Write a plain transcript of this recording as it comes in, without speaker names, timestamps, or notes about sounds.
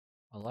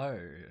Hello,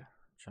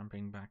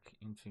 jumping back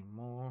into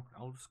more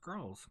Elder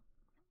Scrolls.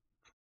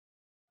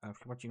 If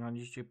you're watching on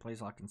YouTube,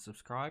 please like and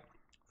subscribe.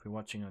 If you're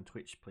watching on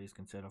Twitch, please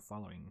consider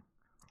following.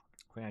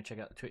 If you want to check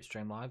out the Twitch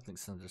stream live,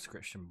 links in the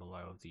description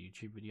below of the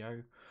YouTube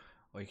video,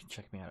 or you can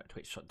check me out at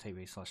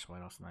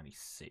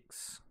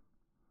twitch.tv/whitehouse96.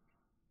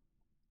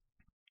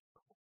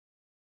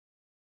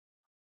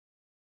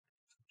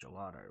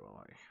 Gelato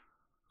while I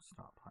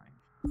start playing.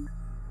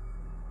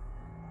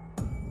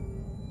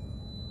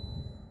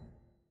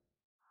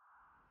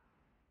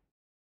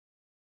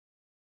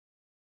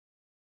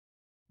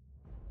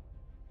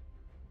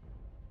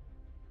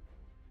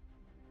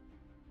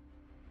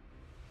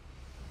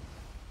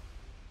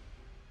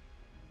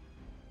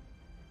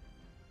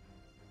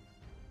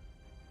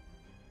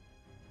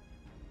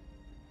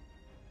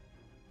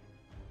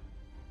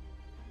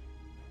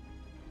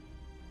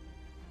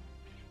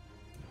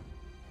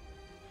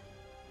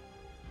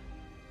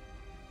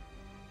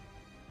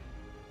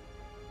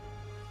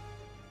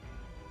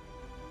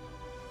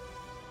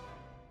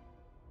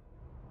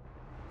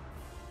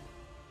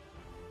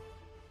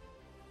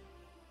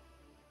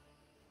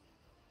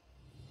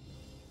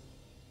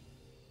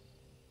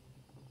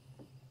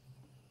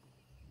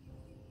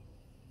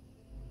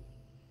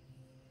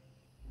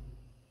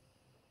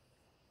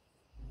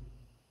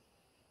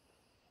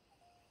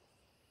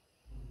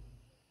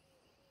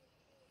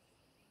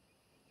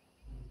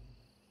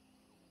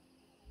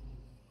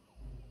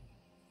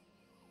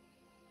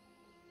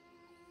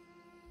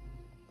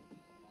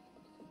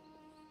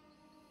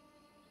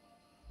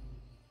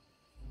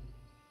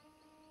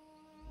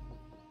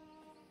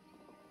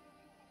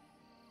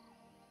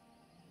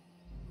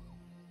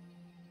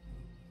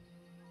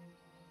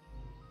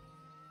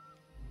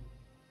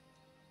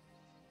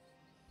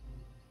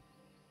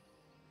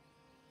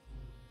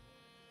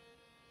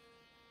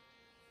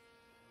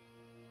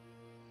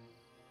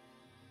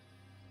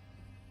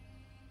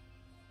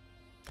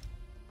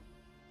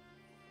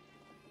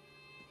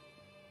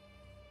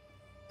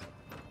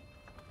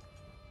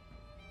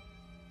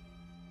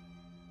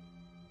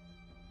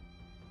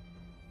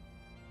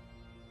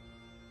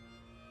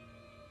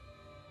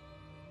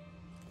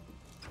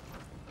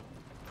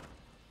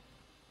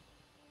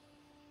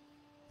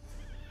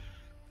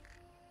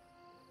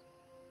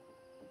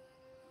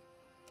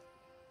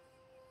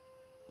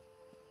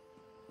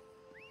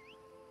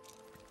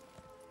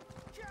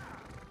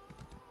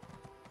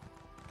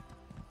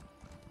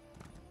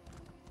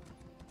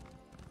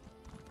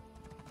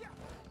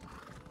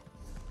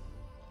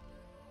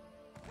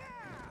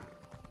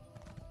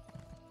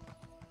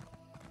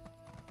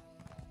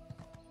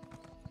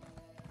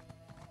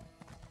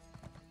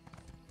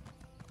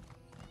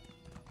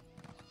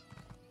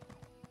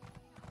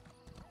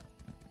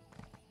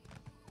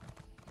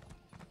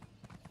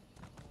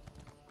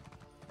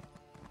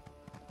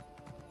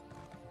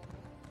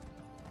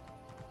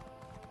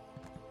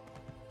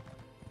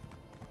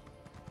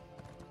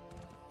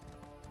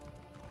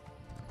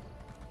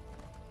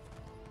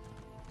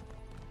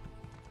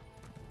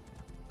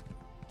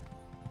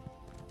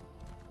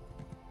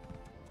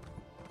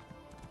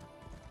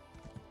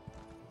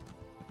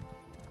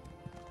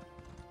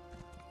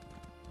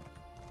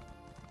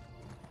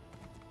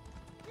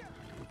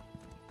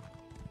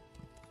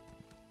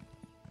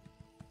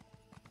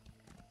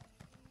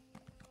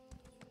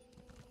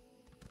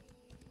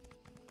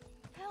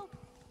 Help!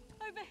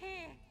 Over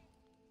here!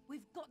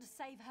 We've got to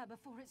save her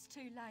before it's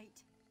too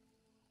late.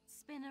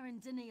 Spinner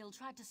and Daniil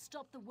tried to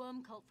stop the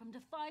worm cult from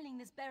defiling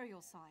this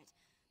burial site.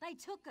 They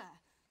took her.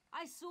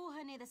 I saw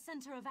her near the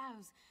center of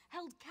Ours,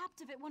 held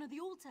captive at one of the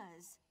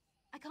altars.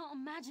 I can't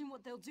imagine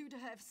what they'll do to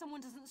her if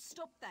someone doesn't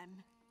stop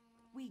them.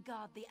 We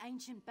guard the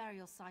ancient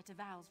burial site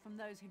of Ours from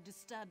those who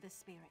disturb the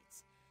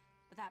spirits.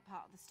 But that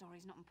part of the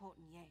story's not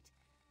important yet.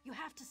 You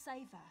have to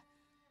save her.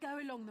 Go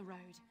along the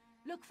road.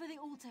 Look for the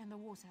altar in the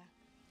water.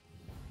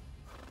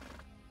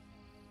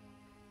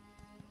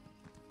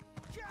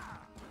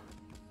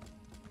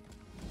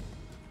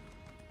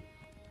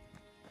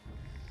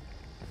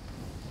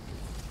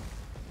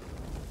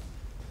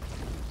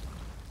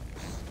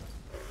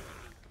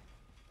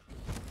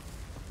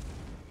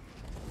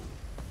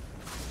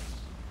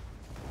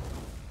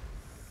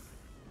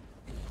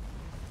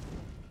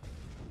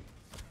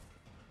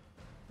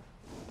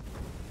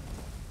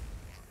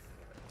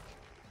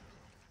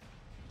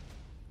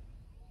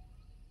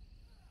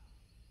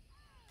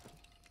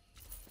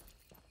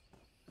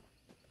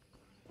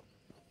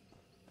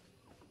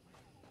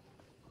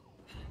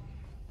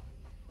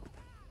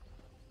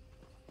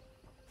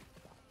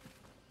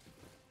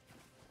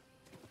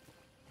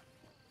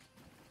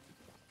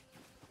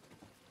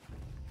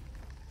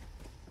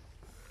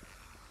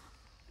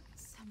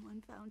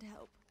 Someone found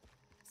help.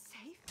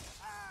 Safe?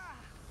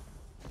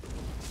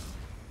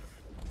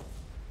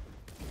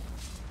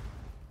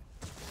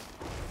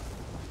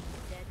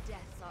 Their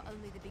deaths are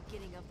only the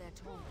beginning of their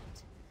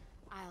torment.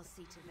 I'll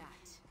see to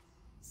that.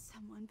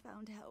 Someone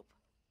found help.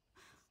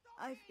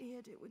 I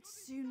feared it would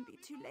soon be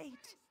too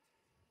late.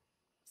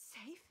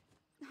 Safe?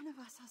 None of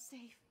us are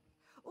safe.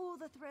 All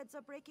the threads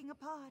are breaking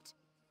apart.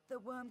 The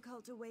worm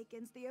cult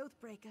awakens the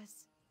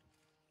Oathbreakers.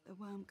 The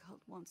worm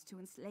cult wants to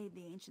enslave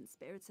the ancient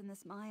spirits in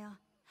this Maya.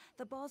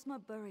 The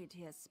Bosma buried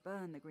here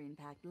spurned the Green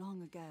Pact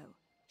long ago.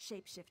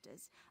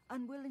 Shapeshifters,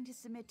 unwilling to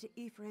submit to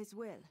Ifre's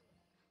will.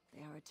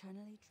 They are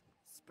eternally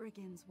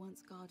Spriggans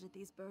once guarded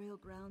these burial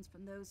grounds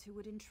from those who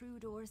would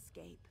intrude or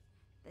escape.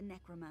 The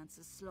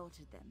necromancers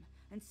slaughtered them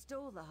and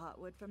stole the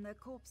heartwood from their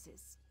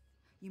corpses.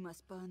 You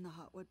must burn the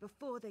heartwood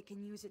before they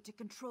can use it to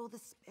control the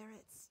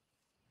spirits.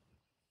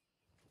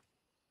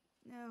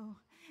 No,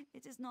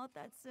 it is not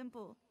that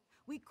simple.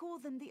 We call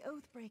them the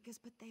Oathbreakers,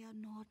 but they are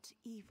not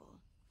evil.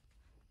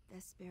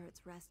 Their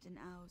spirits rest in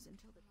ours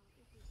until the...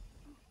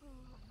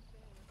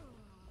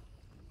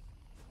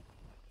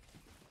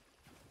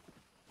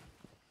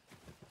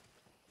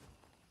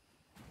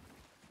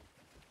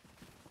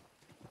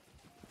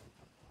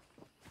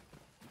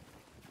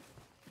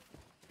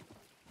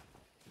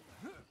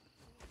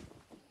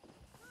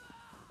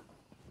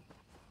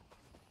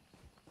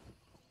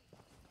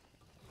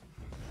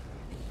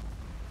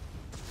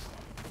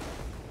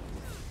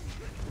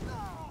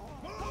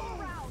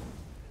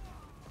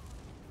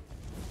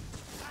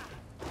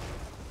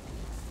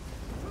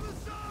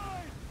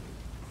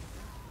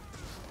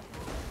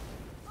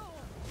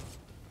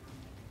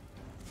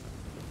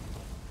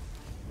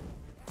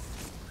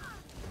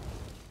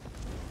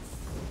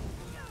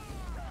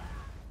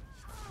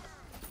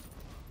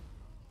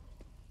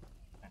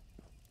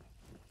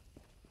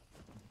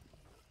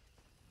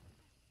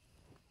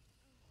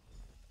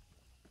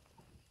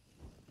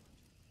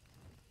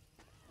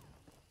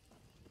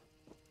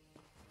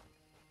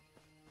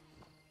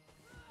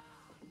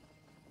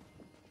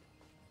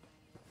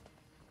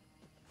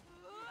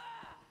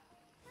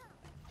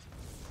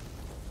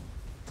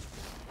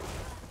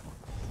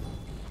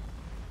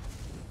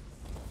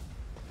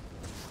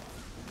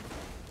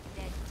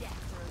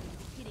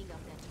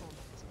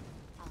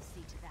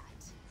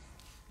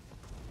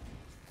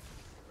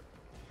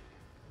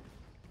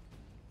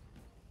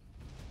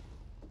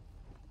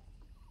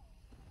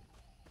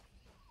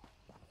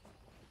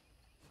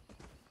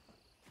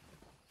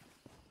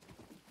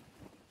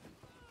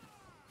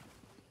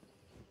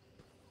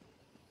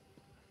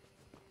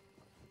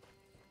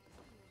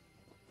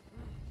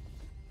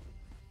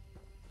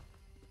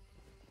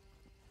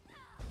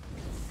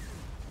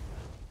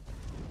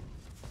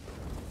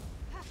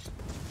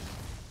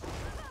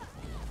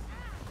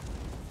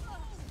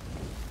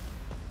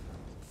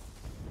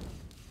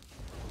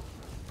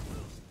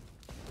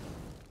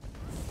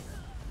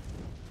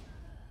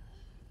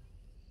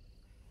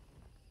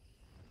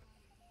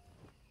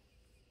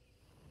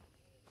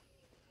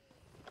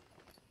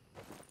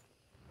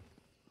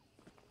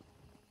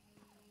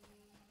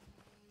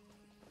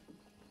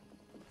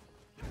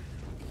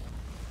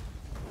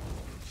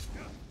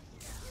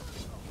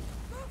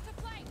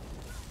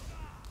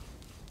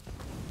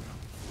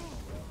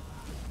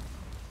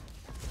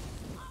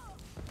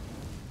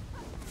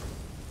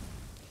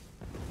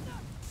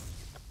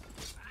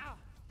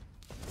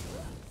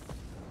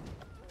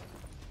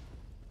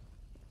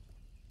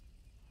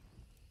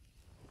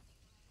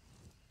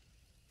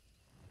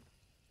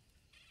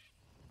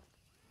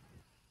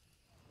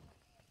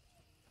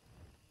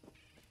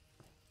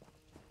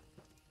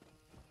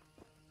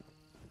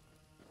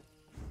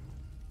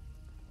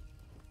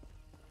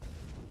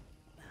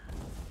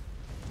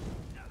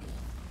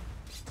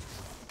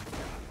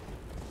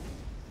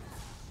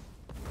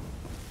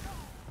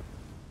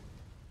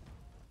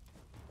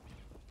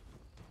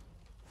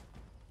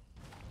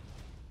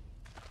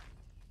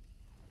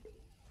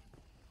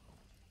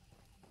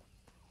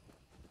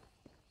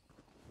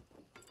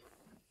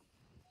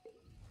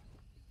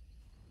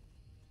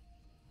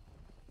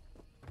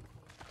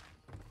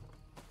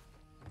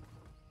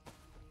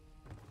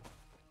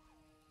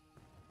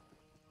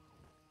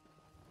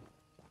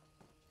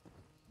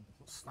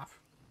 Stuff.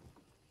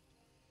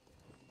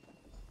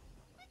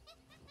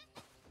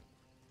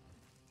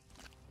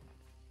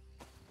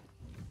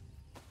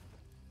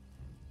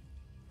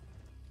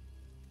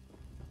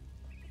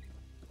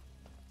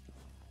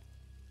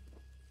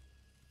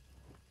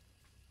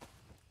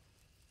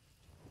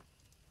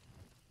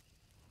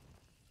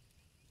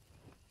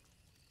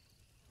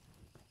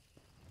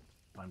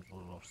 Time's a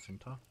little off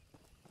center.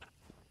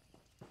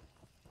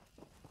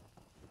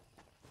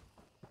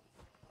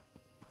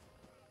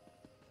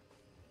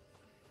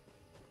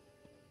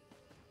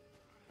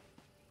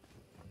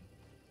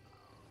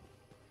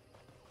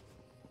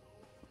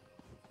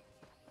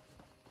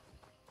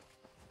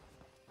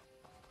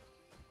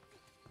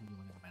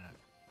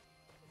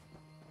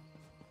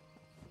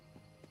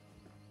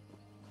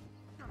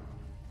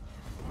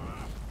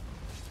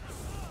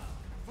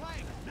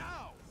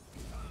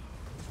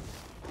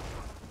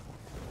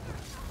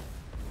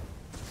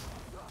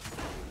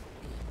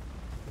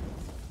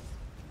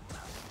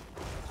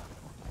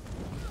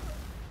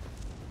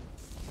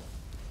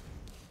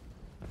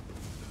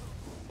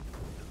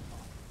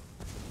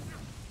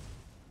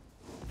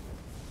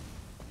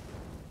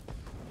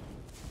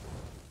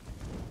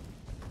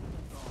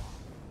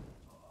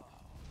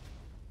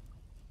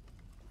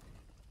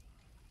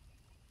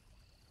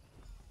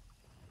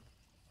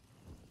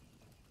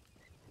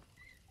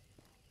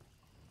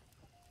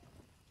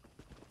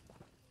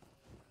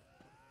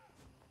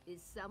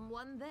 Is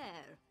someone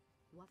there?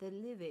 What the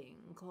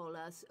living call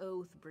us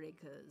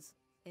Oathbreakers,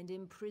 and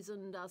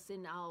imprisoned us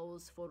in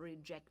owls for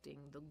rejecting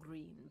the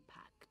Green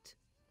Pact.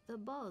 The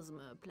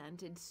Bosmer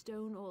planted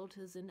stone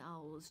altars in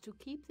owls to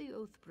keep the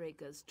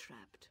Oathbreakers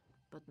trapped,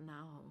 but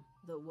now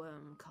the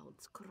worm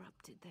cults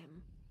corrupted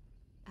them.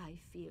 I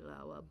feel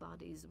our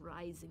bodies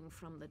rising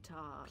from the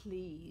tar.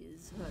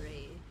 Please,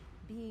 hurry.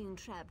 Being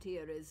trapped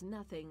here is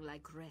nothing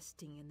like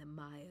resting in the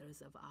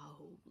mires of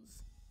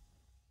owls.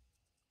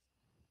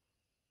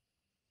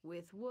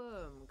 With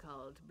worm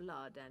cult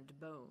blood and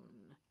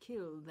bone,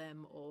 kill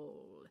them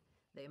all.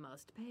 They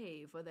must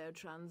pay for their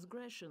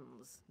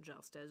transgressions,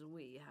 just as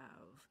we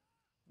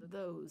have.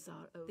 Those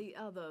are the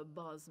other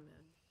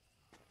Bosmen.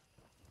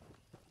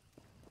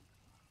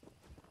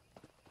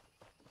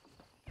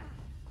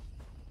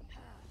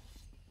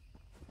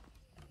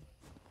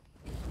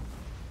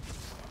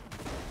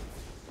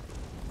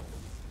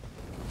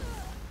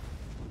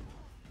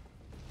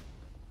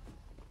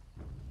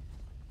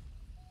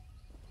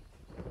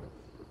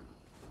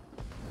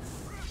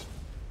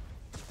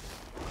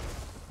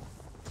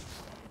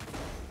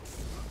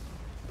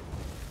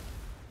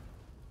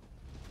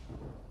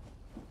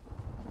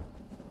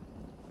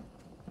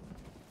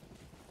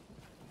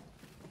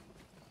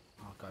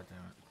 God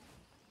damn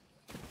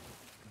it.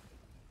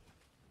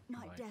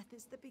 My Right. death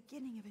is the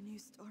beginning of a new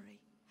story.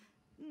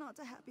 Not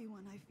a happy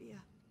one, I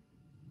fear.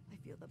 I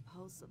feel the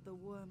pulse of the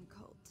worm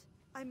cult.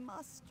 I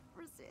must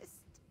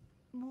resist.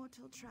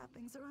 Mortal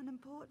trappings are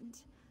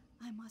unimportant.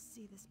 I must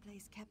see this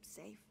place kept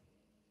safe.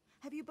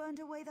 Have you burned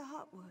away the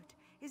hotwood?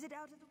 Is it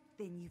out of the...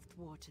 Then you've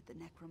thwarted the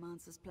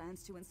necromancer's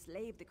plans to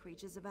enslave the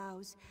creatures of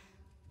ours.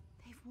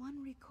 They've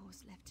one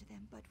recourse left to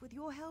them, but with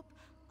your help,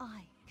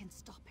 I can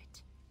stop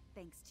it.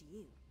 Thanks to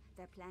you,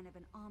 their plan of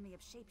an army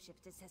of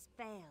shapeshifters has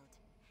failed.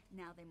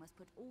 Now they must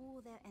put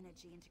all their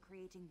energy into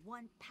creating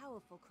one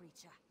powerful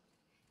creature.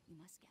 You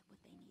must get what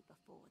they need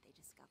before they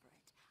discover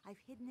it. I've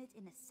hidden it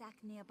in a sack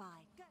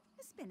nearby.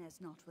 The spinner's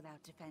not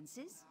without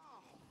defenses.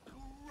 Oh,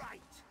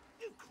 great!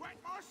 You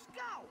cracked my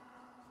skull!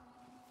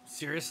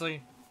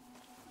 Seriously?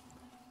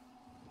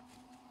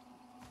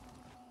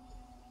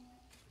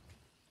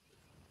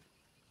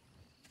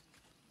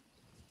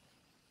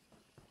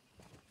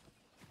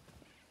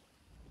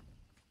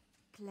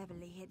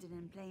 Cleverly hidden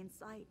in plain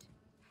sight.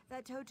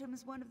 That totem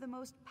is one of the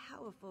most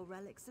powerful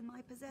relics in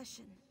my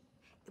possession.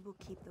 It will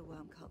keep the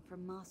worm cult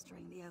from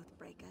mastering the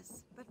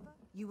Oathbreakers. But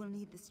you will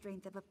need the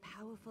strength of a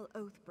powerful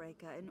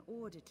Oathbreaker in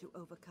order to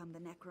overcome the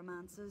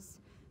necromancers.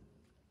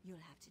 You'll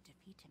have to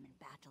defeat him in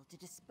battle to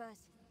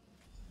disperse...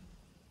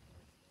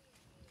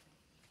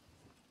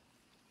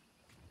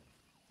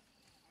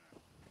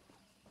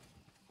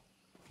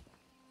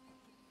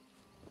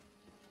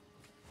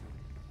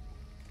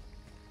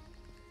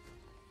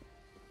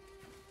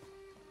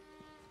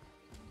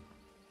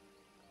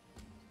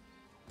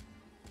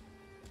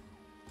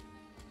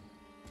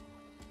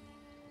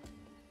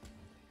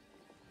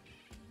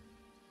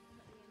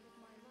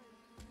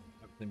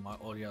 Hopefully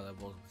my audio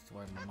levels is the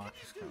way my mic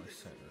is currently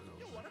set.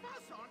 You're one of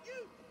us, aren't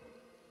you?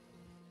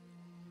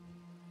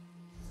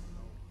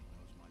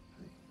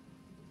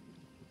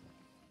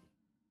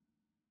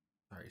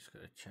 Sorry, just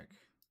gotta check.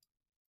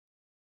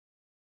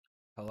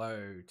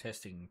 Hello,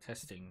 testing,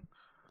 testing.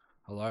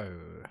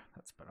 Hello,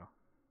 that's better.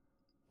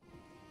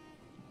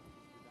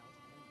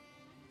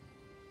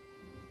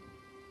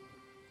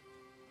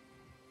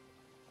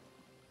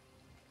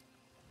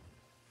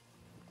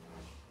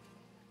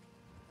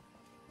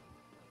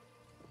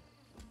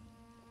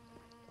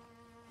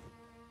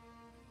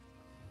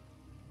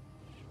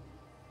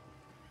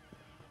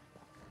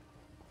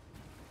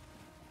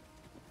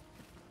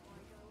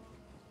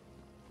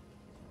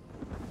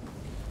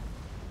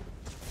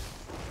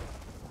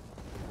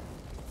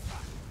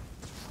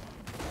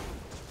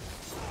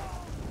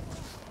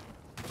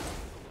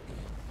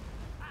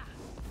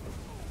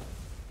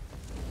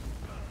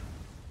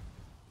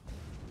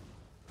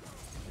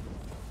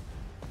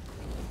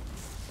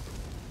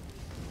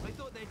 I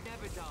thought they'd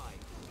never die.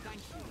 Thank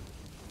you.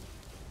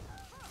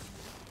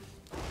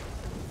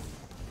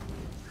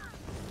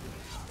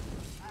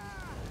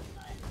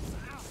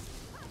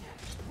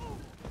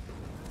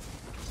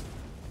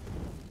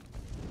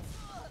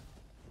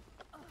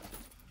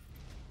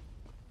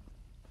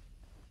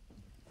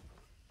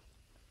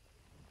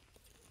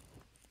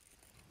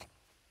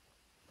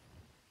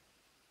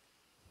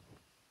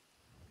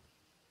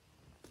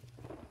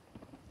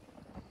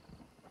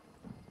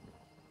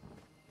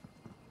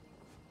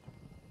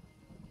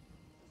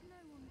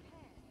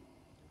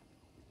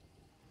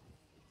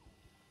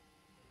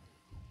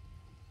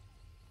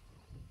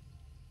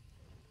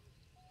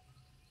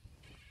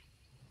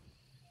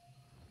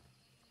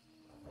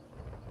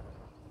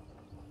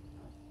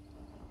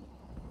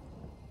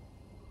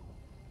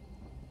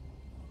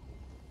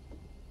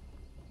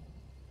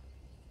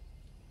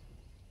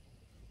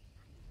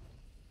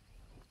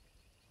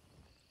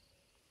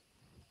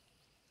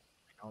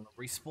 On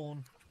the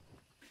respawn.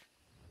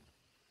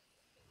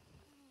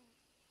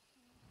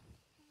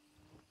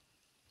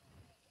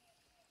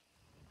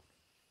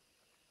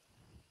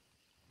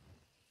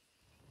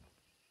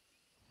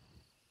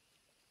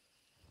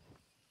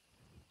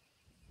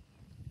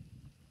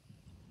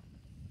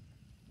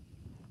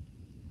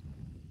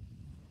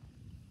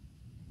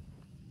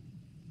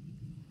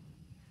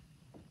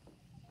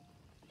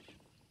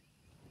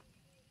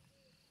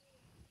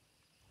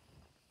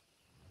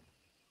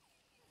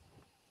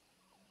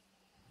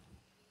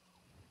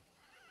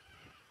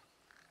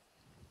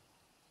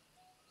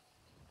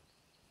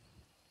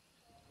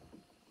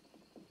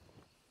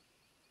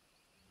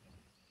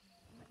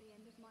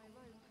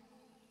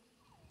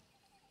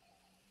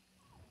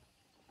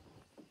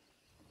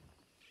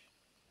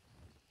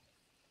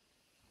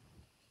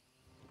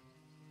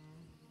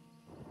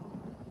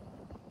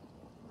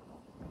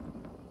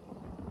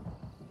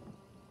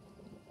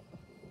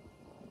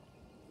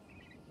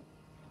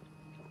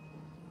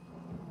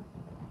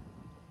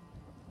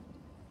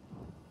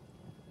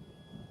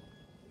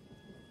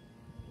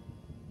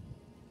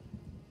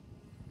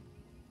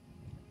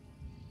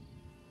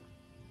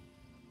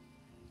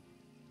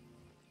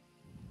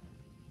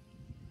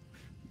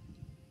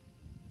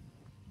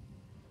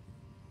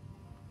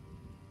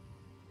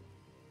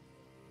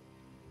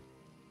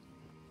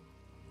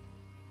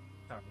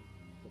 Sorry,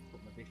 let's put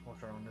my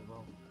dishwasher on as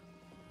well.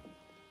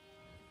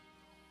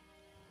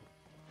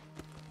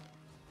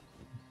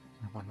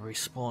 No one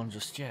respawned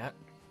just yet.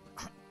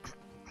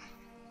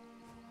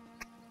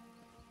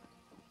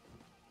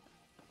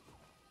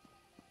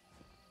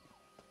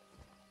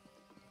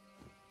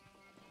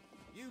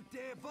 You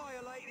dare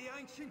violate the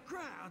ancient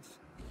grounds?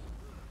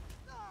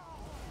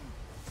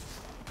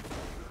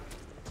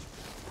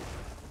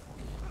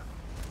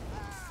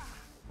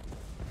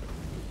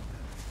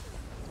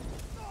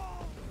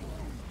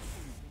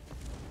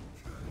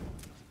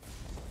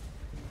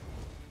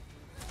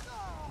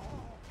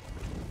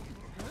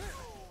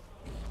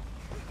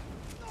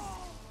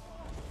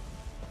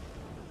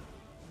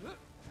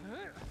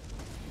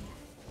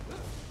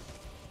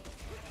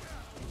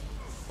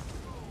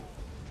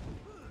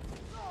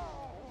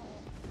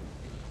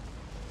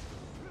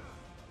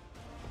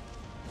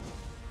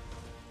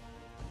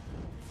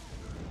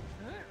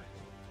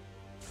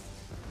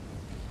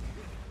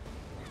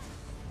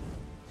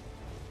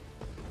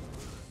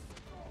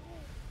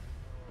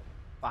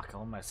 Fuck, I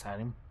almost had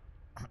him.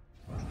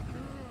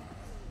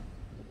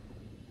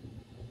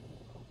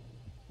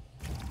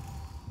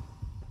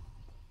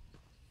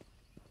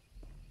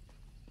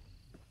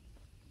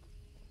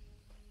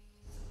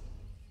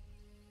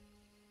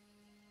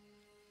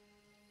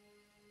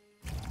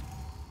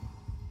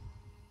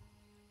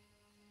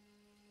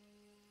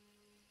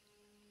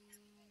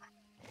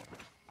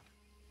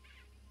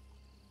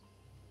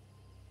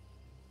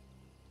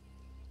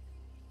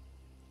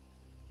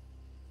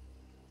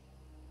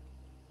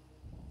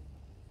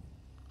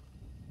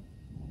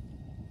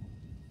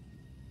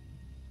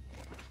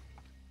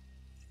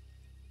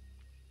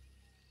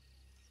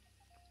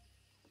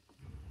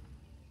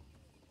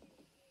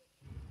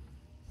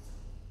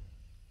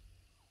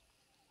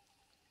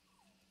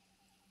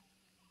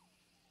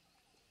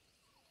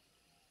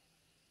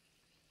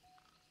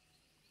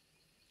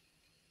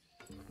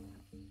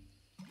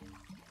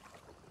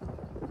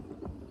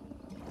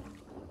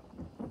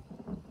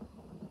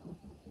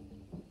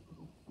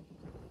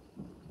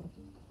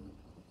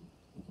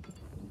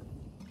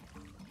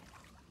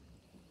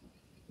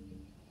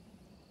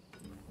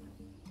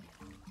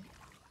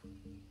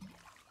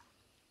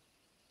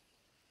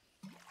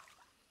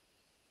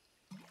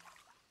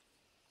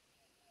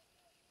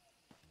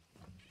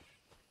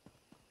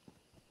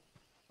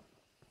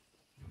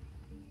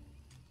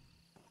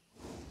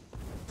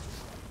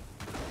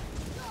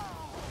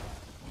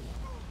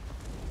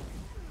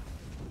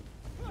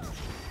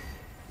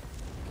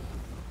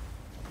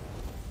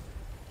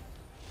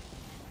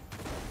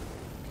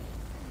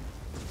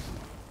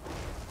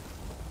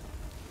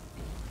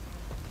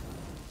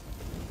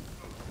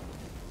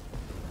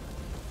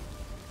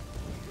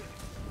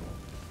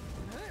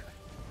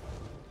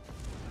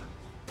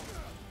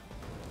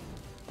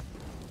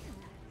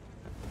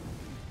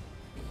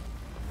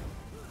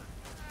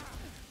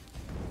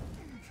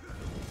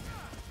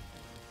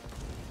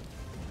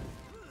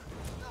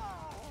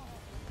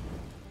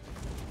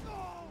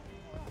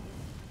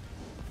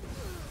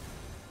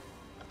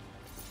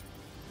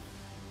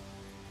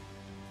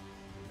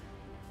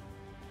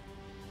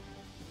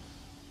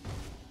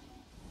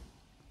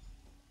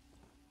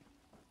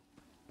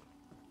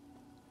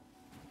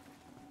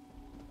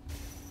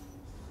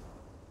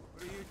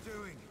 What are you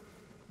doing?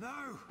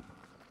 No!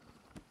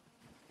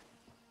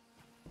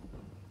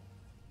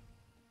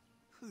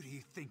 Who do you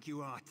think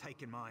you are,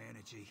 taking my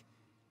energy?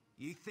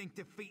 You think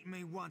defeating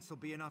me once will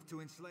be enough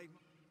to enslave me?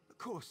 Of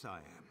course I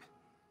am.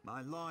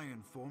 My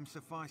lion form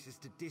suffices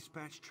to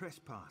dispatch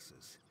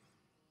trespassers.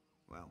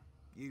 Well,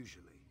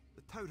 usually.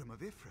 The totem of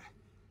Ifra.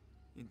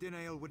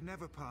 Yndinael would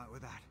never part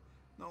with that.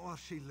 Not while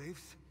she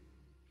lives.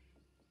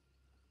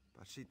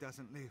 But she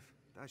doesn't live,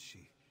 does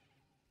she?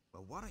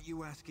 Well, why don't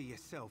you ask her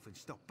yourself and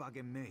stop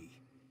bugging me?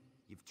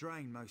 You've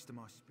drained most of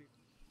my spirit.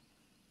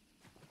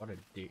 What a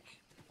dick.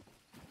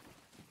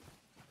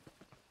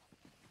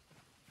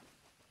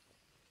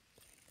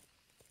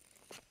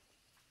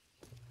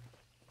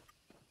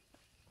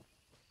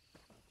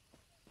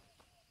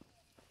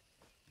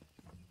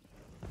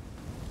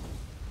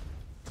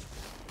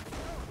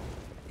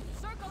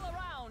 Circle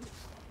around!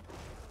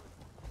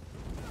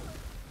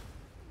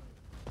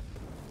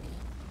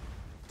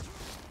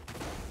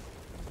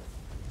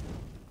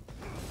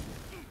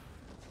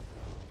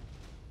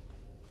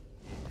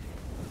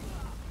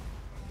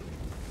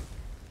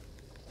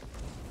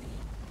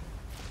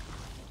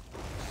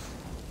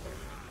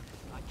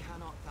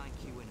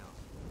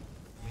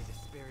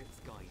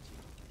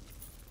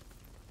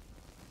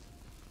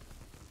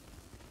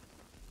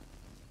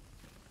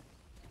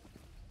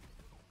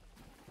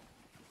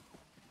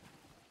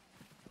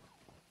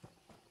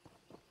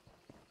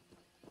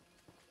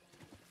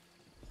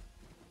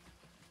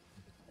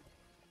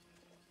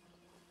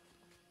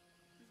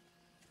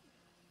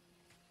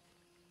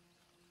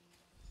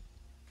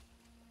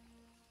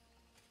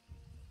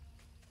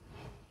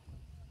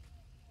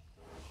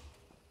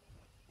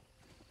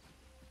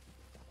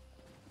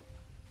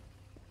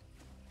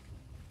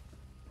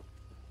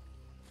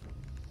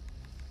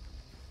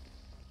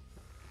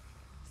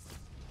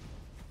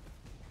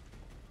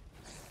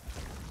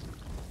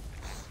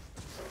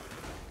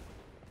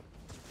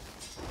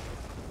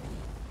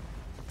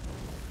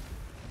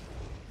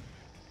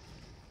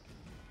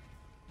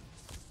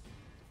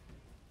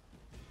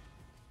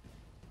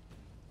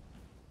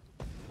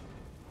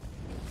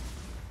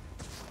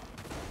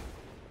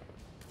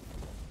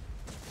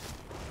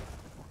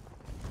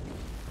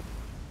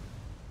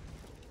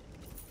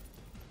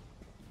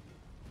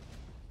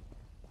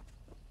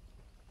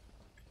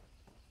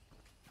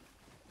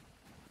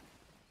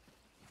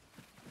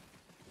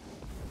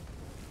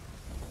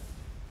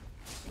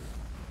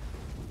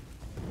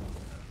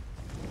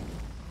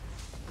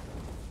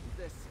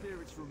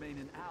 spirits remain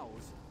in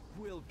ours,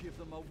 we'll give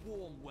them a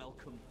warm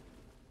welcome.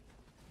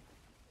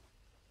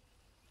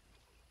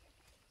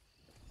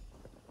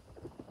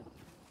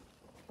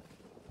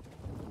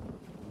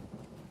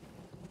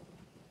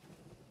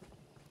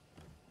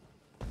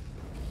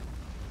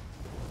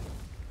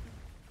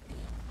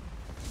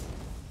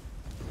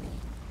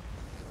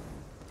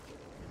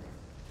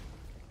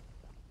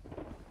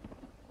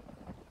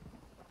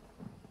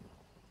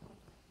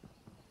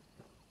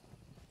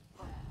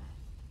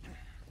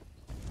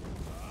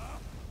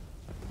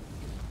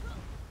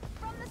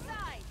 From the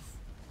sides!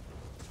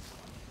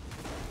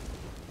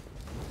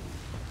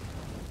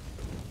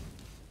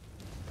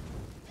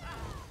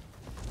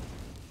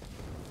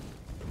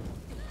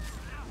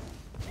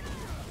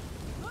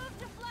 Move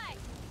to flank!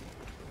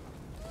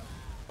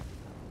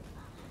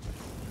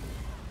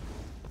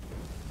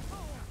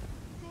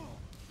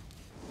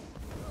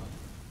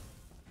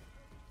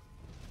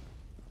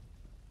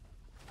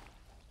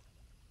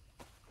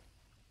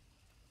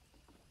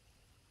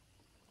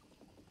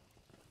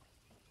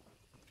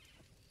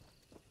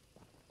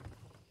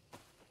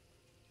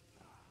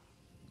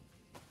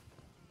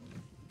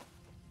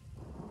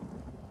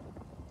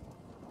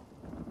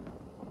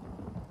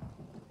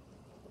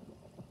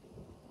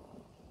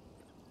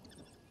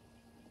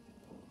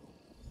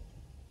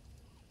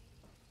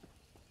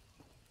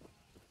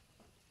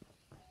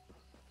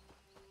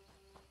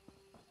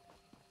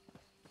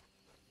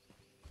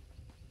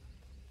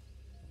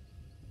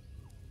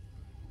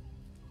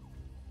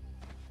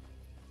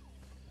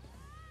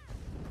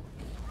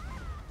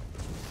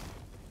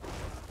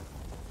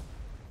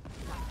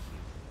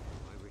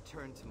 I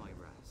return to my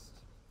rest.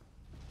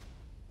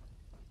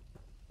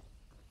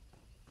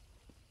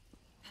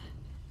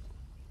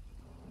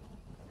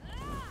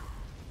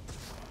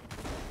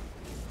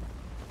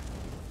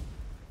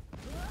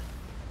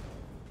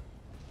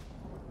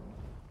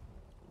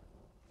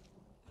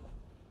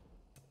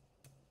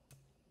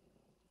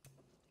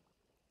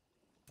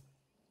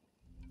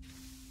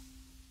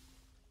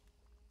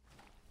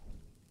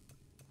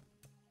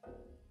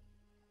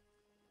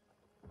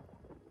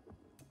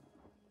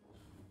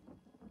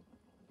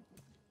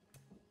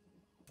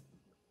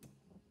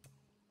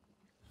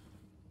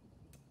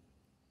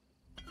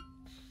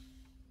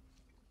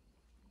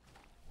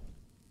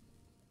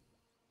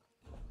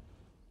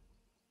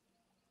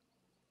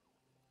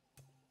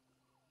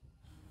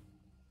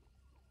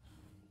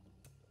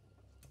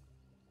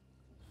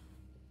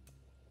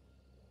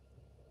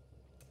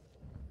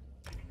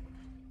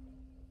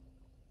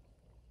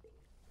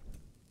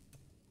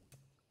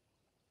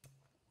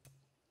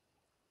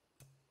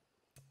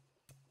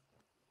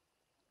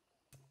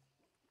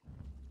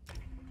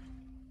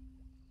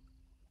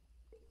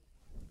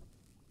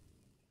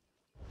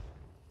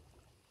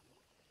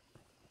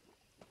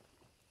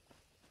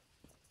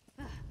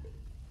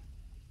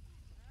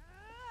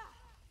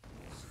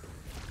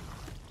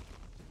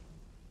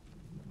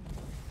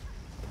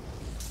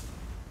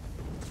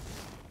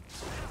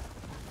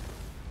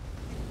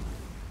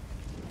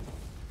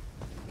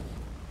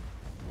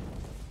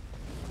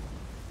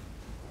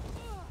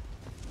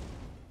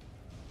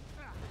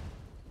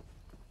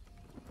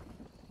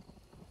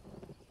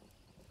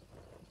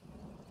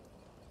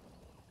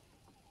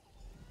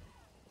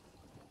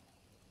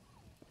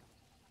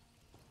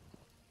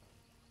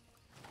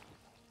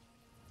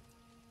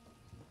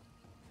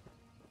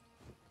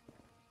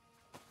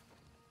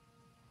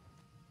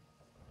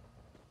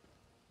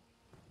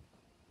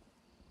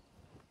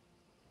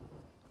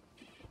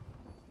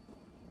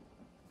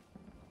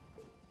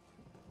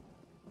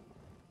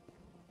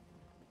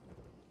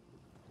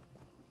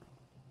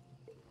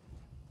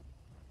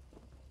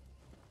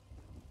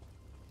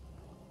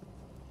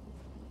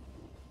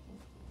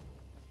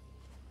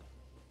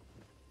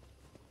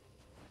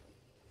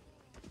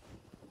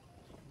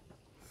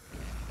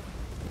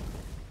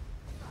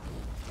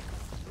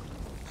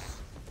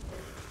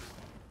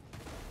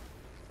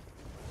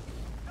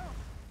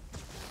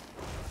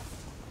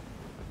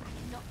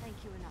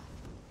 Thank you enough.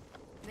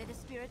 May the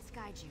spirits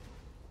guide you.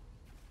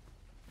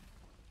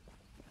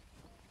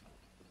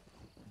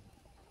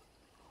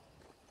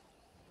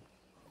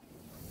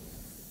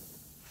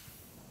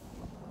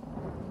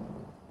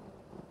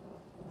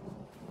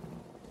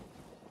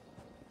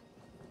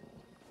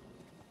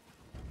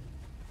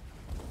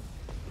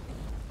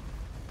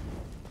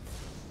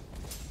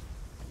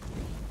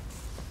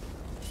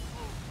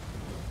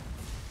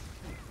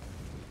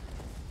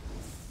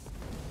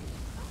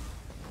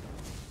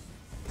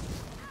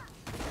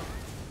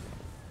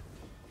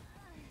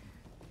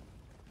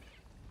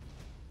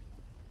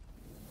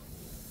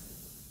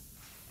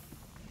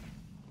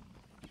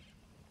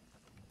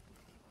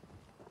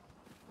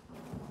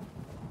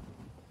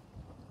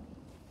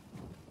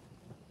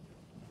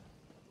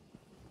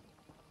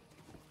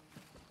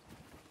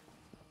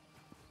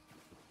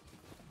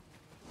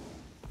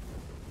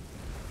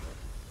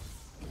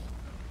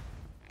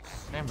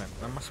 Damn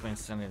it, that must have been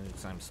standing in the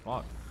same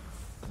spot.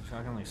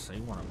 I can only see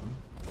one of them.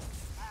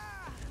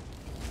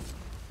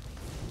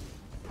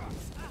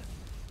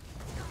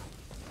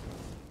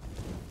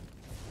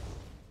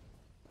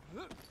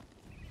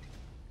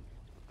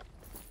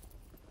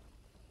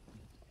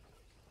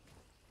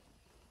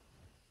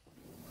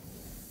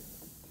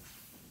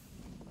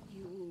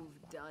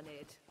 done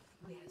it.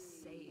 We're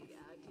safe.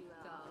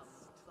 Come,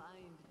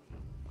 find me.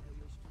 I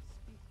wish to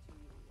speak to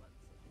you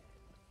once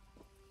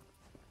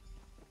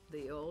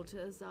again. The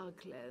altars are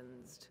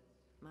cleansed.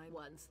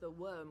 Once the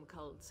worm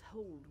cult's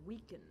hold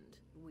weakened,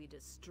 we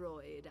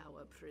destroyed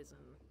our prison.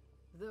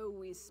 Though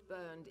we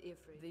spurned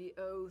Ifrit, the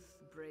Oath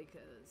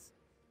Breakers,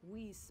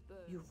 we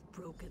spurned. You've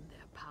broken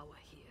their power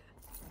here.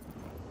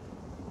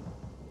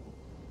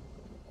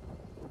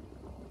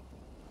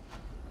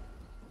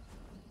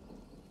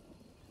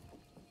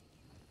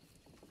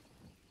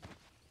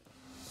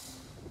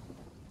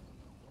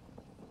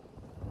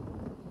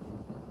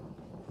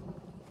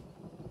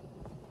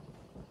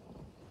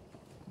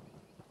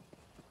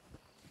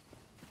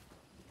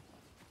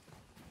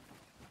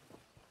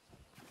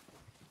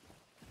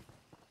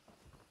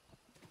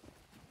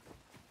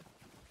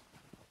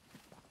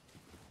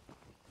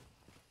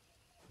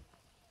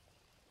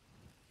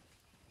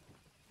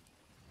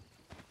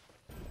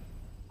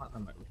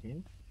 Platinum over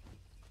here.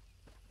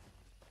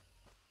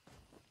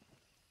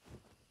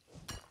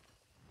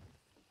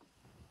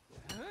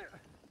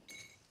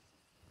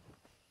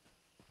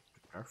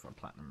 Go for a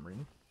platinum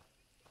ring.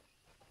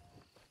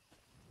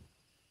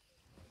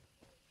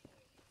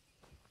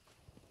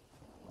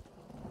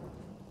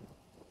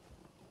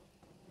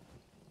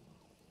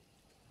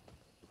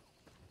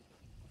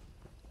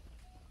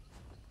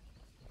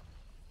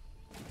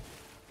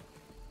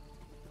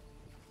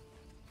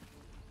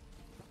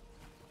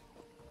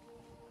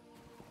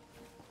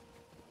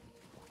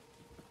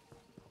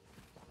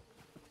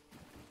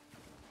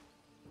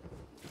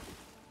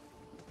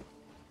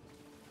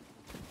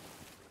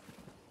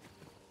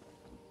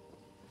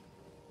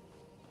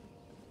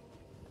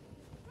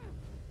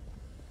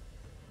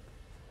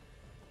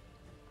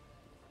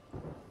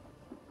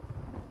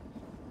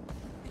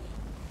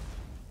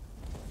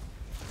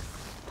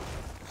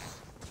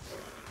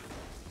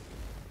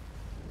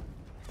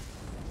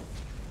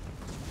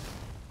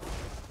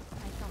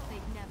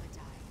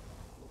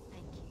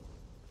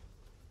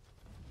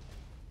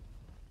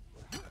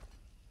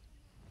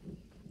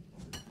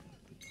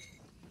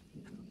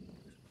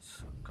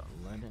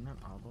 In it,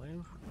 I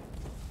believe.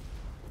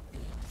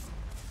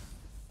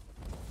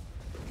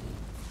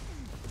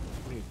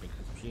 Weird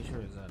because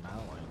pewter is an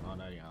alloy, not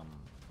a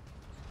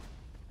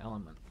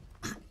element.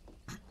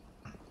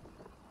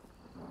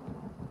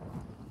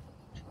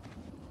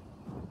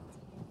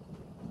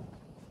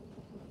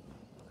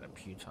 A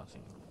pewter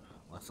thing,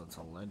 unless it's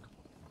a lead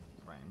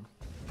frame.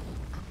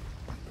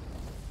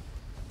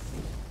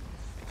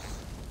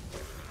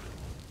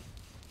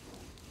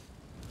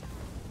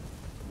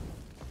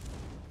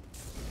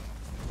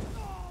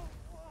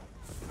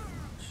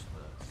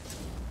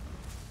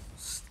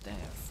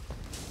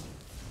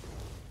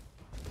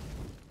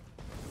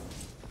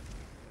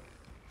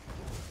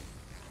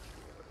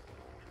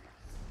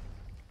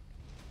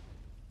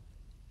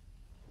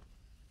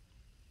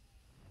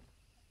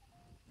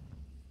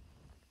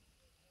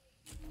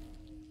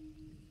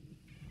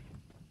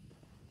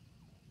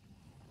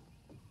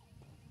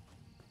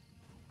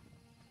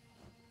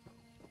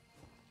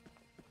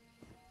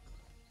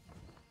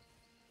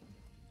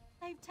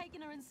 They've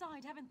taken her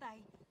inside, haven't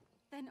they?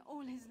 Then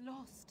all is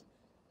lost.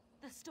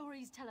 The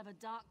stories tell of a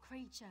dark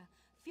creature,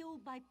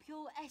 fueled by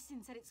pure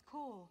essence at its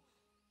core.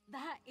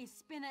 That is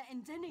Spinner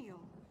Endinial.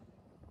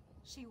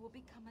 She will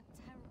become a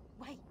terror.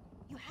 Wait,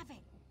 you have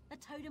it. The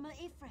totem of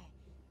Ifrit.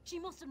 She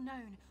must have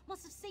known,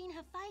 must have seen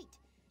her fate.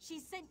 She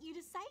sent you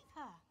to save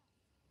her.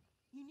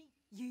 You need...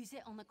 Use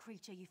it on the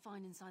creature you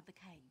find inside the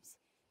caves.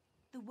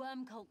 The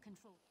worm cult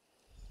control...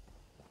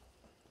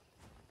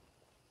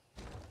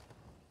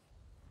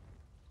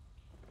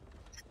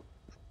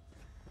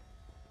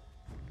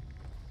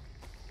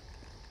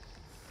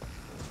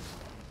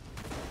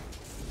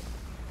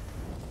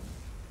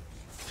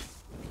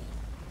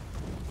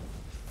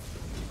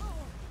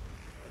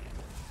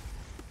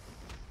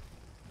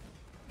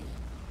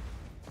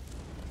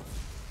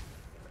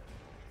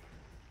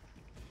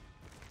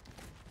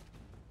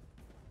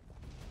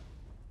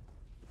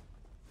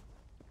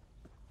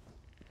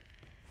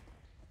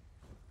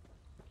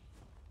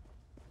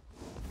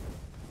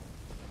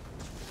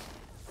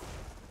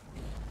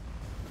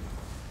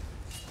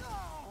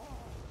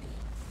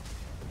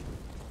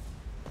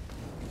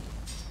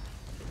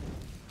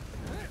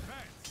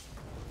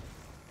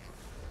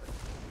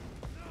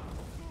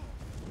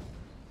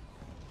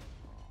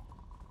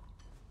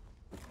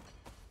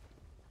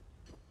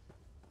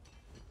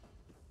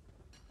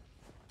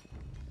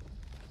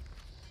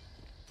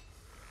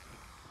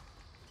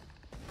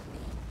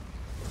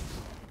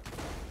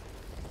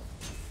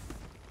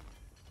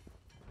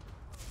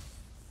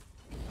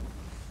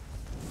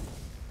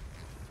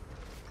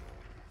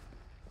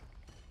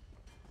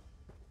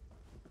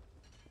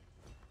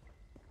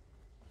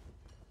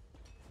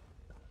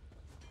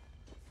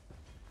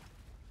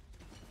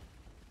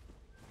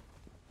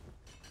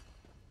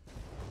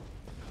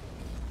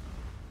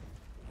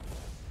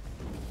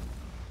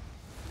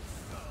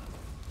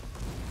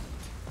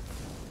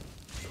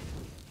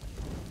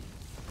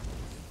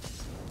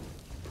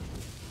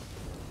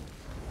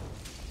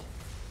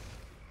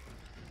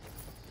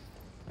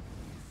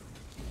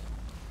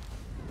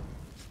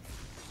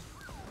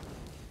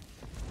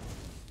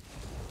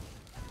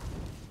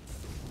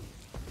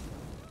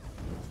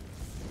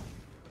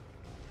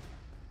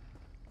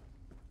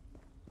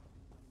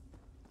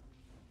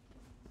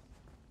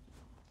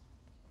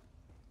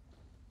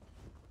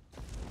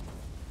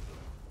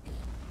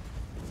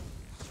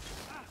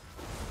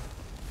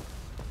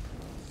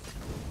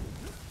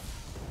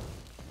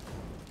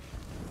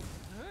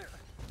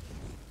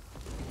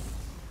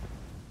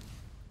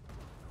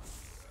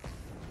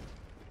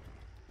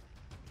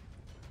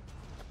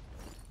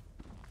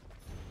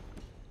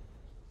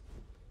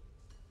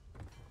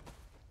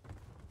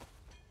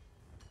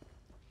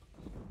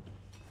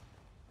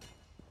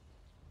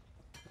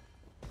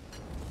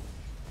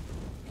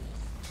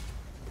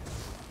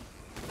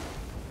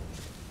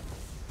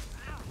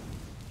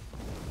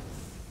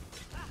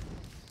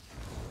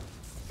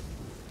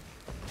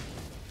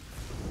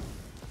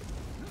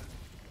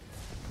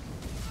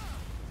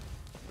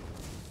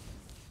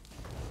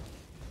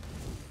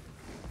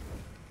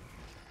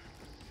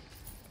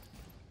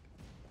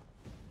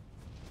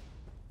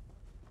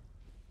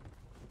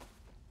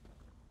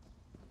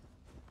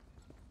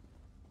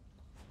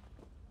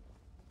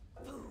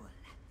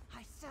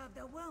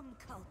 worm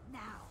cult now.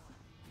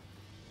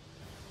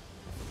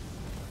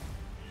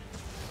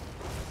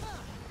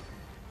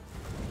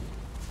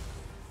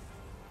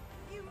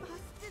 You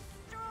must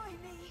destroy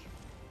me.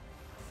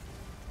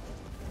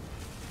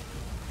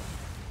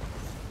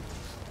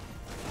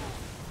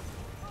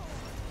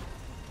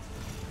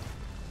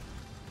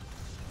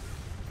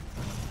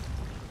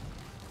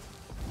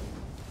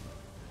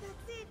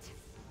 That's it.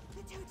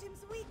 The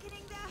totem's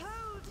weakening their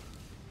hold.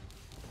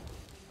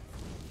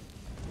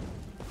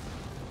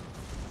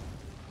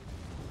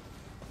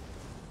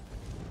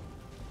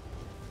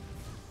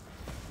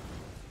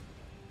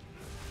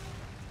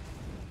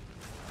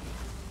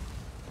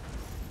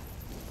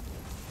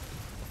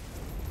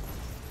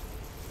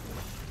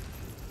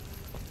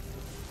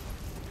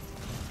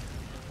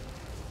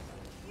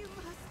 You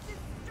must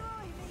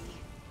destroy me.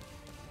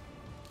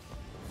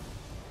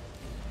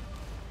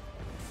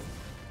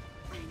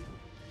 I'm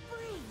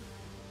free.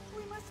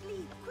 We must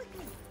leave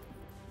quickly.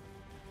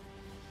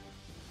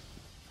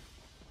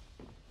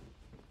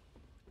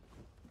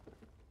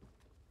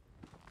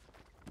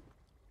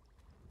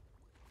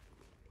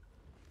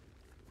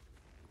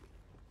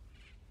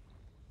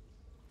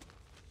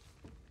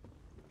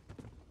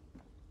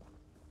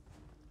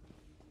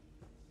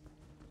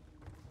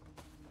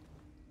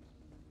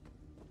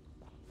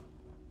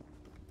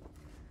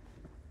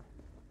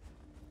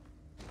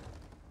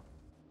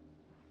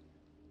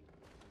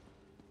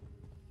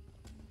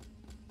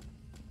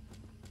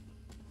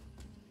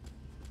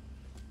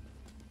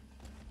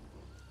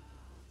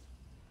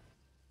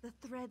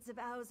 The threads of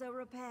ours are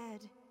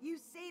repaired. You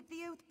saved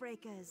the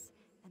Oathbreakers.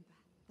 And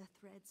the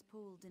threads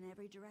pulled in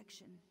every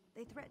direction.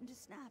 They threatened to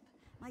snap.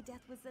 My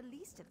death was the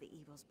least of the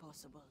evils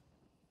possible.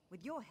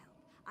 With your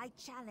help, I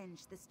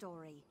challenged the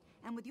story.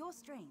 And with your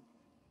strength,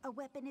 a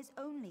weapon is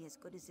only as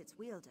good as its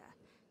wielder.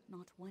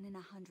 Not 1 in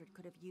 100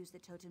 could have used the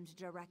totem to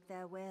direct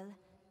their will.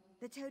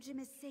 The totem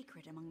is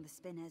sacred among the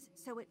spinners,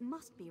 so it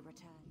must be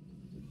returned.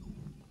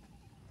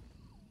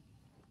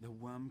 The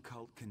worm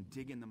cult can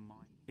dig in the mine.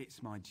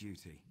 It's my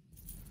duty.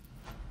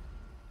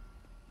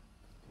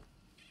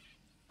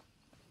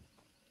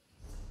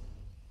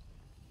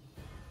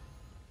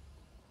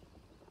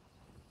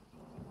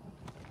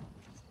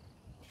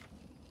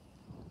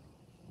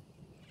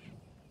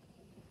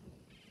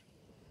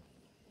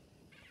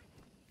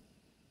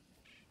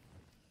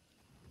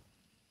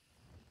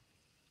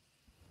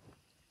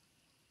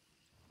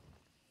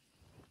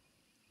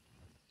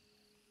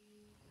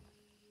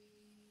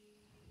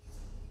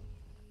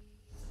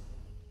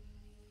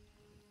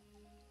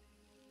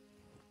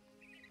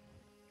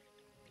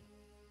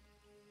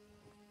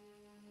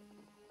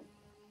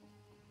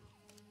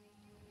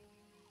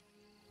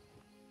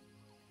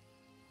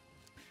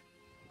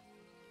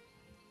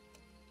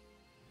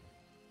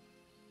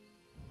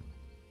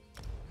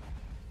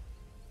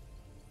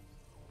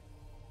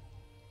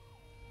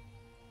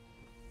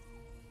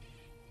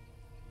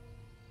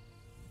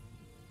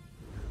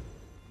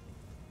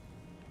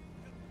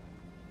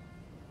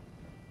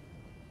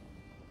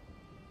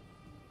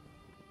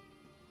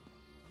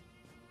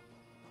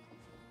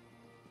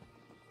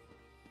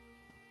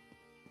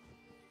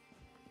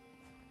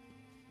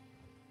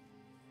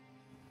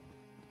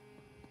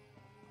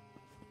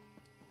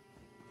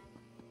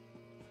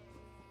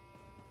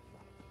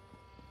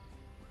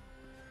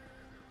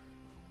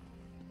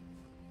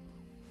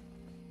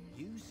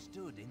 You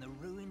stood in the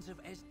ruins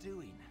of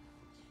Esduin,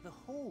 the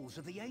halls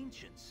of the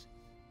ancients.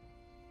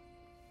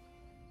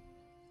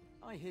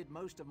 I hid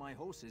most of my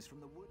horses from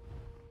the wood.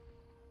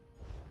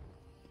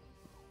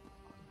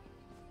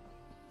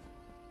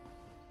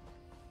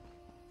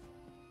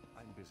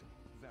 I'm busy,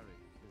 very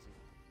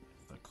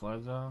busy. The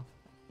closer.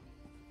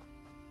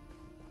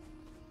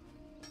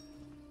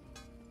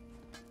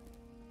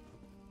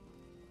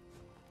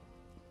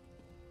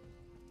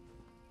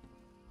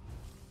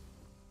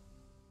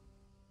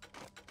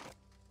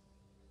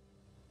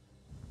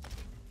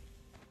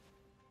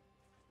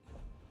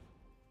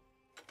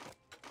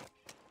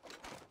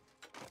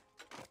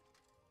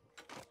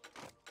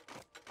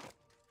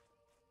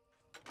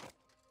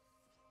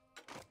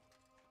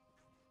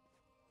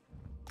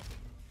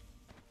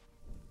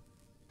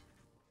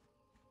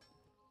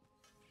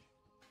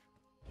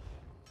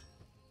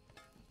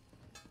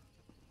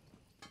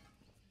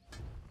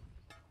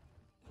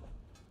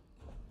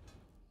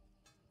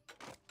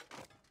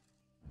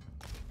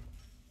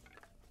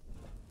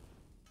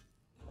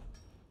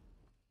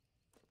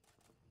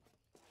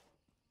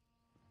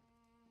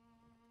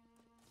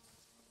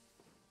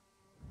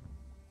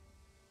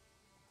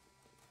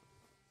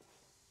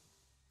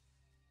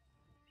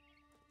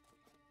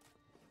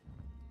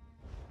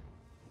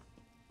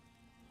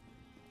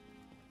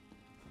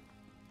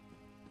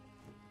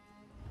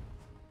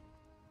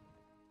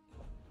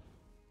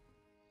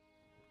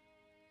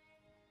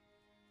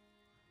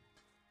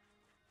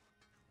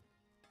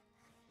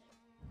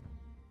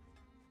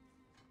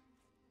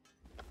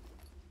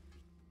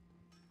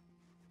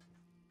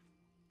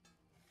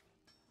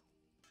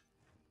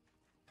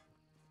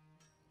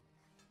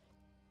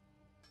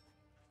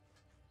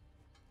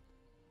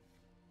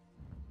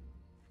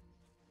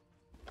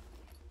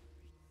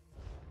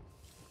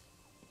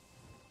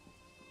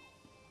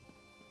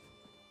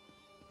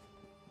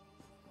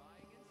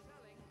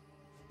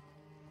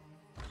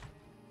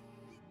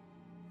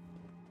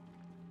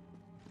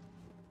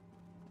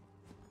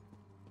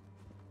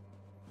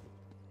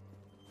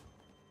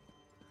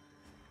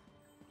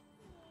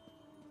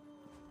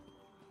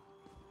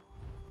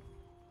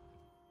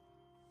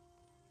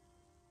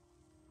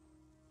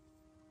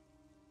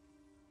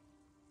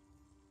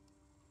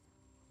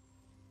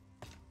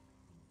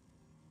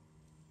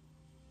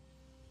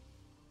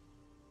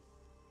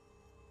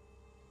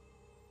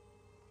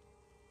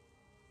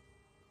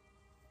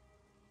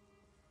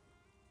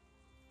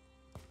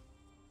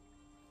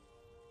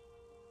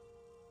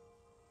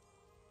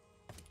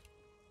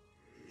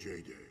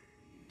 Jade,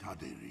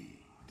 Taderi,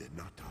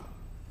 Denata.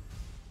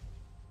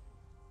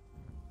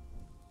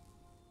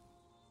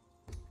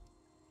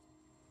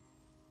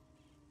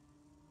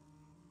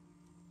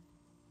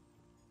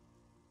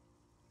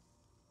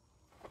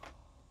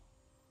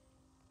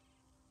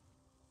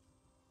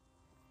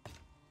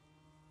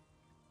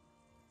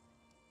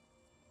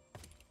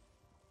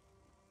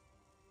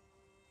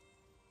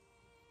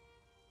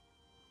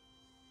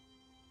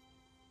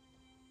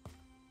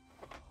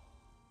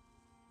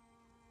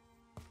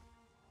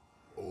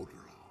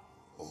 Odra,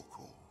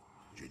 Oko,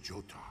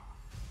 Jejota.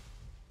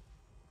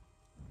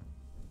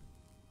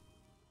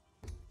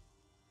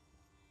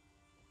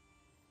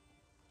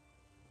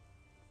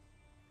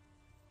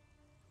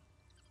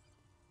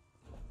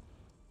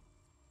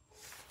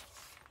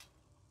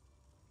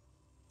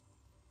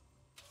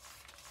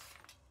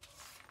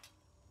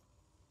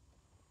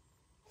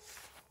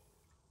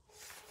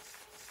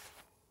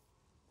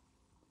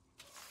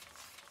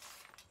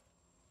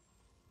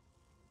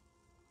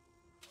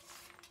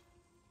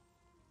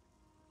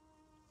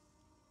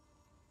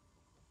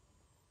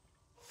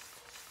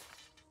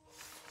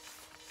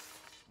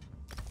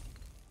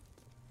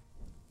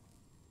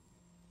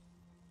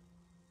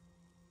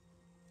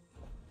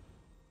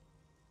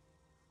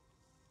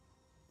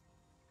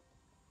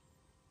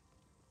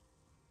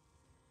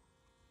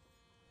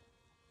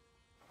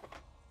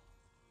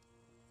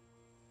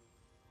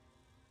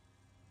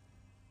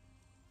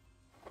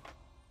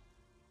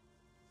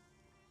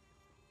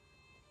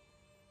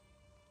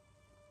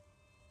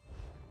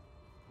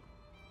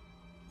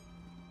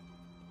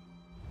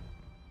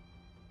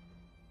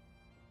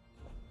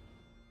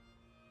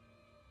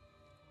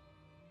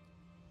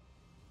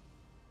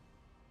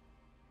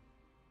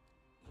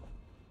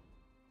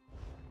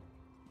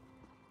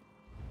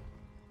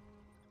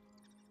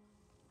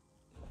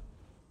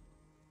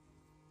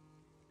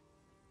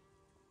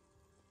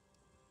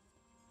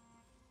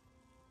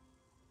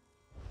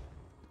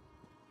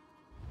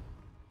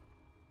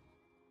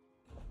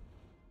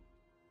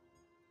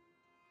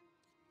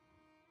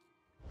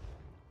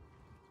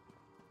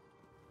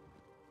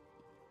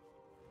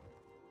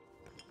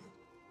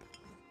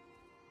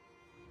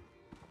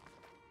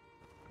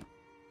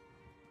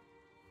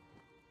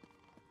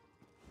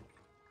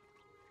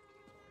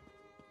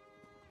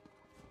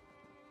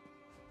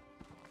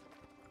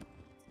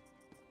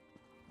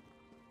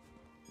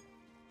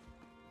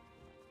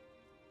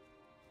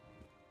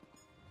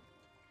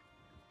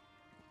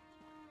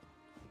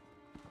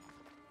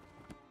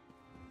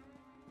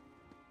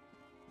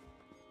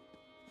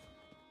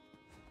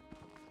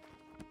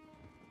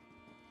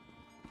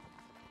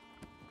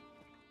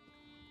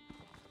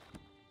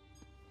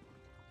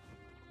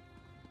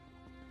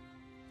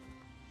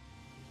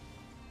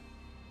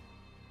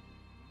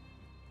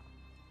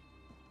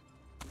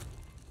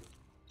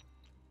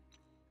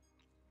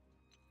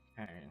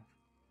 Okay.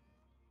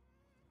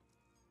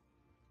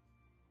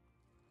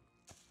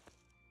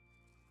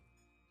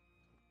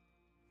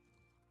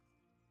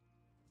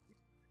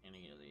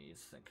 Any of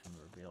these that can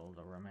reveal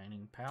the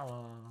remaining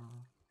power.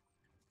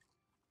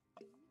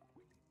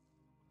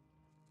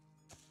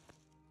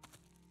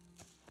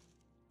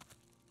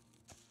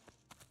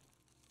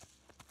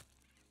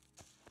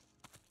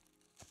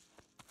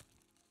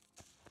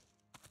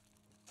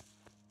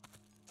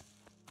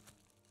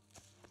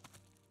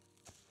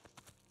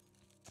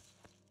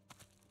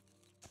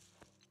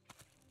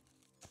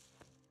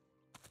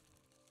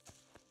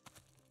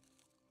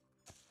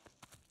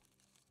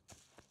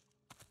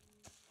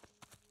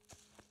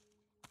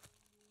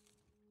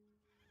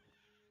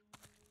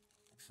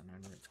 So now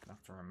it's gonna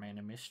have to remain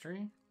a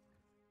mystery.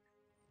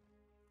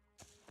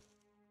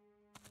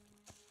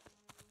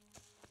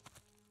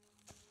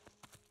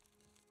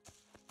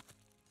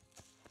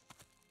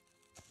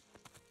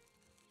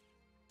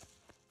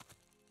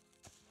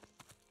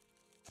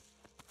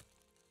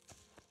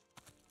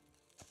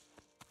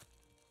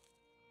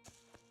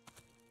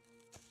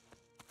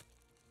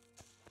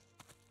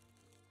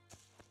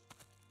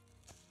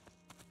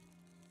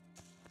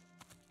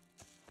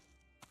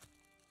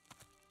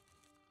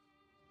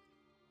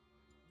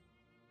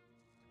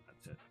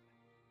 That's it.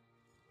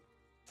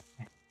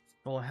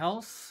 Full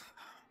health.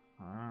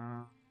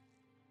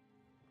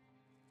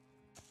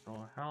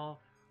 Full health.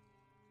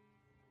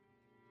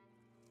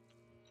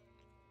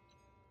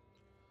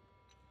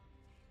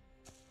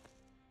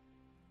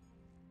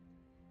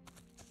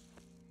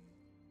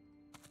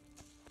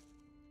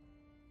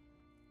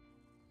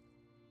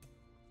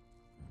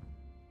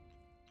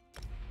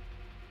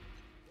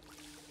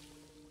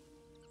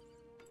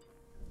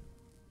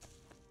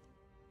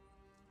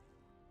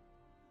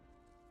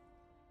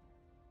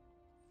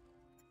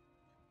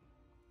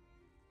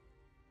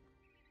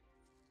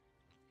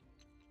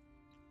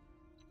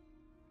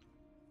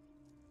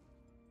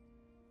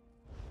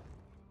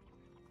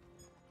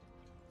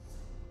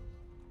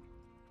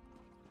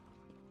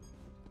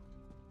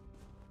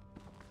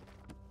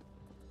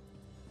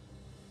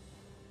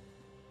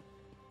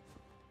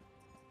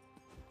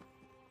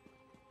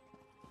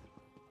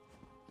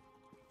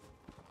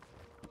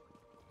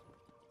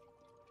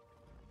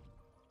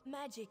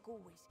 Magic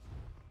always.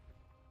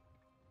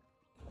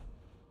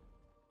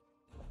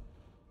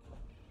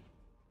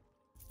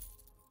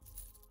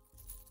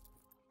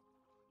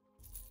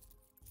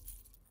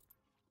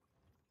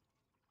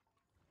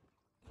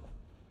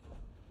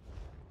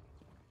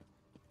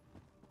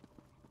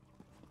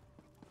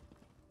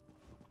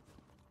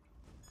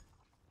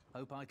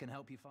 Hope I can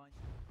help you find...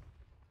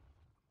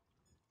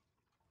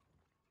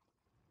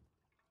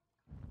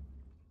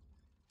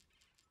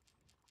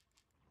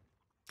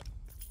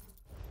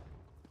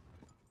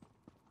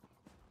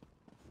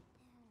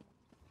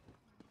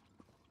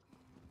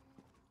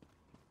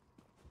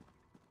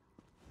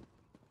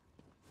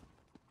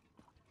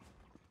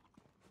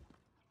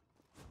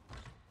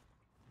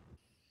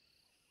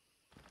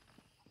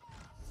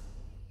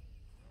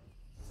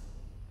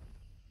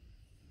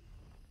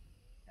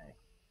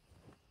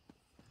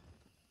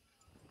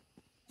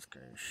 Let's go.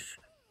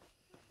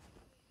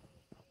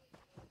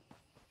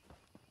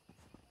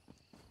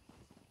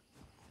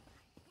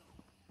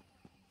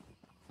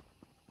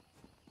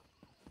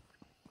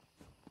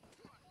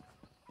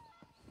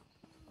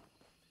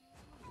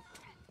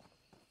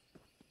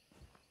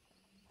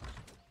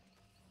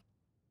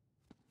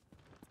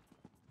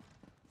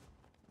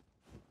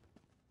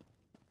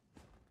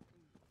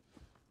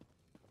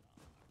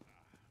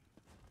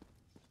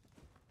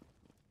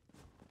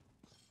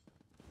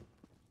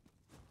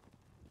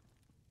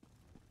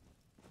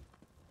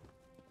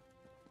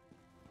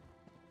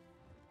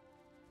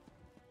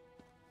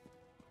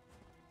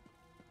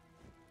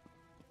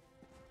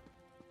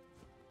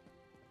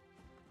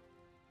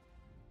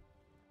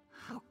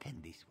 How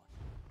can this one?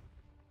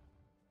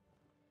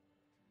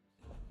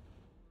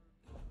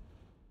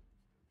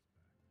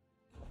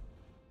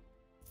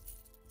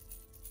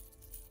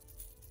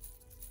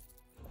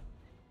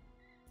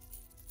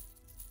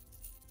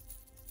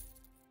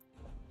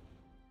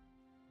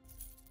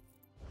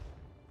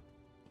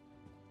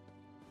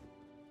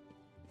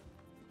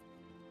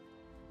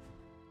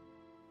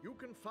 You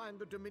can find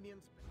the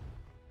Dominion's...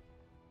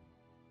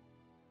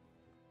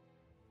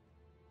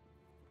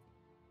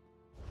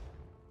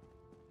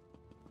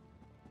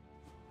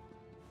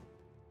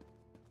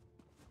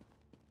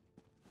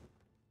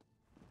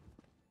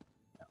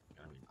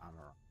 I mean,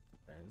 armor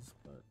is,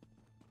 but...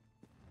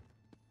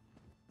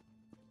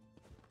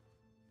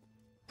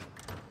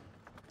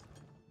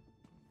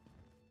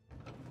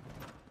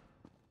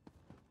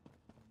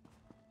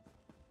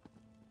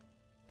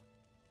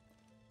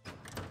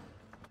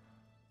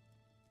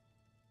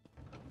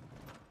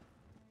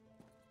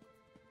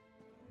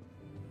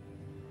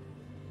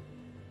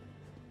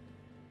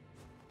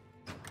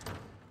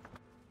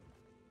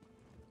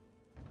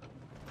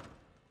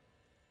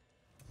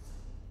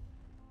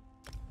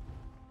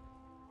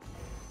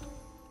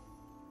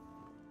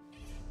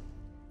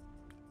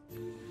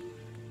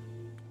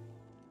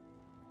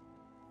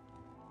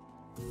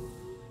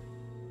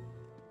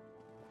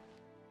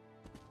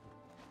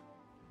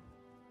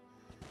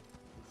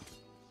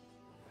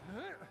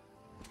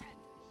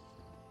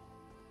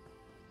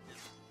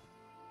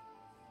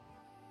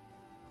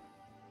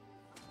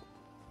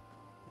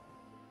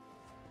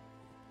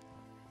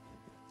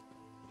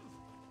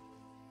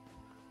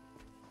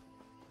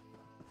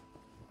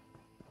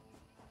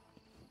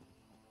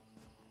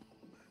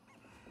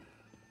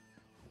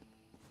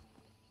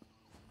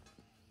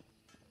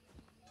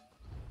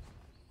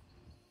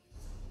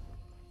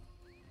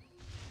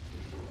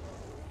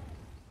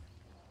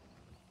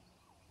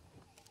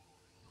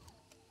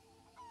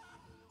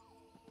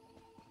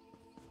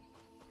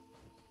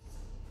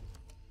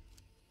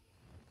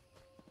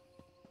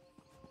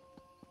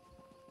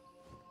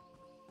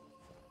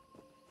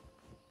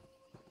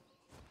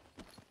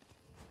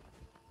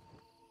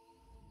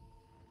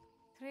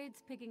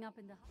 Trade's picking up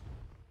in the...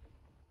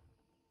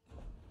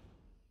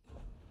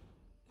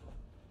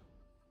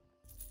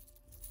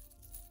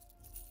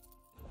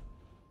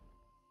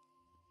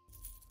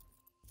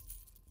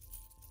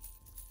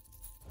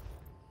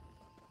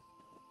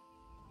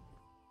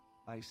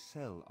 I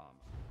sell armor.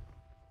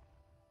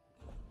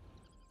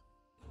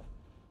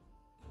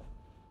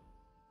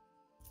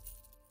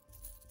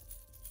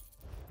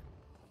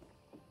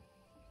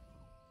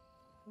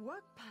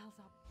 Work piles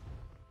up.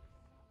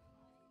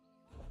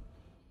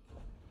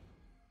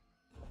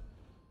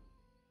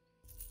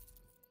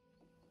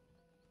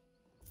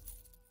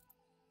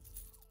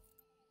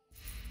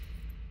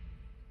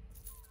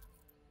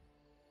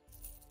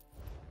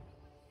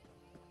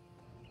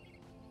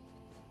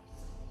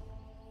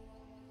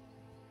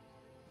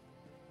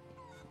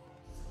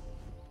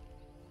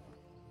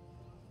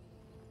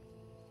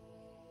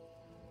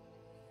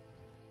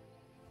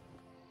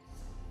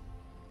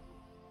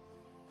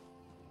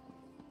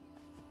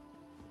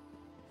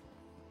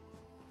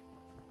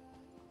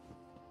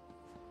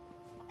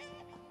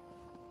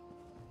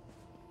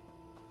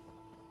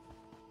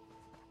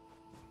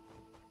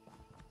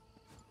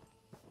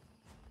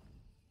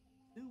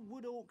 Do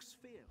wood orcs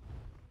feel?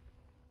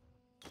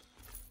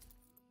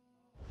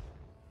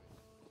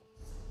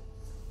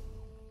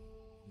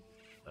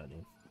 That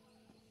is.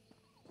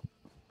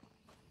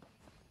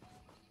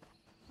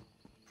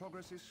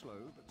 Progress is slow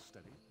but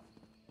steady.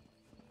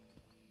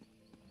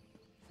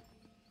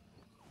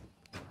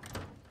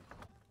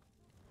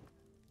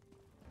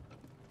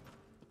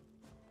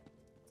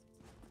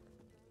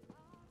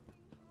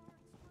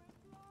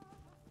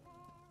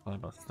 I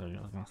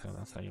was gonna say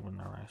that's how you win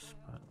the race,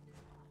 but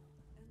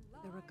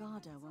The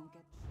regatta won't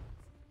get...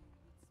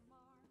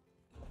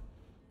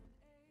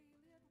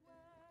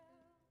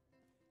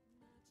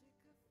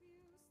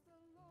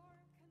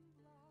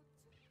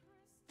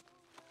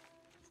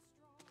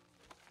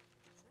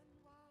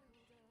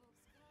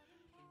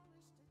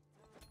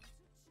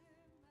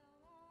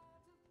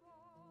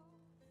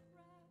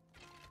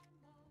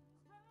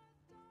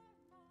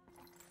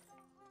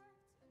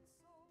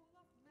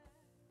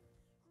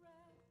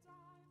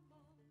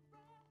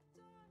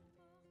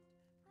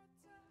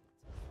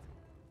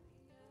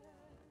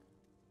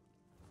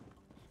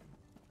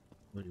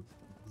 we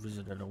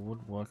visited a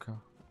woodworker.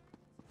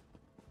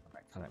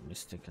 Back to that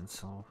mystic and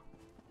solve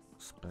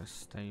space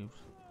Steve.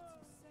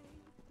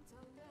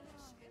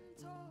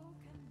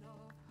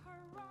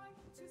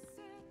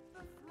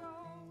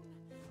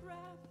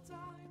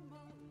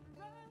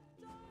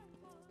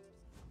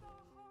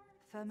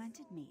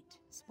 Fermented meat,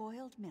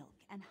 spoiled milk,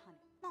 and honey.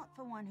 Not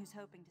for one who's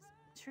hoping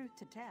to... Truth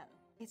to tell,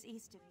 it's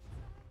east of...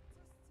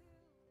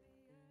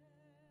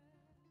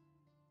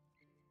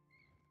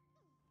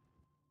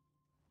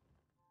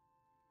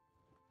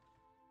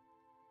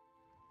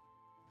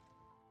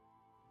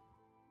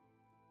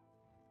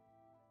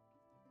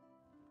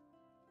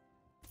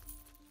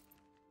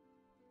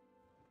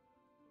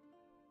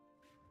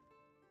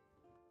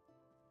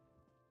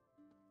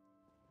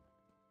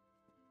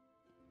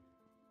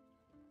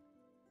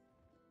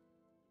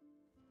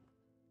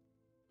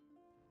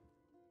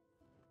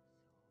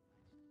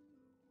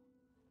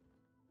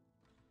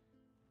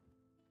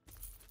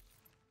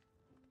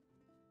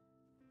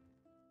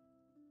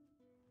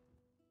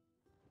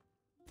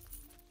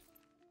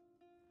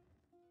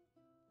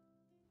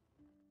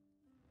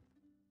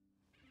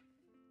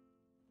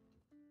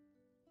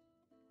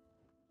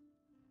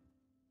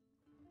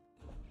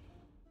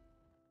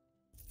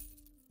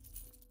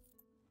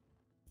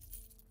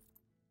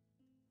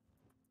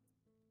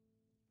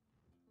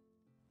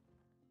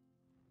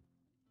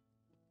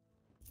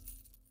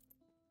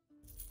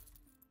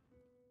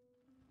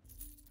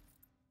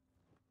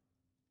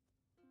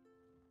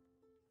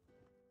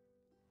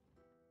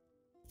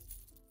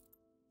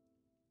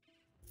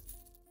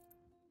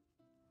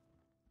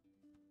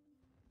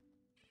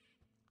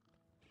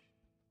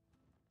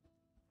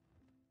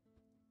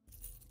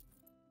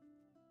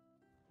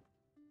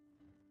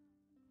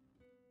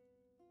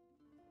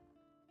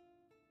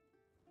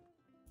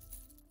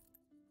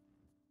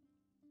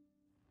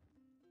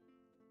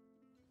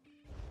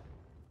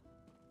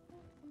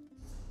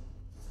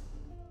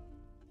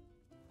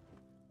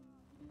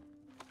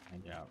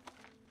 Find out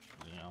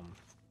the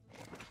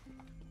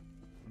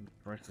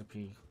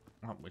recipe,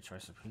 not which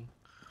recipe,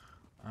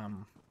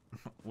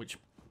 which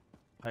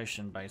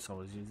potion base I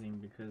was using,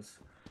 because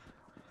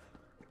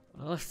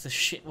I left the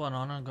shit one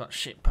on and got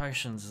shit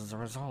potions as a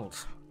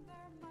result.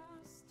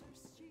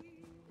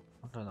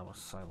 I thought that was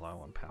so low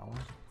on power.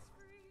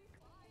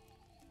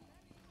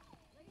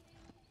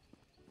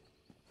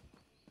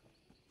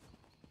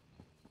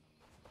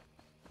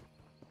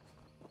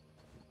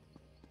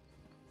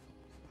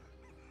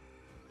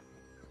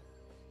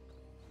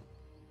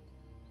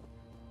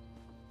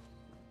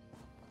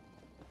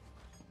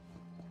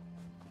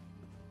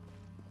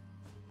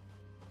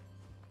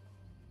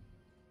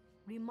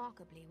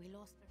 Remarkably, we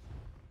lost the...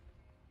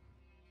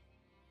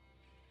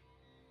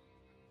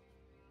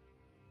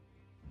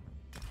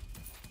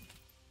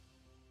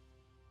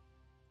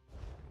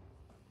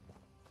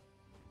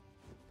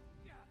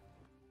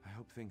 I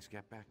hope things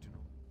get back to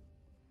normal.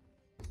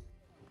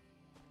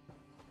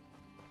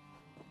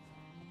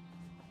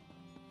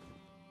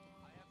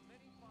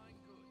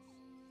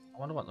 I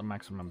wonder what the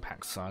maximum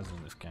pack size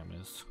in this game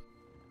is.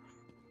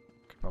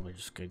 Could probably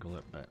just Google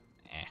it, but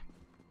eh.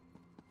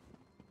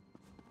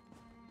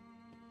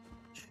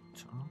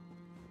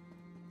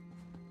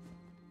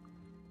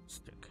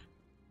 Stick.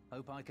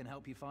 Hope I can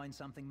help you find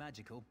something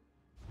magical.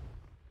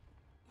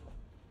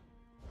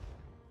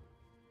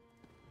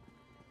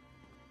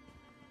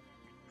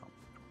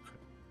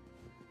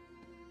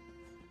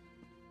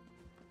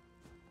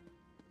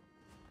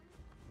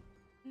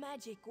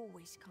 Magic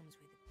always comes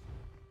with it.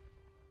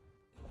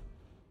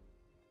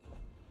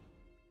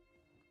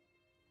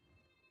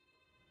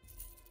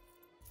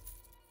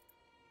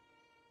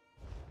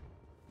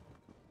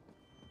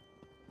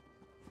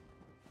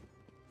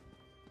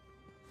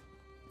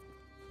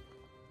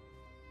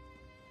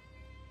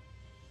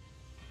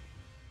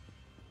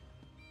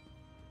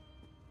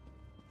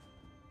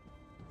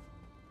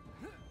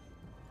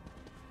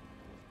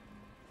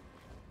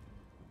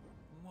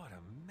 What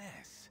a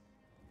mess.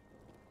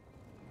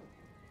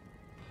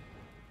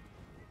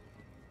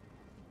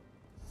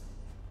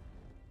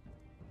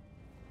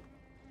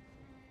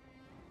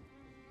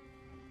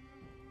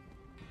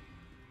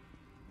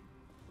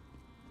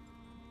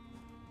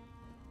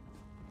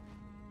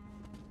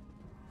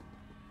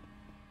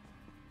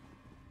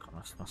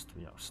 This must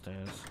be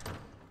upstairs.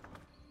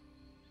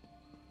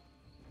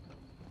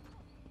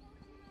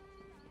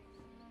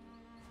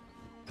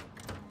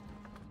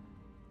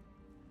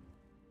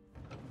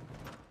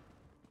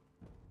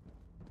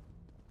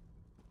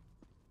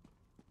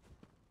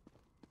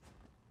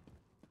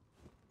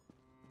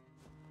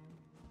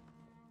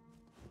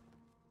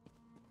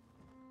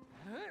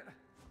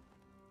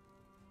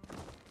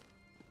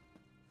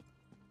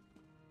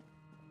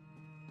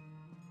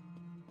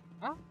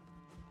 Huh?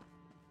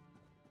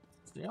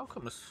 It's the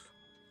alchemist.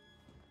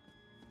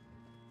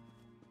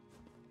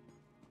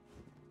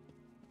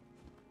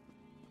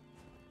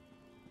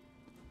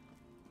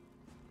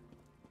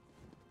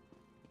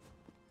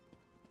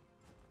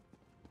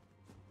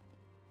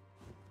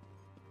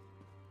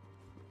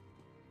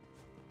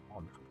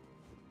 On.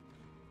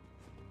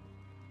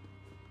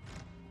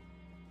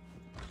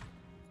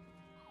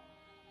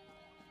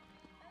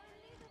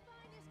 Only the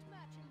finest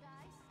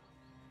merchandise.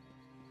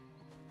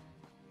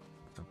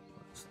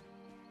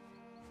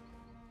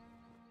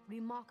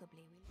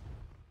 Remarkably,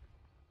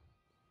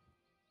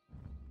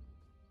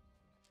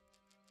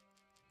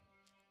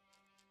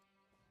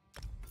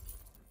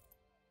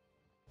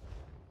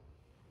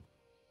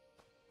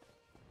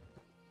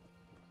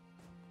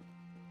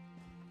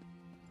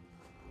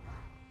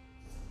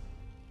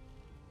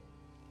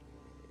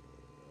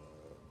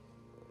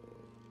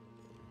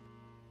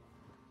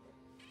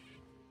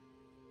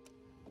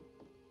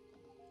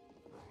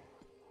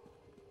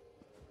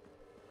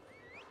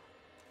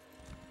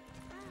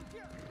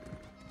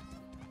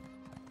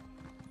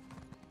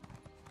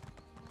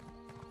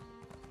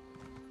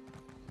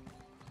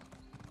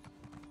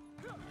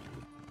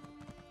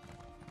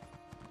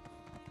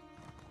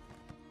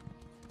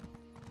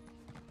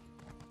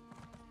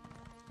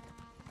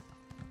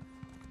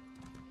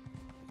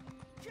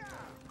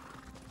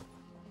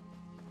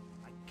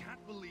 I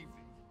can't believe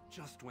it.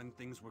 Just when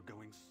things were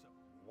going so...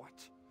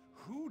 What?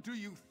 Who do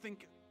you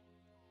think...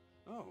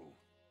 Oh.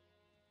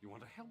 You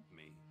want to help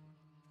me?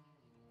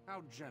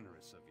 How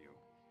generous of you.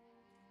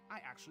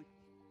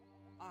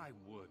 I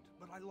would,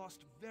 but I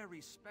lost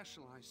very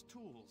specialized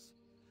tools.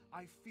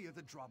 I fear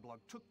the Droblog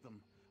took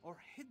them, or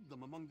hid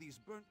them among these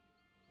burnt...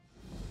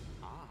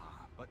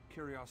 Ah, but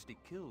curiosity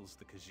kills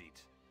the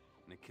Khajiit,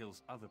 and it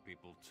kills other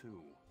people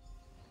too.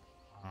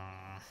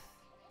 I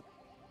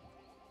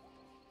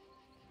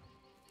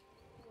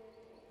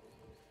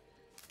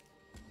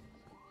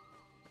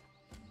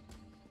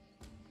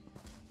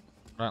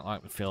don't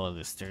like the feel of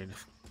this dude.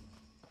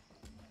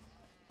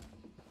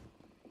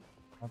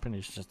 Hoping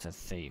he's just a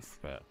thief,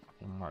 but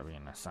he might be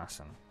an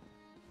assassin.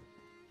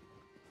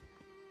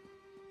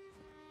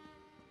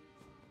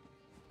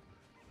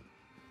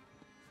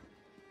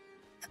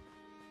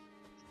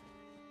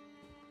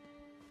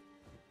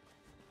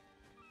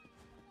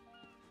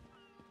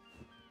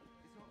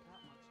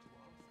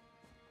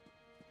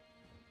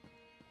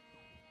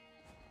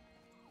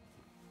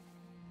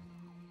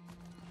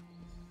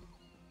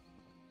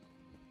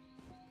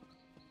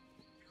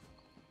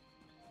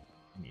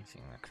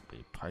 Anything that could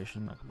be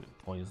potion, that could be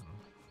poison.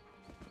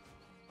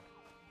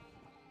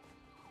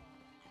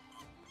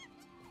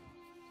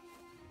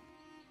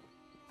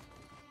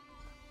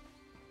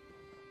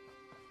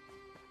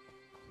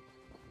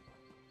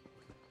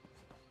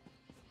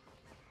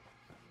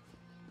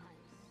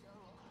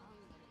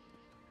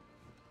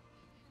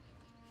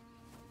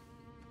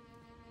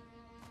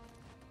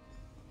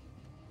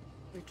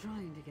 We're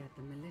trying to get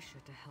the militia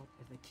to help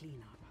with the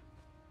cleanup.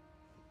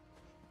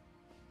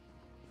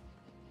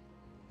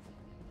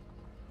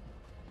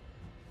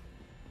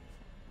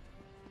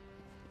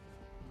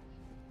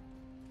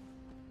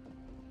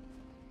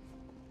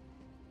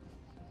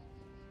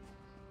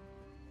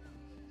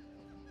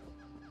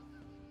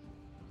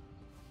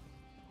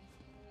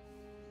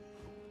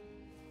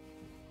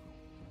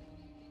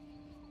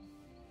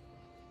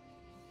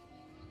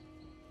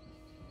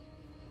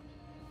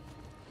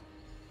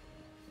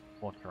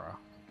 Water.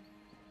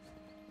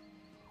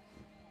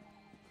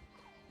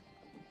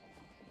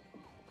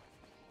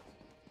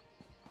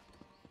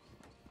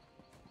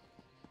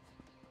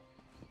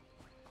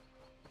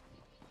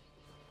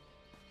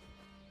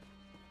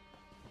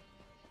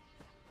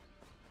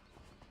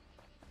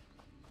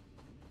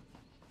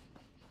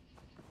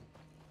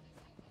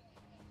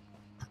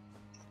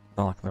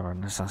 Not like they're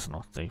an assassin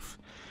or thief.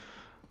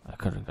 I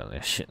could have got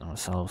their shit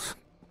themselves.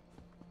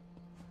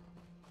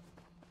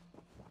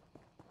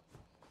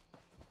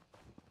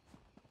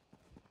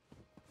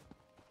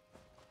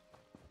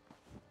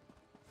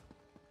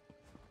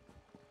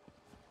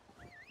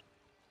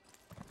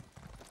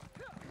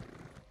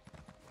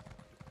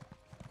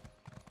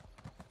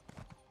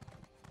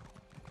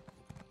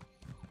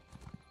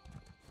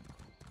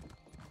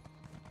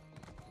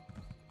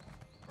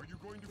 Are you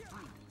going to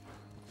free?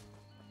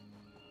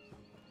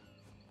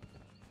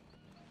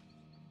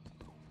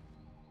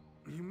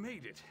 You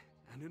made it,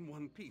 and in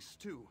one piece,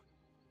 too.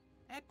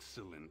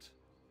 Excellent.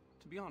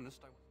 To be honest,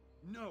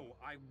 No,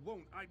 I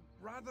won't. I'd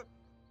rather...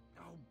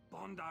 Oh,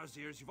 Bondar's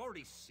ears, you've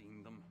already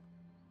seen them.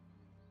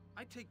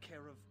 I take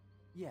care of...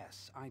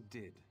 Yes, I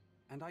did.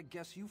 And I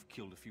guess you've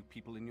killed a few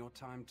people in your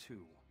time,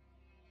 too.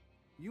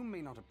 You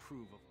may not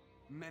approve of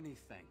many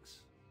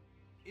things.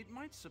 It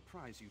might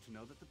surprise you to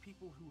know that the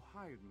people who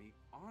hired me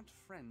aren't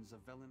friends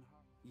of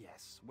Velenhar.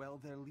 Yes, well,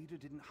 their leader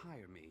didn't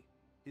hire me.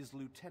 His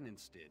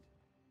lieutenants did.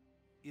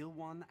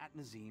 Ilwan at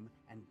Nazim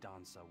and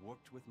Dansa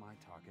worked with my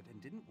target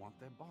and didn't want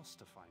their boss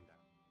to find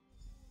out.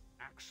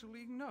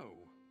 Actually, no.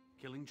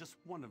 Killing just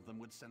one of them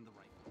would send the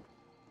right.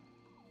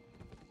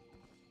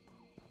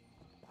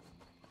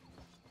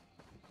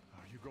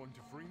 Are you going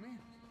to free me?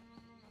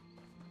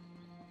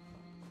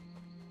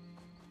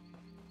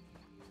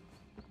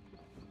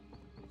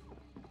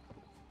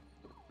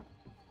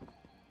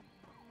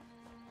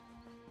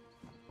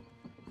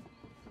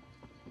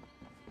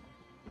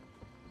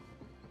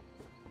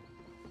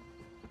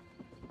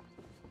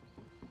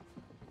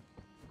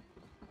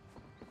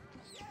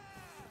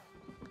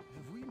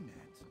 Have we met?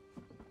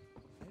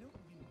 I don't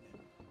remember.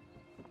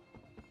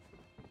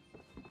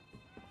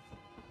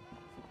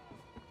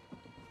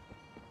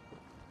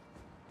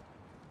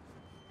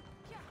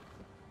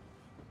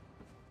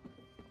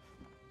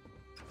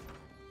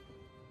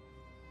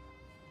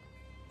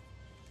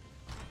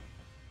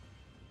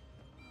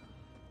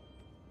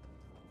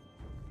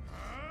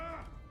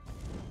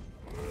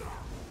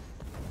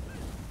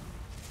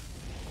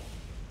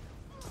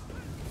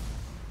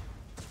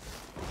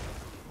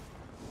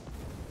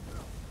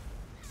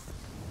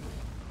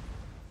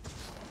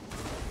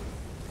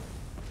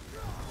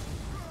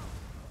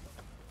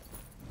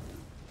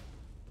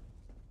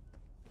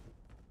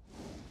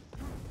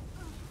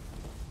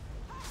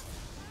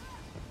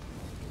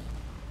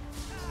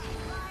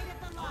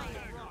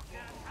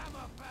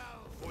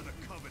 For the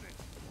Covenant.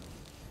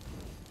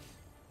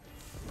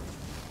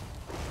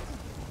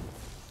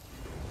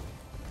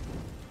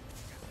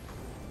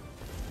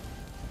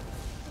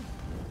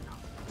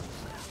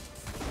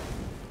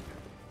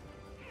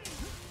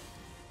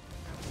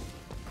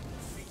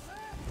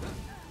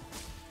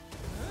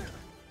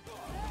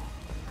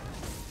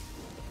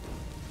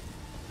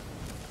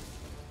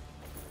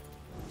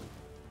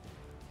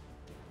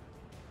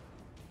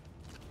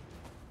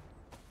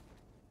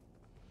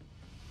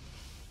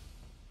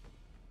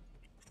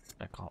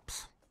 Spec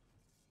Ops.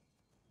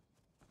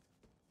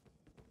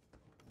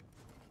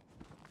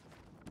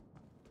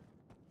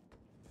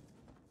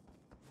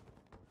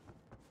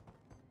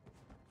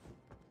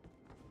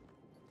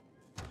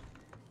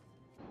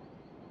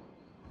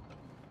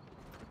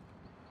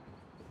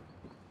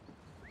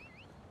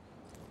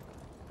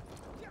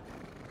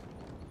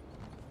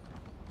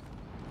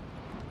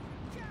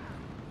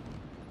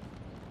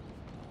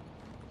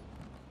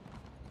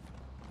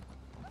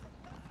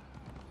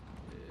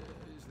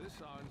 Is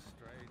this on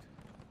straight?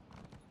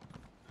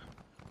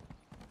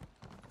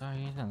 Oh,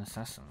 he's an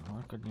assassin.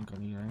 Why couldn't he go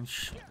to your own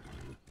shit?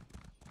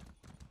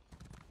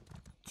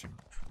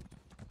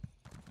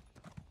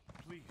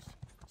 Please,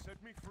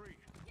 set me free.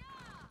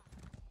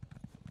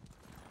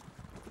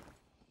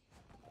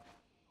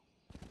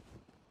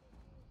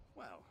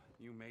 Well,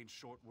 you made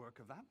short work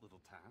of that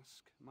little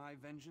task. My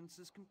vengeance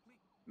is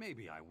complete.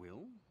 Maybe I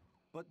will,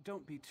 but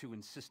don't be too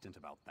insistent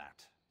about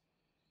that.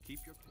 Keep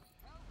your...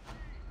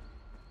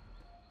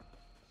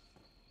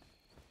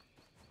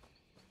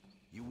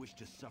 You wish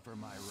to suffer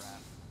my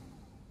wrath?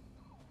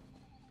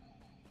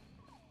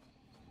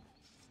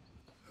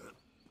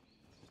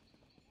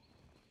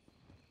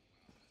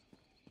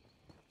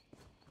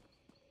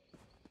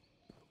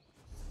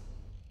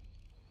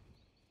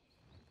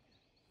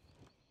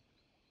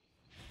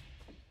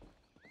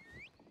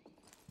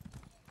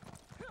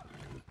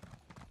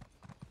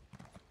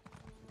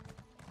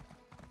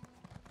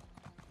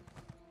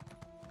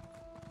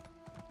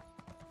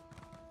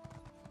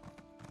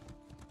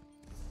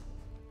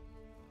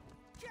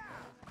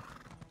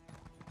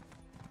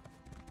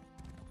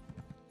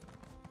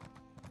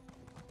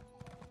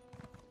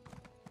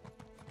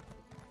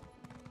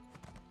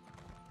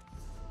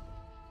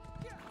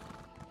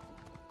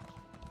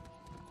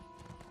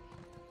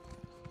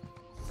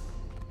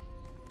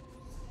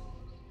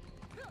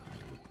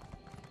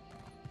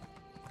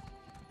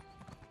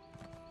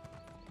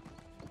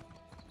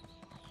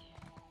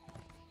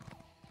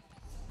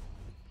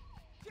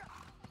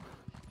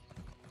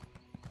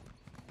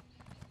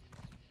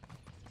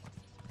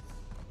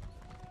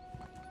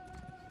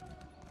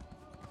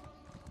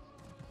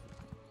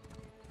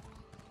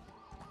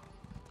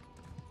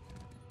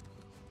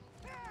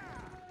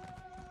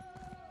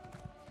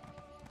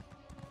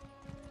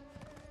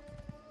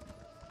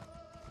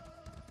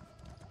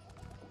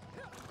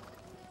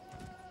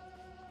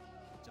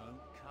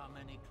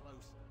 Any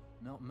closer.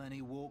 Not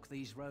many walk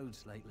these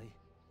roads lately.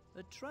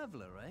 A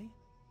traveler, eh?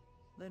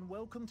 Then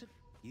welcome to...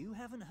 You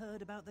haven't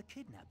heard about the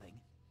kidnapping?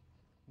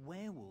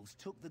 Werewolves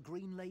took the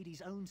Green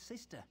Lady's own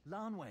sister,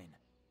 Lanwain.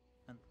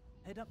 And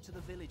head up to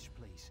the village,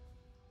 please.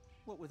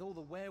 What with all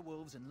the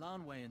werewolves and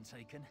Lanwain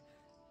taken,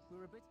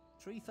 we're a bit...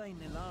 Trethane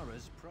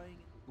Nilara's praying...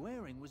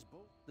 Waring was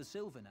born. The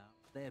Silver now.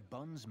 They're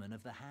bondsmen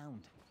of the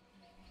Hound.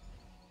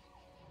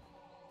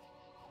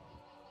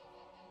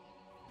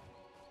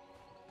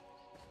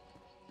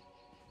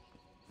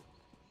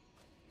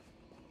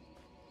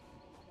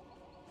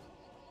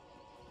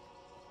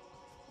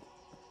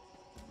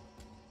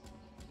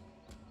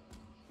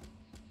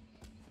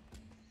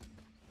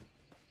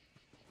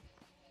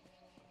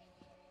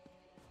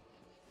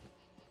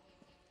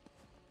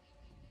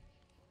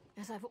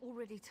 As I've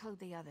already told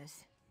the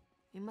others,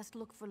 we must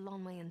look for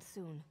Lonwayan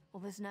soon,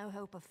 or there's no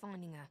hope of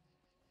finding her.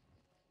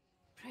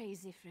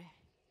 Praise Ifrit.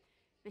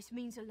 This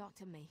means a lot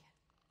to me.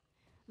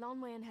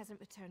 Lonwayan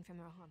hasn't returned from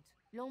her hunt.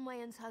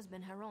 Lonwayan's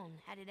husband, Haron,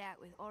 had it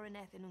out with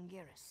Oreneth and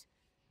Ungiris.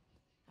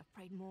 I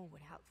prayed more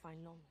would help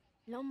find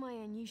Lonwayan.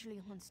 Lonwayan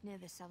usually hunts near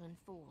the Southern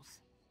Falls.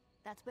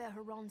 That's where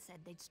Haron said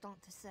they'd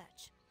start to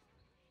search.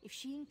 If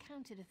she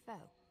encountered a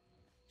foe,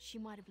 she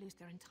might have lost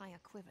her entire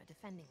quiver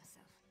defending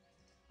herself.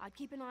 I'd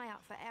keep an eye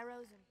out for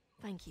arrows and...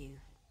 Thank you.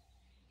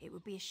 It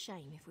would be a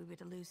shame if we were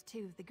to lose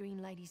two of the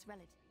Green Lady's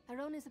relatives.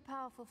 Haron is a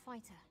powerful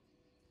fighter,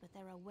 but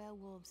there are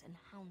werewolves and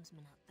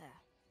houndsmen out there.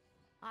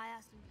 I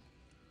asked him...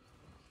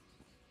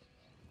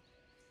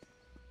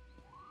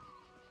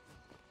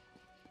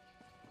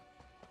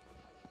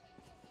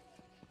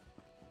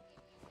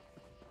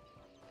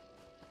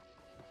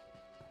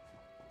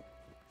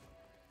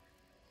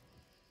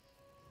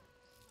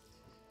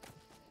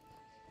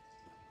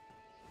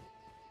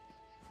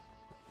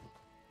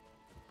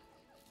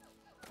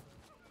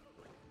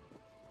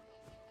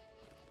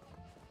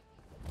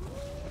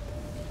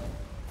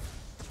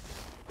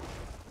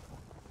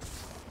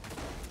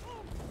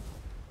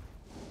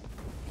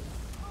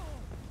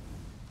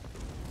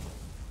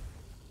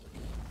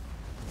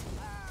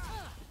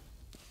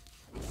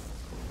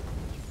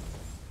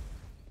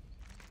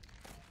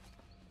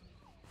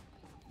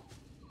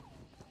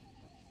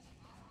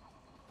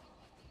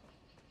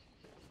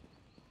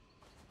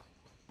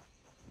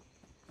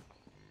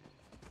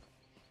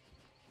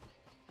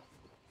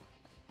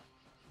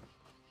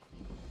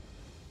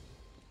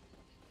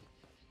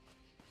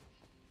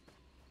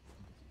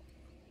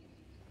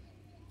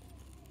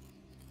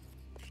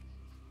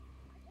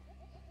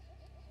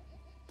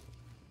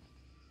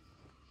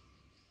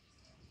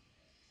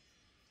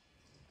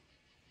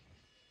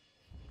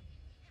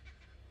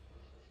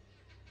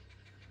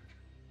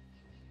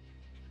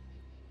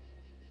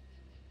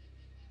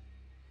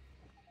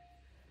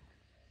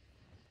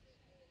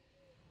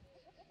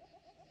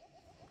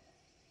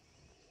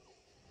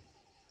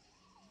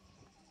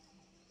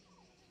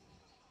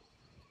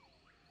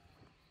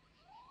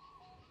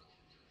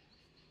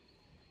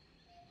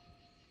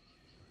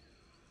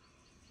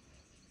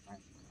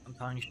 I'm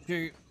trying to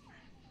shoot.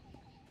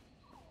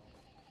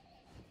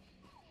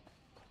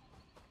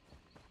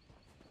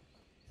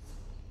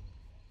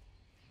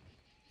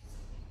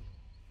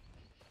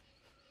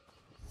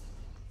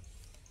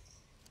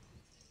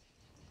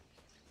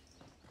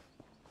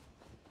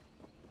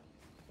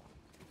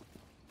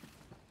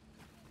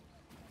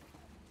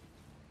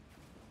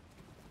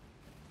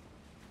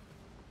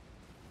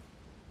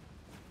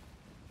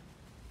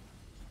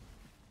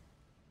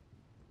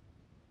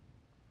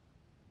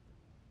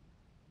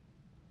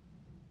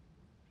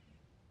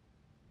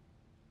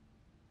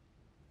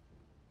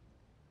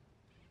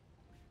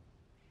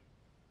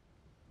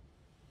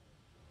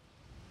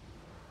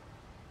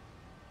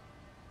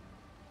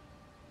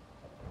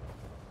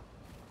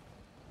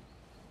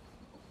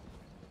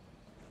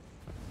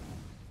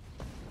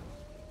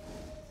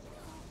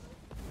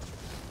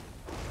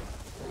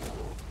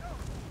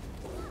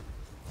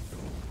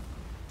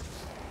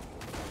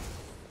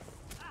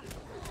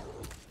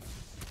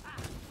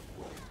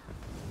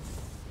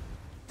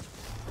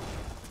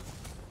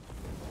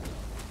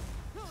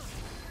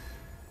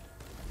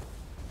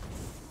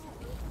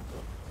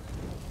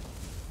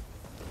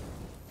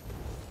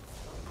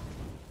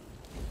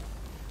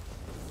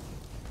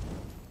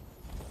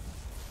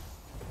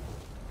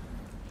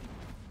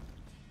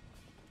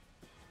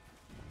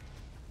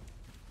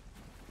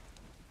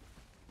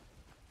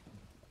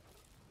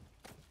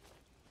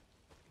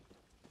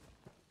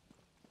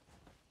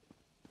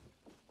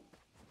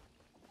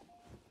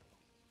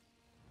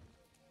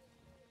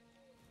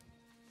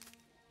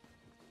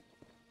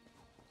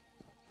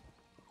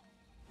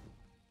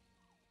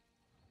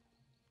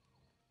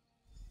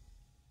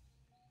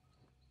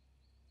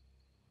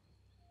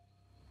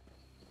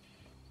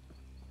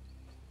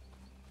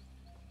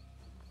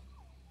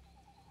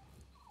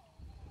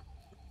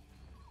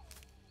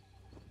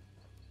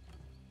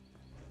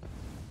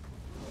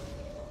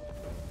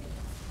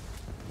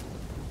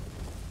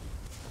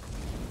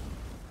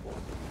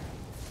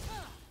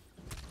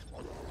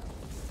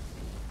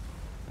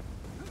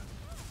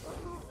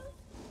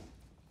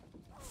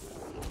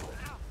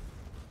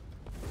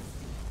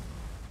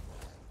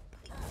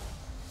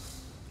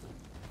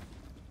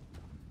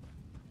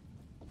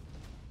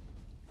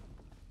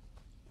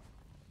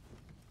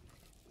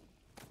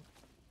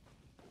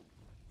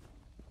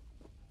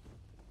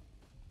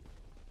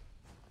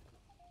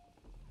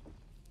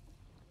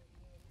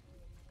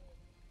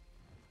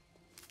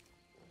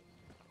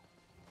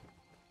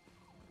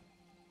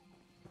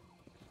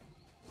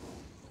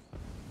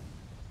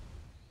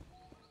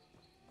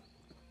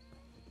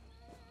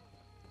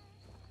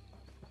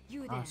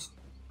 You there.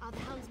 Are the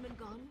houndsmen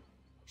gone?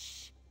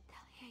 Shh, they'll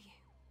hear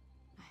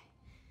you.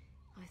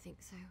 I think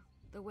so.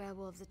 The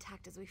werewolves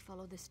attacked as we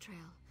followed this trail.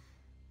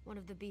 One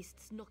of the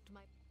beasts knocked my...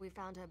 We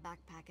found her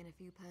backpack and a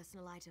few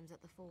personal items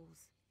at the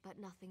falls, but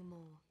nothing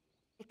more.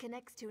 It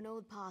connects to an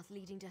old path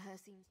leading to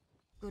Hersine's.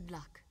 Good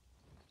luck.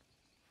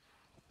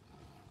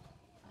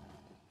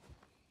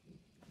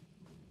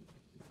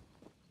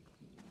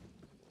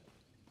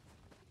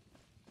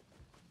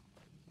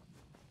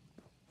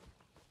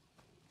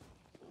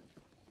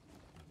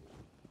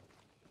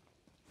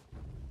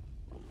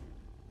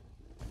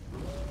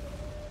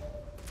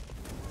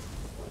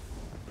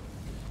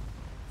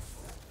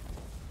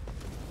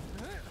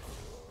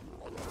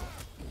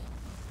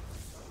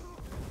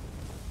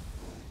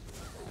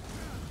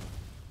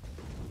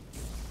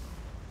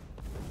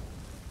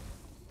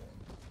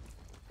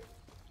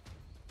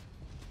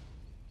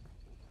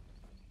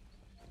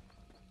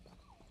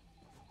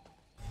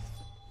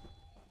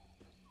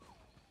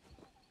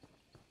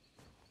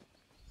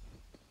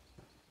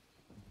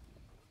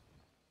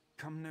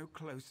 Come no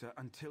closer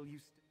until you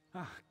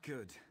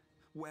good.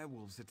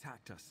 Werewolves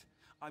attacked us.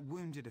 I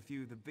wounded a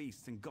few of the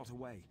beasts and got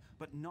away,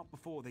 but not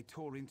before they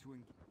tore into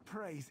and...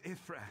 Praise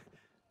Ifra!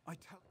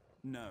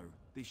 No,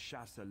 these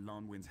shafts are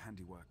Lonwyn's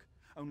handiwork.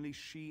 Only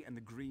she and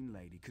the Green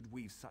Lady could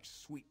weave such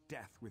sweet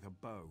death with her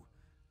bow.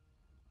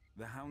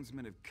 The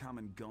houndsmen have come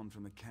and gone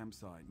from the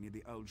campsite near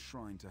the old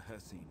shrine to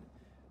Hersine.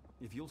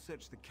 If you'll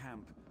search the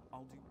camp,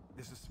 I'll do...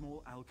 There's a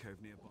small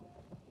alcove nearby.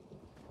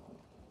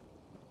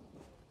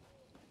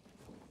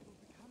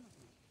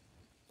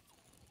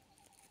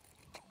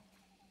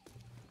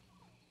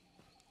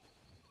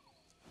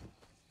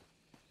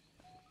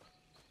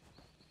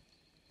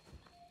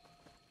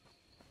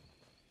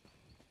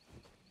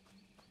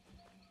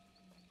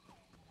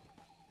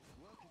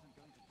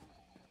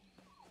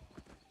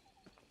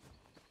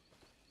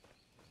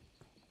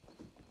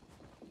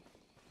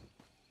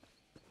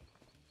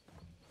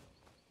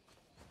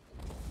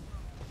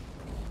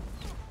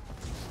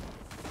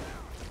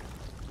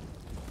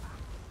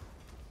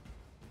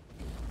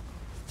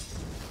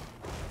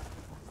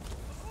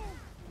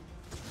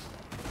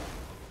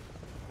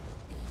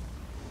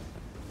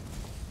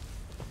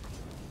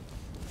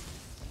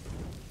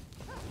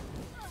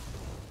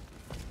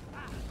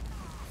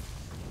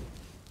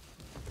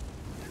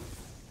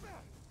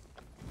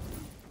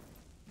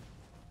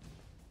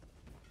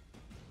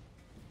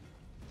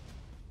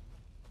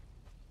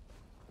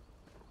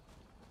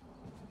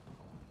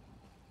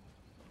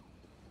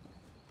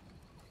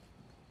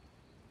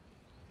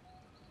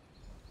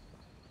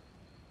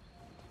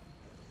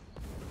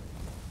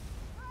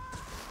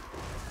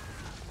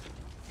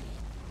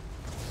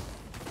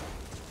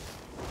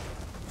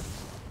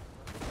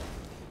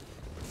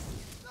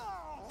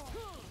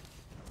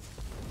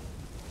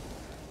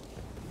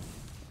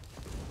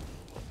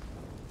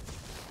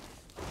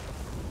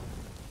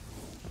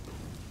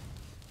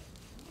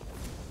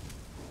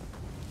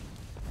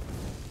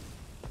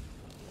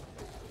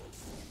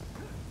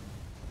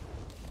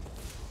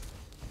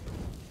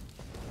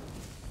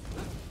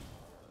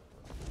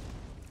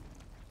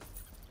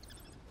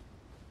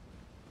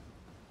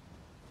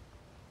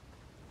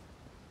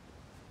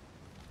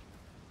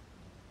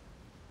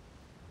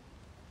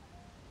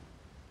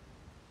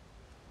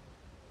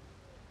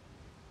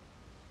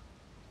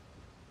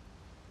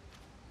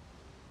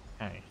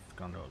 Okay, it's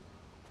gone to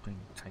being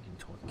taken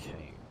to a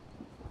cave.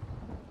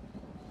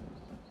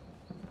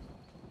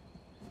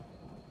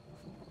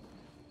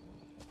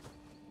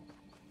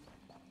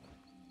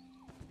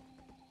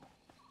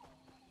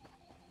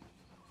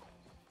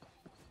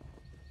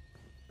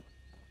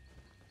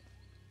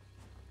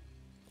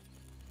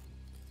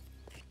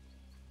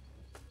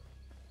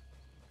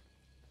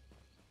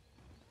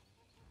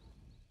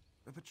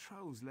 The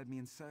patrols led me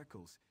in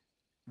circles.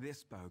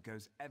 This bow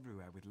goes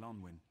everywhere with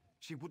Lonwyn.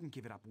 She wouldn't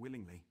give it up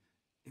willingly.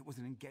 It was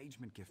an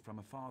engagement gift from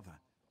her father.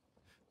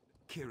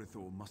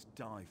 Kirithor must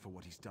die for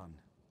what he's done.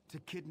 To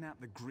kidnap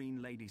the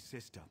Green Lady's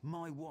sister,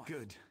 my wife.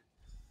 Good.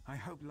 I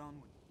hope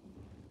Lonwyn...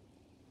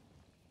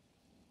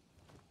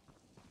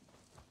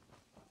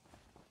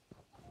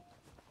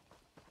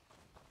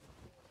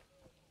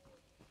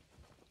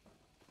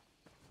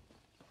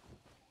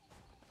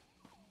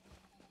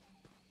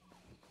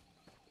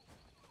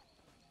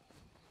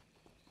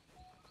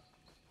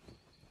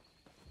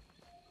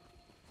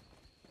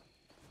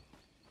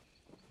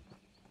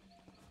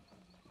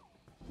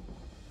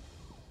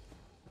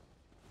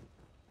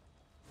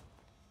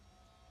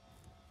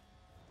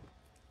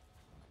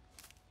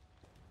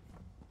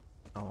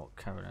 Oh,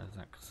 covered as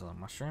that because of the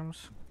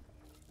mushrooms.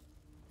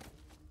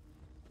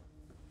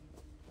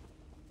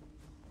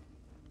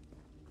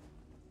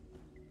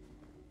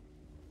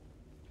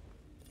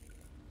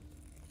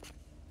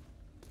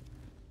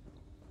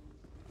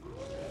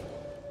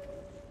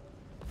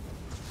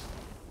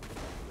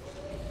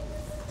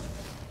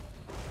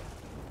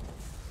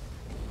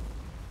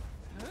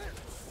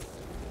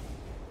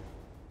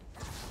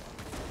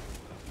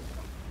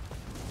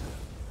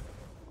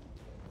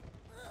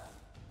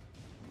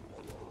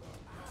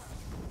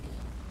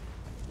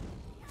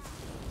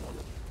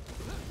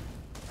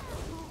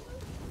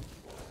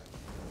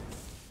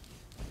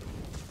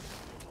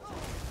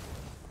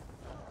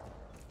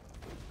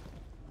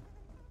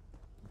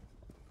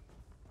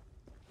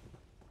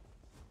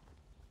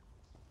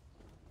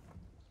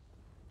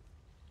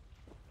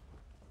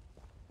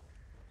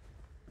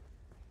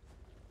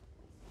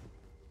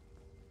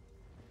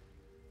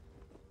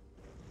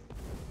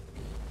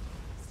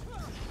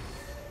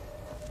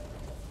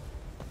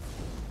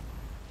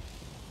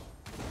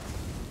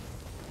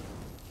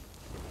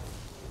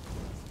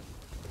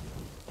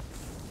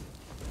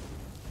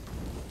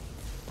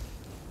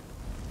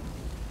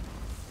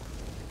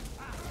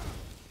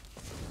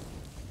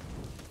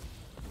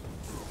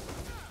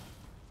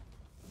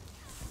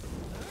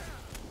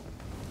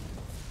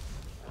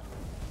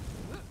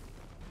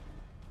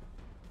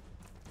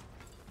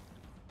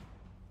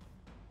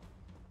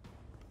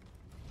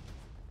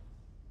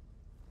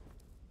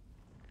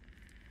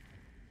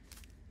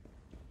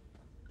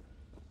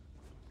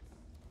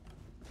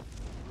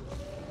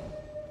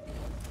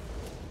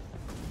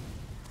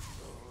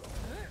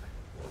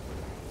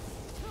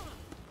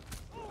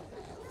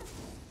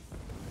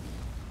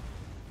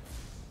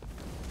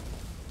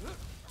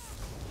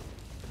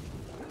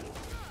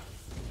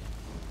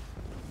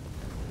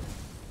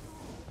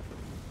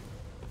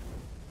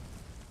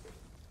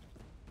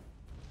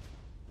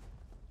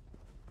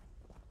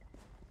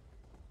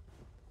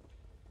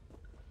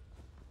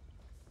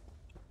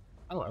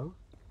 Hello.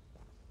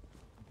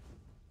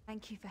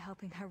 Thank you for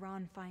helping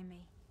Haran find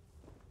me.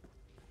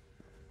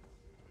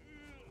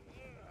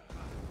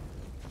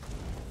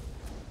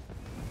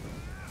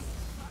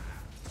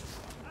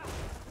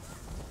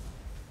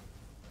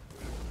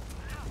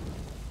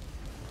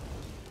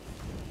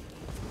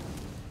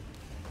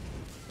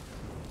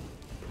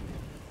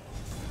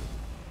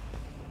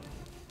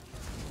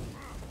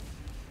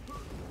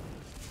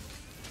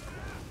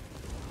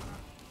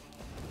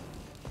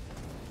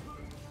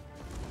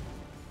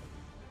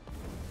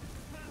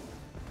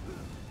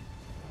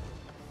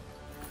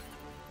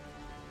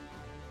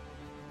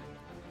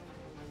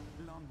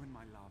 Lonwyn,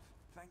 my love.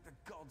 Thank the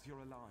gods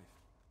you're alive.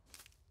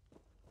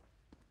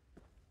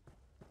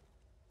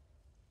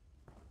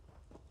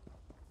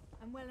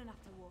 I'm well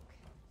enough to walk.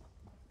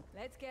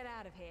 Let's get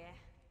out of here.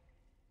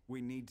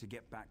 We need to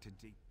get back to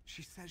Deep.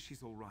 She says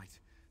she's all right.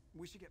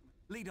 We should get...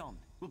 Lead on.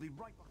 We'll be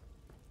right behind.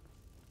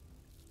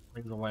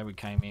 Leave the way we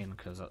came in,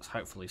 because that's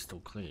hopefully still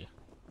clear.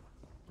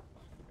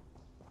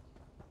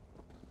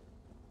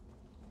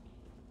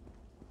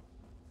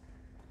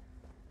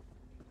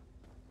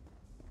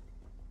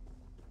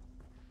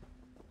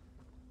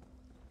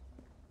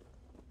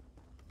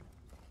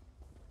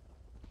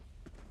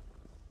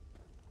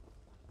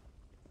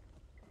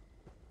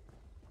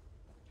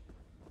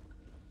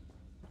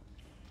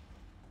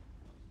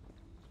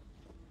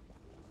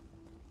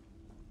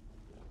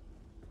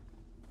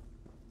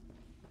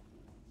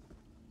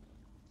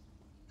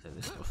 Said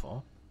this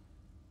before.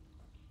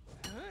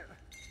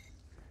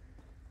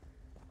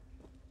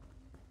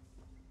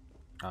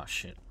 Oh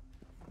shit.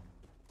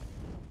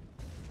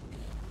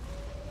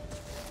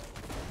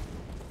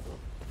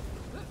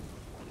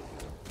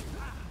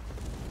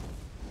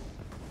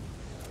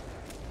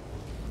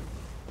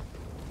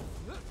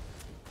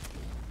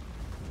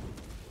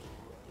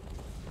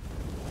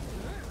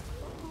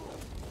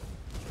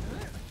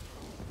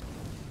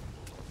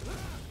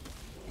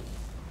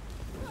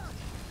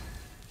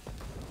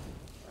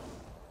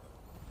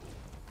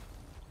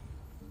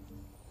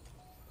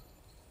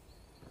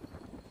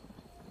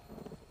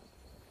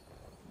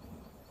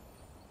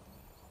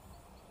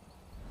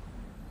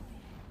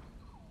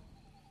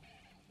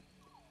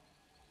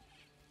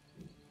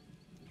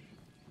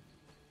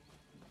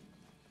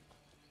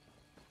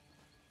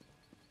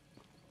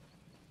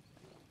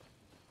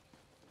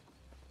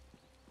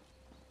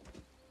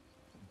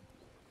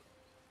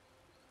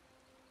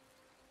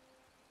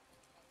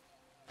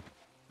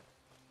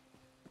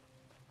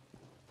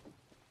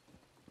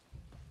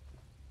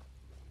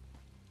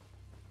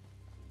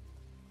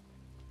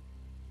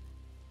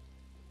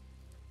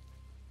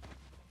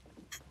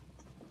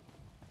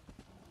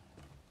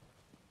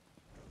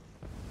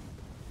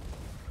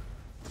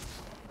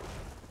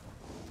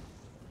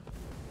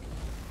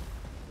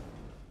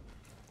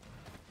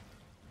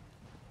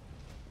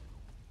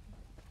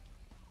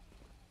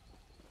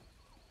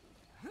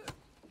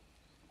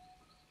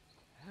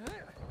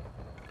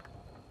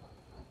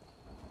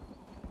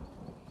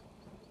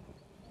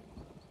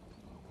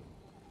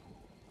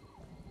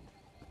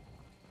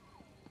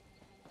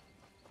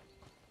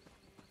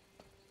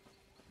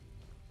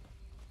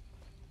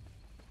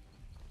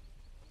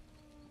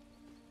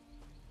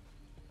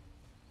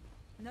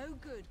 No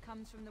good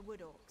comes from the Wood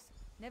Orcs.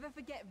 Never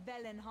forget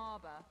Velen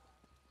Harbor.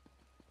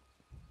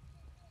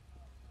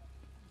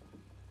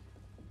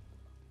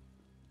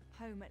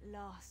 Home at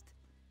last.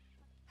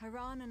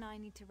 Haran and I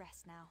need to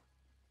rest now.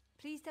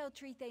 Please tell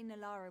Trithe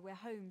Nalara we're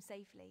home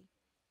safely.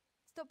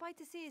 Stop by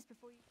to see us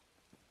before you...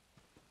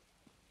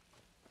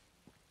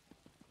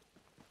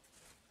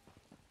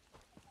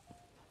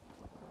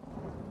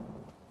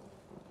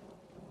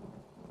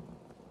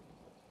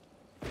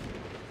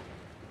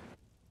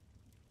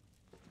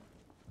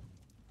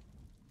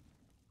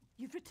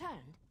 You've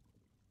returned?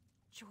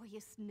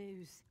 Joyous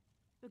news.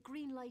 The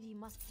Green Lady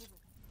must give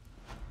it.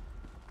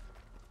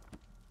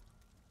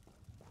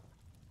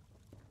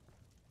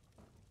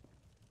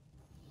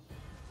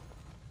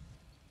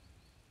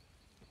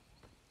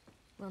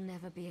 We'll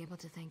never be able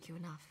to thank you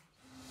enough.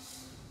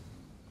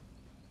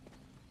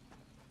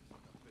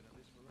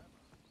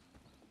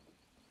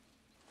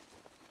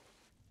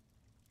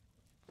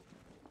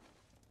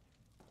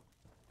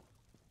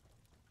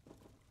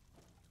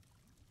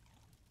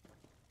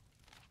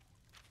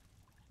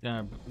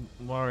 Yeah,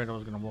 worried I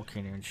was gonna walk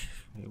in and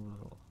he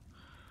was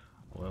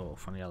well,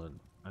 funny, other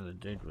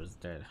dude was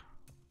dead.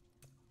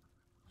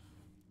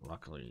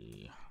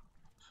 Luckily,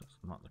 it's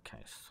not the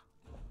case.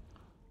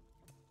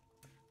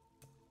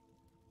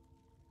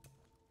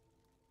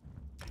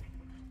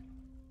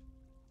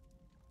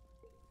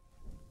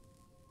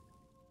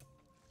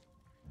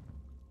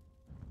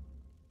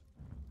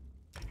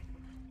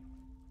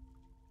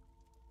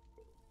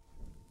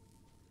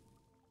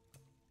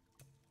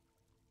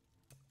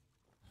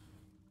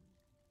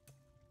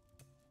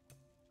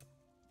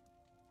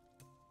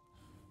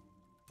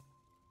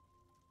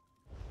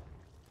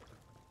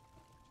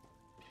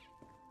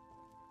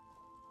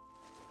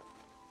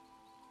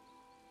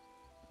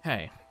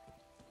 Hey.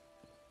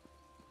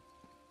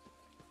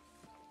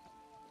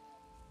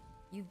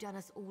 You You've done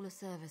us all a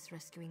service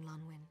rescuing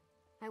Lonwyn.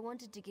 I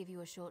wanted to give you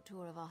a short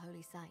tour of our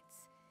holy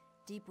sites.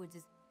 Deepwoods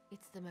is...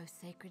 It's the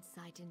most sacred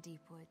site in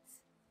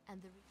Deepwoods.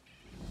 And the...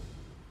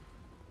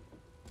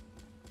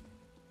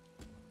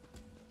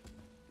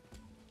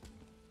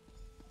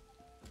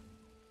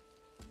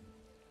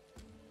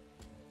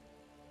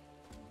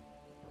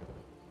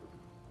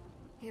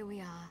 Here we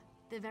are,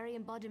 the very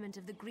embodiment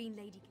of the Green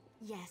Lady.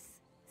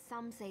 Yes,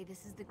 some say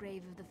this is the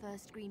grave of the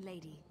first Green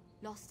Lady,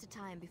 lost to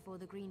time before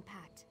the Green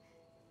Pact.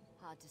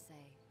 Hard to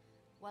say.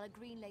 While a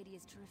Green Lady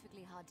is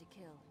terrifically hard to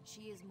kill,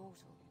 she is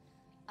mortal.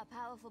 A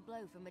powerful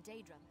blow from a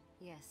Daedrum.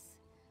 Yes,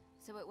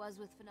 so it was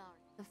with Fenari.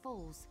 The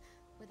Falls,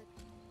 where the...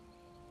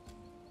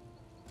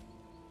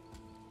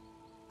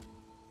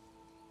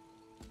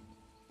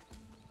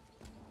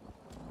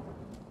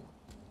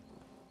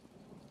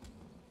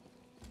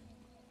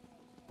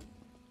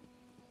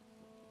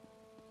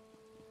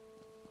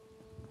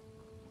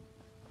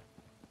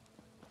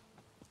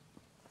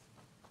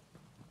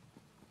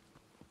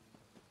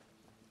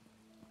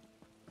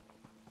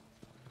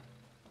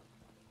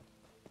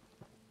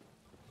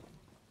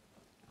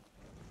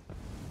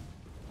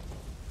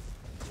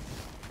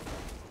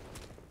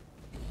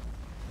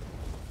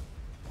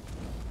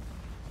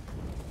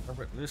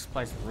 This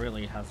place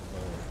really has a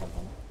bit of a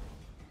problem.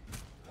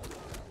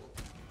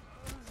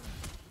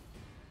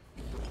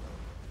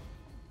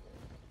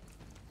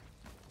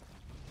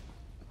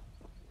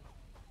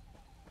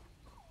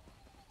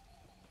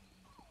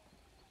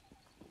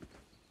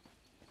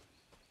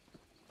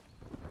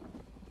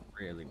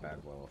 Really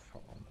bad werewolf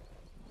problem.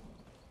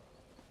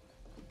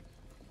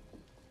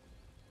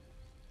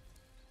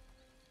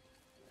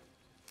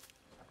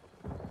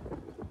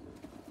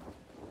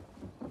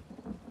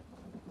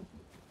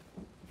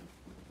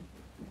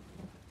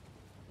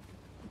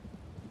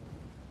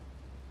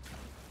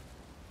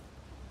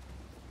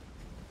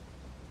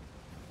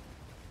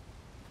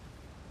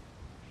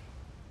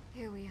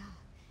 Here we are.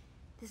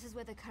 This is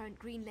where the current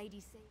Green Lady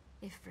say,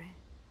 Ifrit,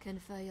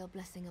 confer your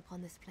blessing upon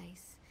this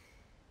place,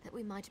 that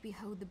we might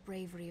behold the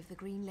bravery of the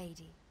Green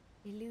Lady.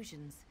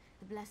 Illusions.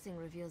 The blessing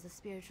reveals a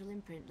spiritual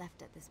imprint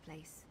left at this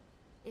place.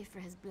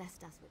 Ifrit has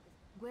blessed us with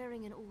it.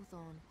 Gwearing and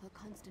Ulthorn, her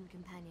constant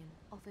companion,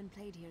 often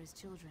played here as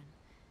children.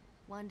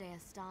 One day a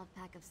starved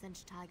pack of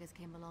Sench tigers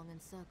came along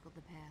and circled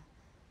the pair.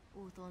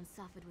 Ulthorn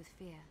suffered with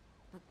fear,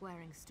 but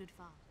Gwearing stood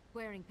fast.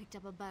 Gwearing picked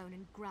up a bone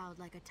and growled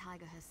like a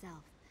tiger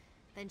herself.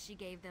 Then she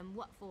gave them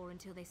what for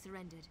until they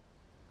surrendered.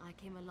 I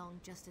came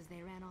along just as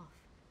they ran off.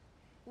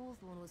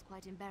 Ulthorn was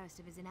quite embarrassed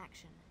of his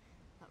inaction,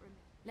 but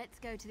let's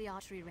go to the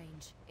archery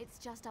range. It's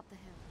just up the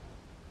hill.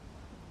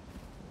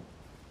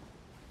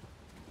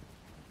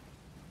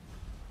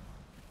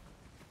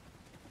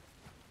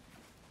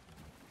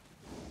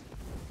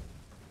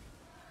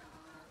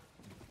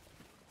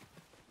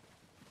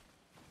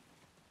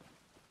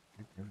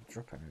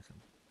 Drop anything.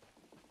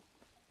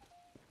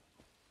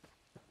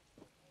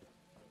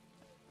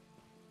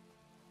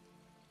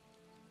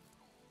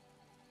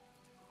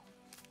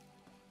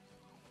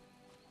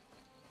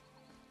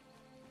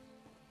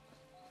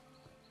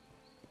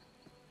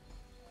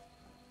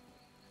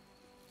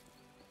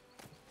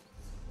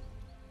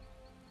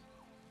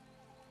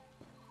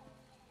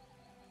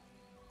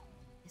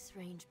 This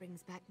range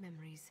brings back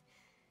memories.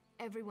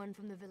 Everyone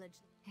from the village.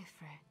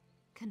 Ifrit,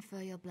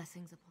 confer your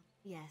blessings upon...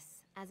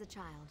 Yes, as a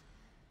child.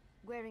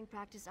 Gwearing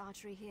practiced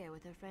archery here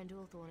with her friend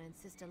Ulthorn and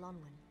sister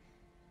Lonwyn.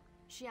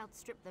 She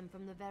outstripped them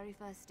from the very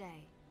first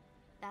day.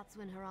 That's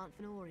when her Aunt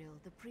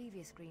Fenoriel, the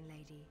previous Green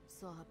Lady,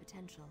 saw her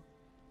potential.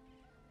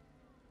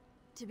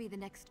 To be the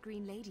next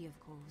Green Lady, of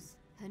course.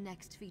 Her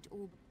next feat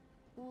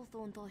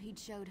Ulthorn thought he'd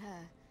showed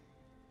her.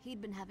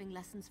 He'd been having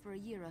lessons for a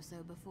year or so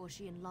before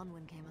she and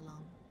Lonwyn came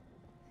along.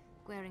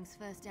 Gwearing's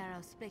first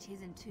arrow split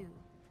his in two.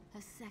 Her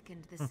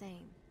second the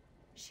same.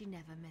 She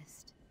never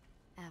missed.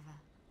 Ever.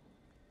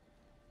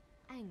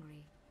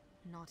 Angry,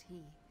 not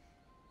he.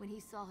 When he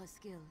saw her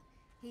skill,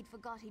 he'd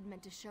forgot he'd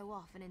meant to show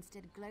off and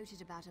instead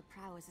gloated about her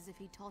prowess as if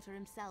he'd taught her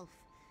himself.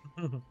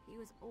 He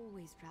was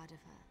always proud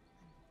of her.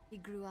 He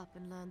grew up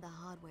and learned the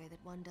hard way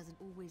that one doesn't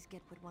always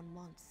get what one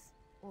wants,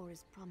 or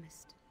is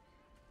promised.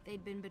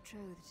 They'd been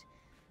betrothed,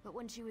 but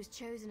when she was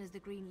chosen as the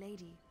Green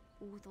Lady,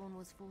 Ulthorn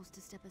was forced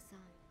to step aside.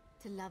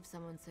 To love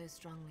someone so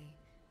strongly,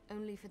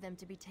 only for them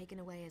to be taken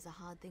away is a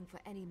hard thing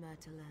for any mer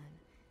to learn.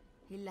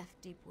 He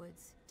left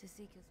Deepwoods to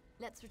seek his...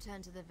 Let's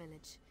return to the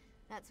village.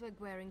 That's where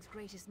Gwearing's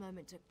greatest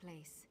moment took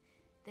place.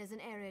 There's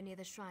an area near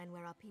the shrine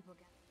where our people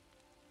gather.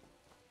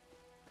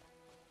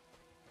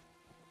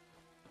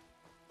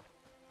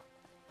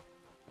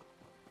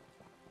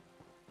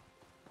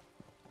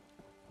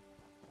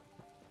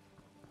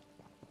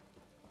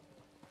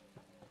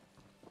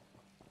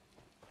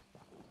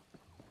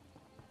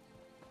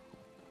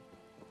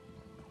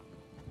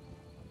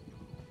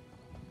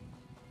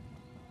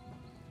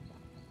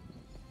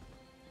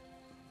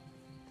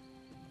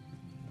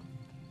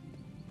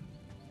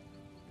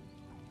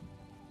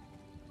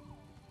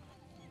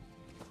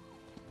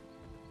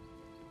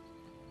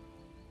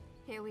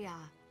 Here we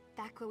are,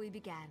 back where we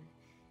began.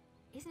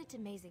 Isn't it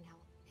amazing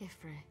how...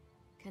 Ifrit,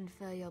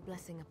 Confer your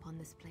blessing upon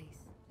this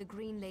place. The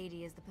Green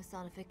Lady is the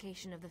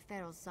personification of the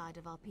feral side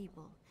of our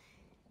people.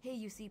 Here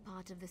you see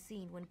part of the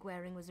scene when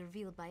Gwaring was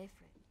revealed by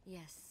Ifrit.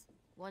 Yes,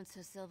 once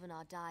her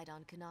Sylvanar died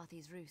on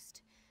Kanathi's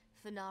roost,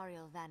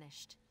 Fenariel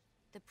vanished.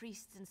 The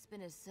priests and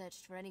spinners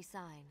searched for any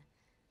sign.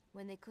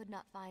 When they could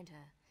not find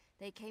her,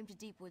 they came to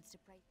Deepwoods to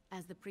pray.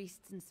 As the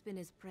priests and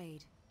spinners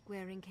prayed,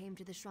 Gwaring came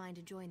to the shrine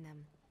to join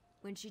them.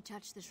 When she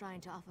touched the shrine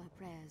to offer her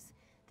prayers,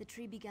 the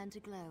tree began to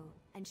glow,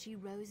 and she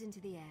rose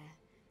into the air.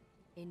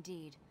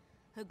 Indeed,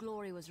 her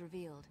glory was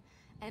revealed,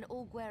 and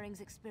all Gwaring's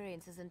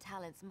experiences and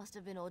talents must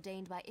have been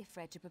ordained by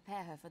Ifrit to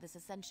prepare her for this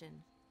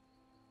ascension.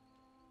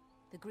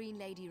 The Green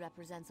Lady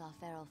represents our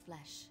feral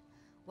flesh,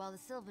 while the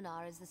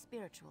Sylvanar is the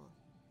spiritual.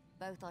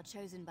 Both are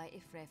chosen by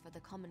Ifrit for the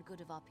common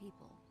good of our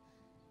people.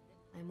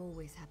 I'm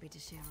always happy to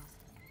share our...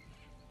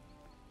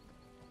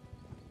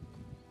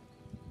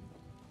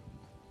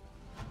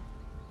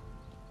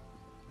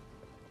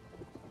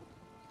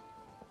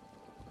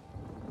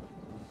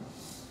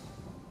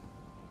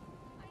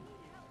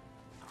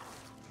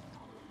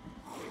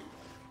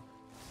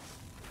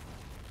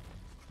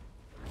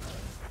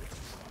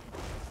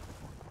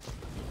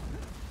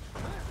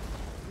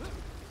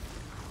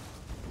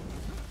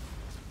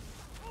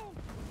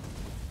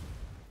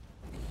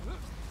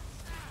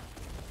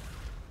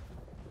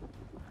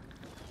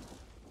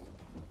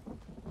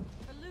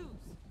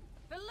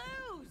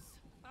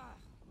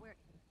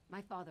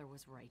 My father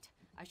was right.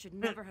 I should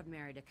never have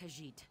married a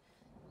Khajiit.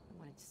 I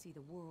wanted to see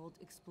the world,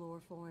 explore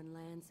foreign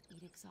lands,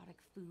 eat exotic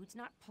foods,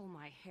 not pull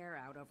my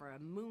hair out over a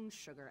moon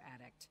sugar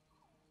addict.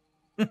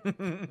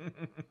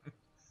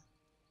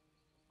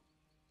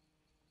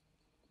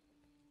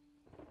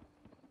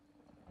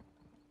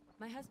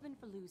 My husband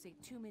Faluz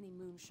ate too many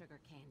moon sugar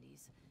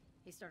candies.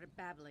 He started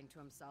babbling to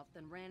himself,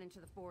 then ran into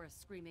the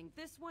forest screaming,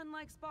 "This one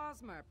likes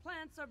Bosmer!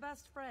 Plants are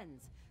best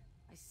friends!"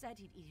 I said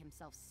he'd eat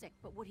himself sick,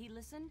 but would he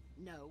listen?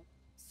 No.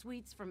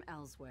 Sweets from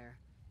elsewhere.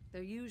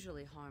 They're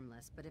usually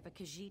harmless, but if a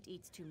Khajiit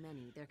eats too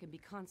many, there can be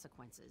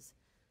consequences.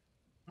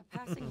 A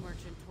passing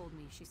merchant told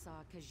me she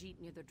saw a Khajiit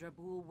near the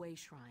Drabul Way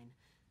Shrine,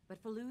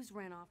 but Faluz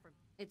ran off for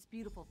its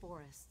beautiful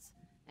forests,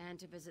 and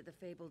to visit the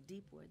fabled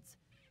Deepwoods.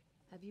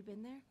 Have you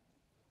been there?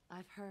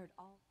 I've heard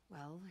all...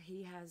 Well,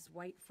 he has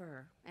white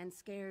fur, and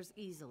scares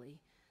easily.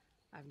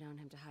 I've known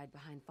him to hide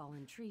behind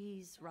fallen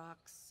trees,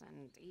 rocks,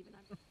 and even...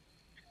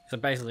 So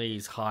basically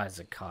he's high as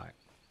a kite.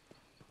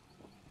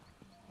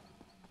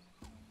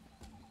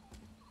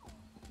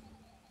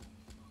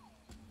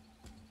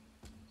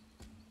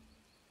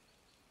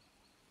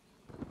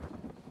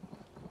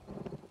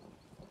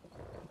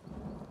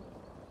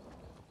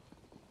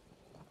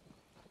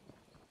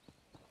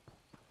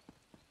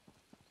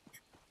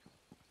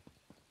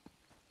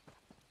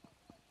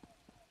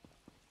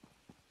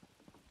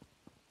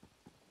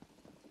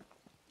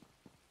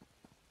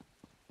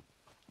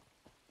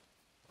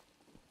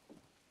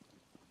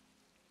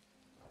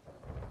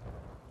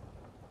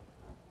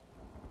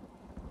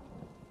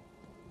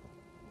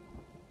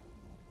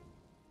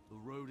 The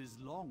road is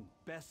long.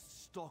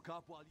 Best stock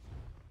up while you...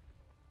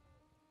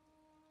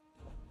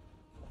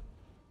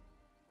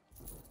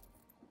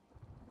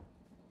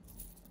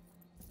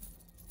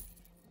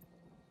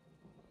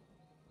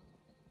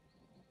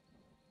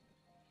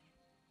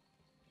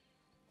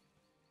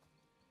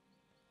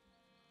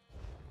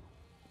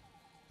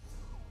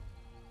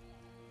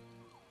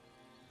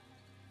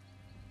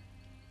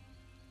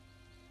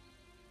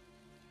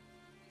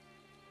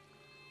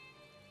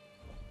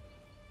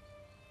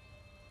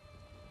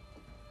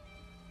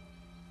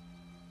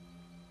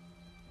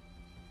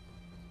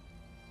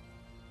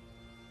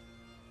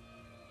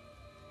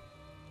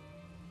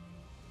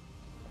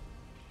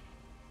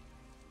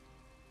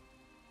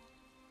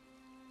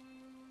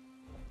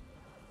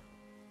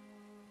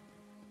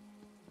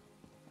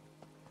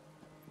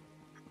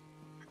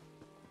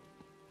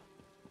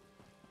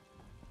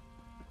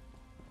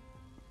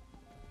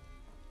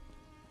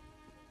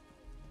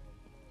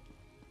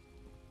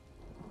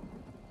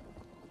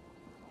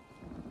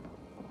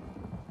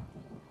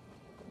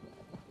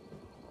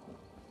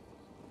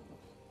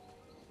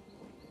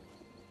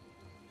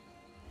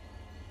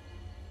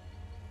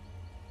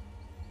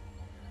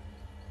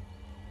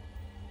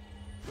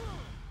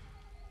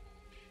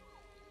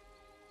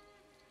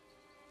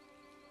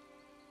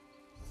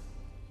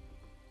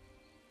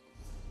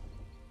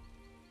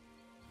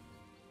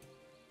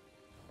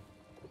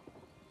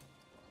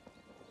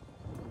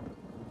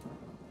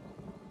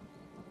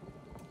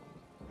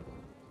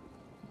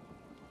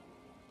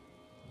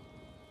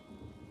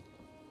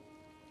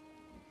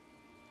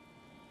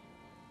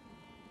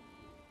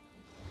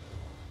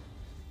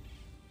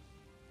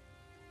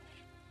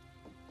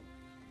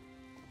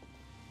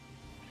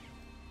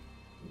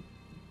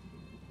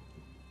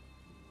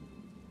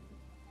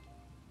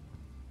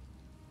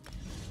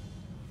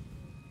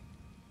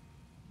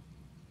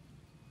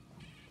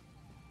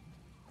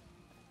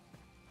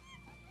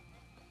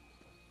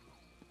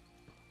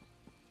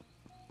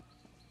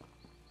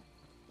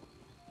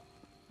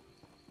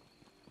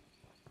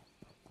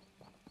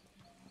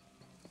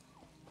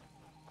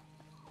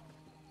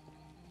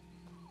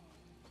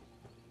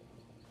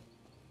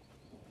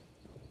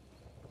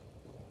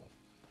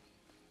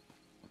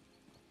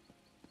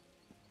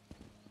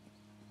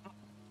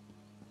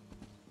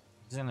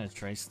 He's in a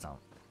tree stump.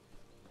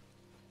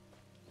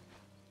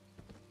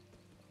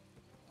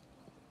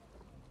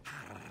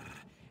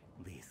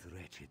 This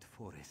wretched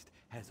forest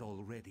has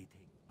already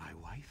taken my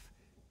wife.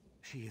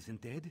 She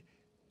isn't dead?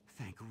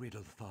 Thank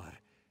Riddlethar.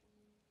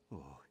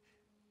 Oh,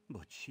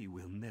 but she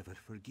will never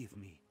forgive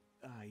me.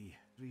 I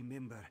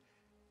remember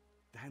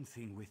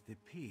dancing with the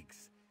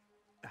pigs,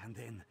 and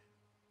then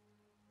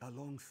a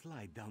long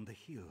slide down the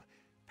hill,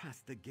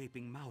 past the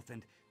gaping mouth,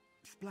 and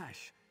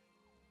splash.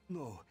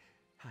 No,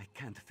 I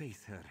can't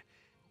face her.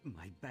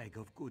 My bag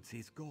of goods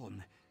is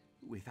gone.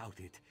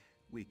 Without it,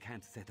 we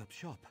can't set up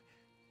shop.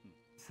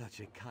 Such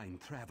a kind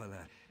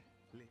traveler.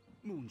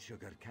 Moon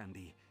sugar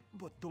candy.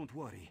 But don't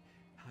worry,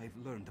 I've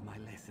learned my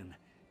lesson.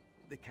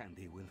 The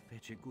candy will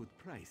fetch a good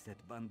price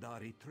at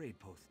Bandari trade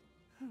post.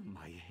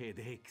 My head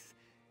aches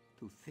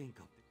to think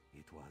of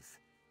it was.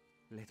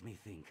 Let me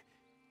think.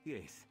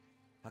 Yes,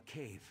 a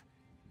cave.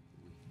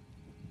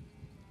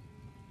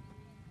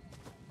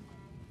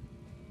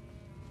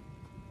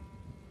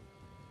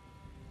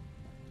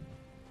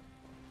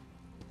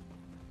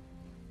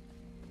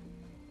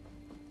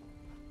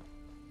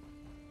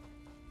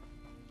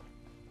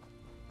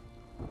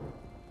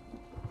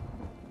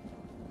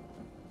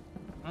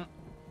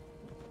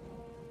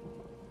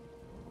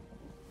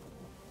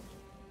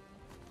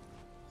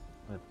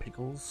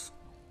 Pickles.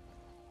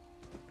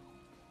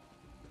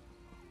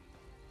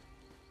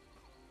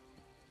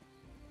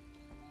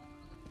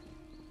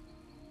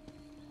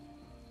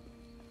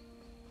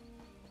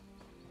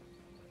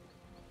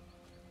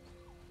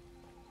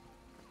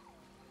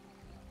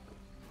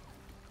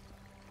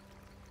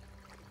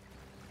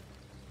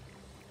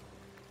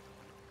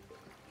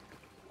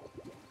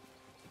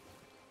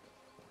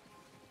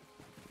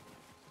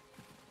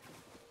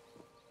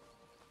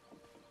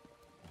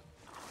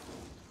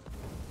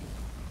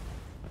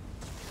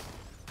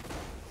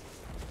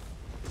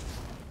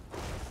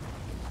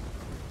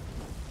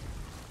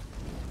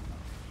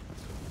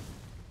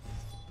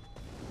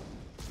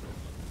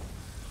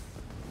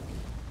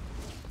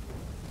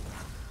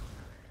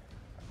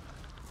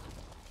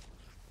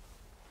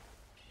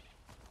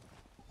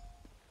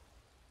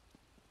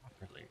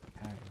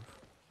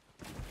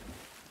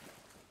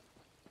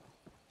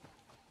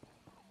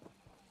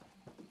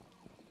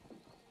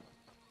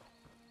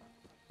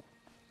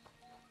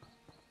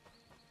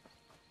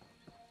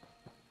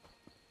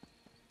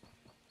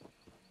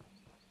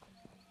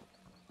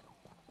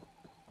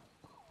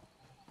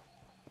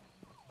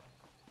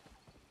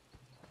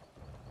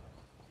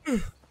 Do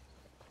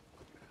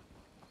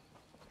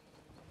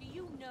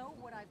you know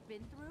what I've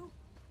been through?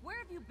 Where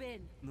have you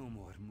been? No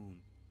more, Moon,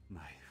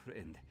 my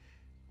friend.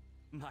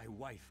 My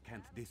wife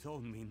can't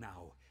disown me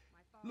now.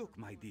 Look,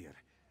 my dear,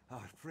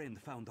 our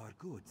friend found our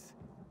goods.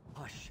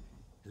 Hush,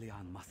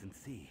 Leon mustn't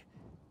see.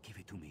 Give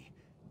it to me,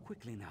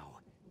 quickly now.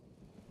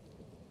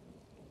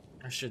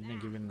 I shouldn't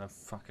have given the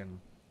fucking...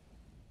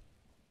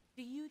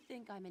 Do you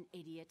think I'm an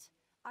idiot?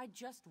 I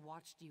just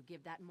watched you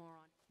give that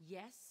moron.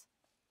 Yes?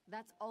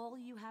 That's all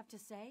you have to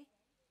say?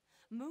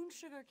 Moon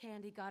sugar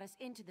candy got us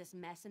into this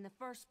mess in the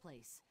first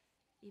place.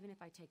 Even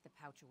if I take the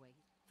pouch away,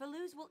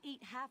 Faluz will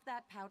eat half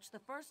that pouch the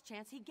first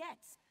chance he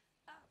gets.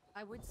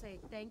 I would say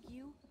thank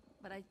you,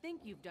 but I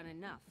think you've done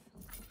enough.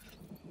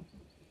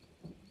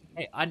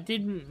 Hey, I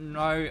didn't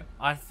know.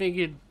 I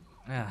figured...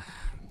 Oh,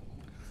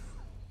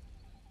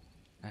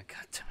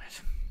 God damn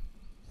it.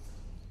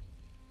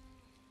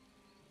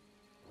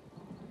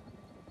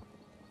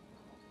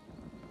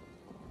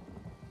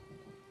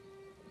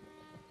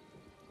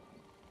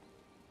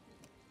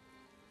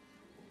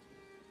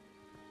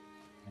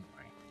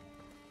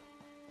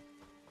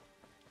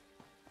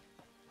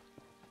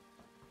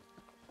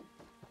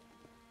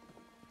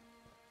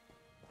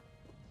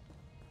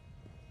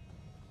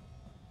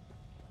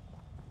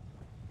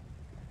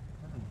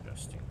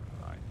 Interesting.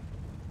 Right.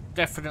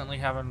 Definitely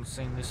haven't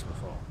seen this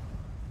before.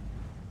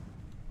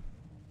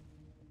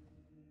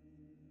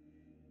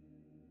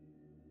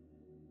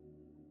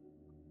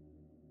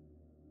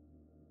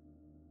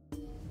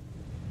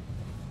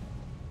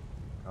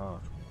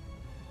 God.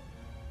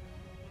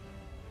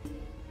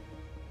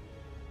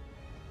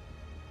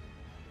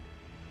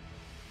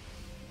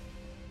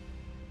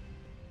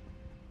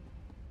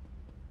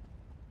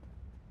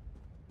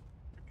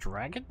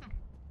 Dragon?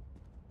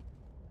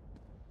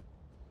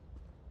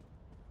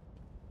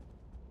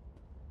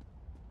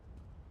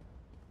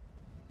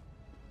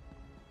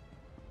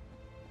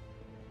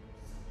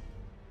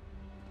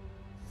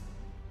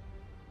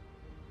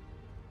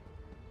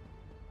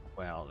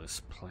 Wow, this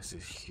place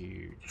is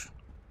huge.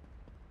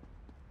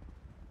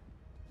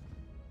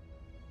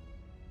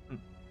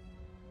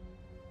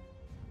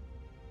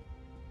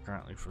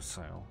 Currently for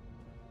sale.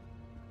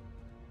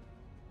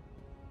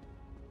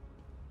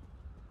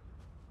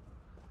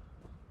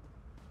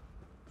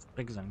 It's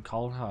bigger than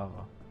Cold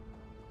Harbor.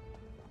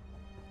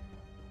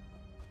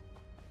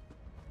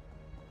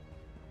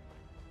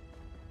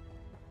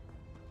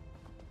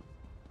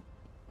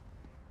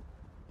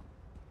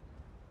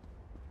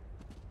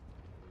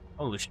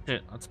 Holy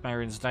shit, that's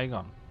Marion's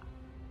Dagon.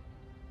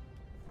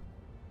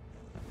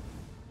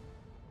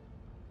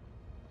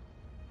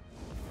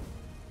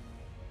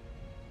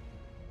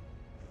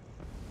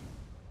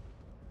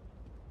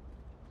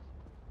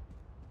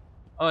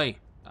 Oi,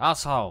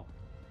 asshole!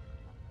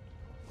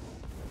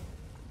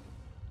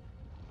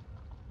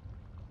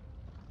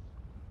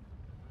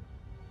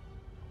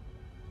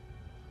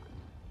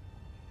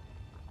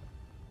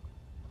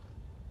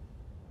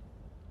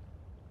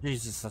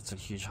 Jesus, that's a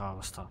huge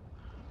harvester.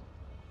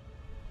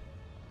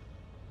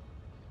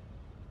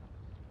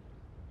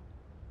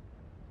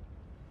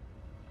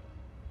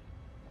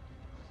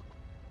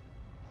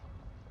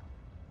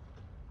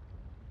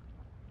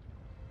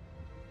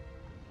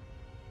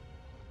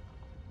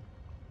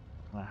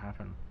 What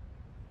happened?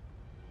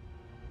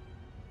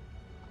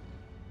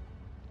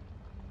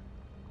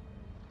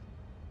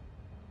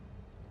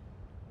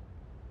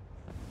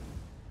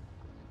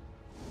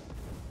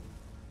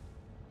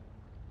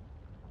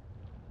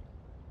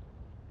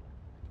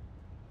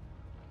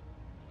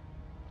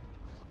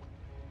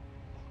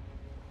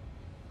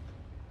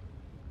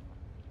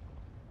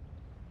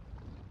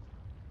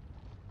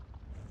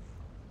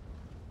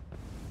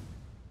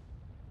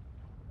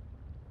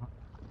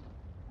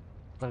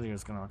 I thought he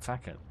was going to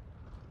attack it.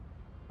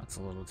 That's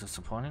a little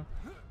disappointing.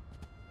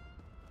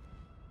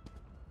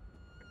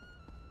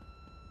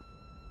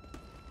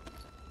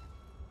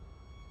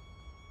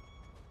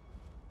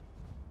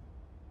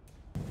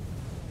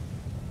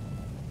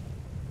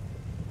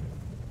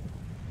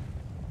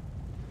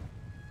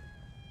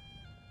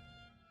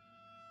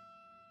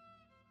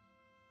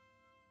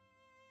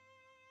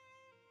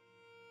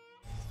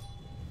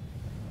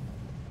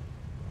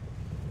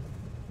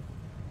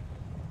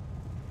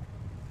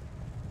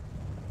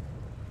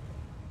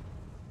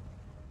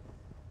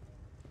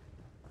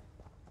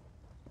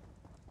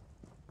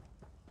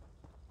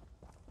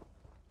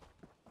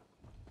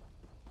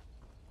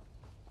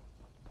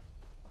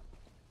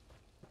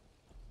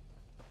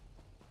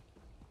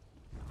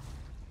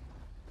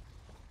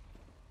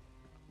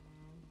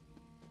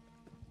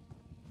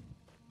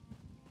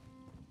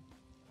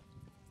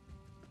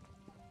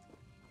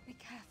 Be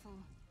careful.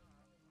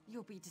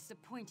 You'll be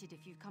disappointed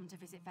if you come to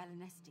visit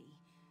Valinesti.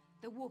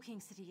 The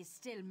walking city is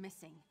still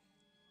missing.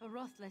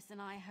 Orothless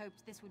and I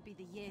hoped this would be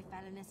the year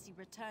Valinesti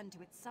returned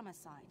to its summer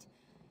site.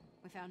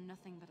 We found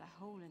nothing but a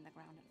hole in the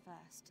ground at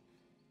first.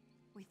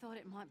 We thought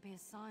it might be a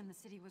sign the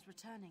city was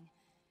returning.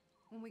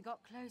 When we got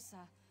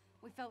closer,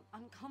 we felt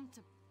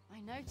uncomfortable.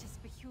 I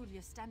noticed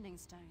peculiar standing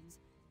stones.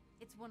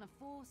 It's one of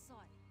 4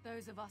 sites.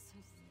 Those of us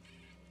who...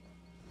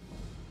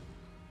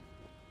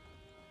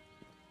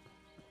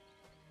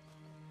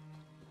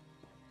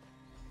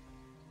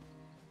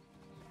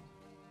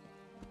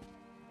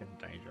 In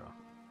danger.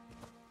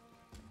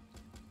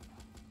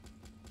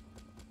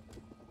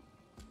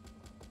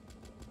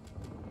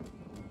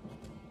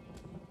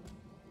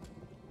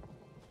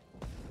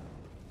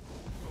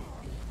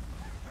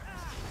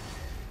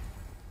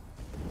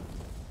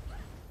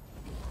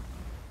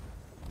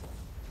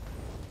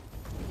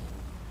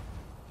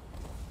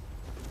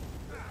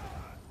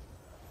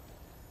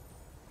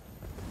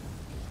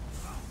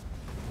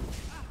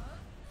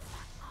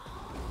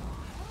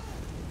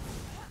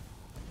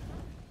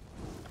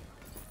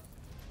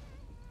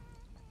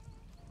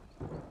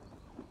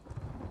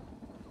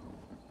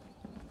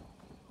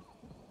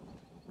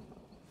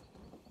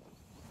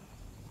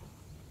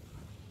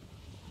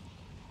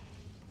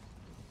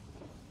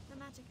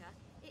 Magicka,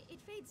 it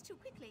fades too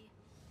quickly.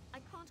 I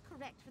can't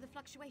correct for the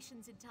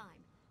fluctuations in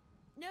time.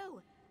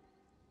 No!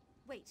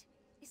 Wait,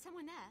 is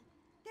someone there?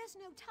 There's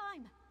no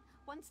time!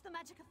 Once the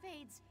Magicka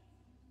fades...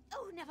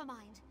 Oh, never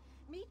mind.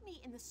 Meet me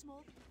in the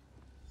small...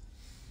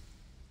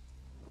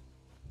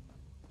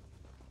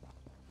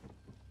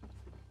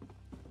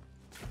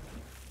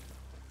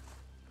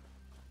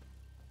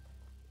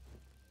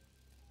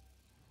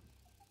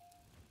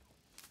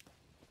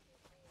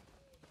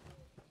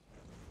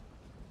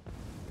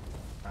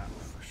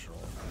 For sure.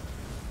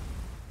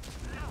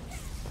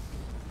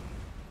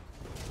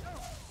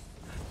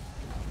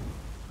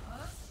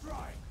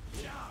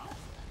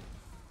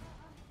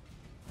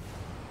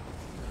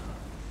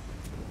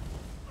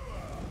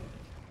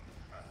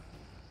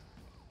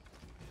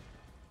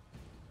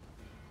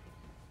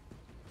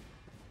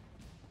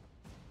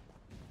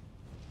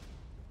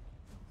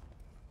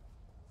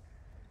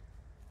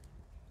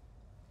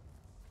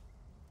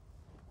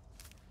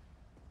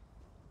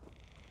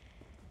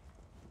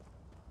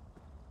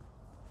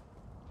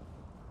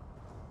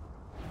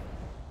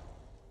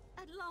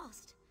 At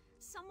last!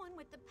 Someone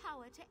with the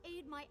power to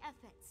aid my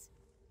efforts.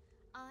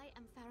 I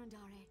am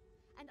Farandare,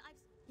 and I've...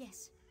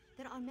 Yes,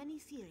 there are many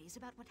theories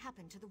about what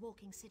happened to the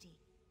Walking City.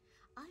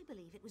 I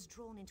believe it was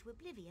drawn into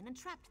oblivion and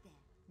trapped there.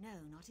 No,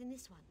 not in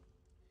this one.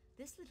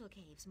 This little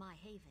cave's my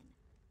haven,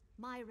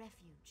 my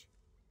refuge.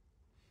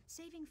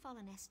 Saving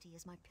Valinesti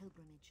is my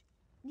pilgrimage.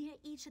 Near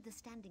each of the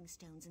standing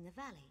stones in the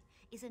valley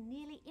is a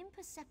nearly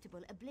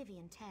imperceptible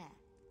oblivion tear.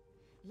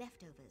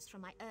 Leftovers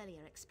from my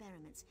earlier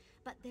experiments,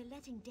 but they're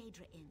letting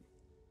Daedra in.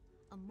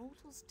 A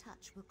mortal's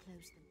touch will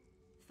close them.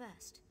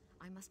 First,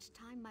 I must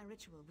time my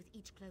ritual with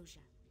each closure.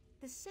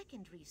 The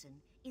second reason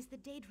is the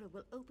Daedra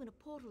will open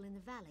a portal in the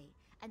valley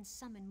and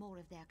summon more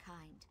of their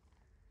kind.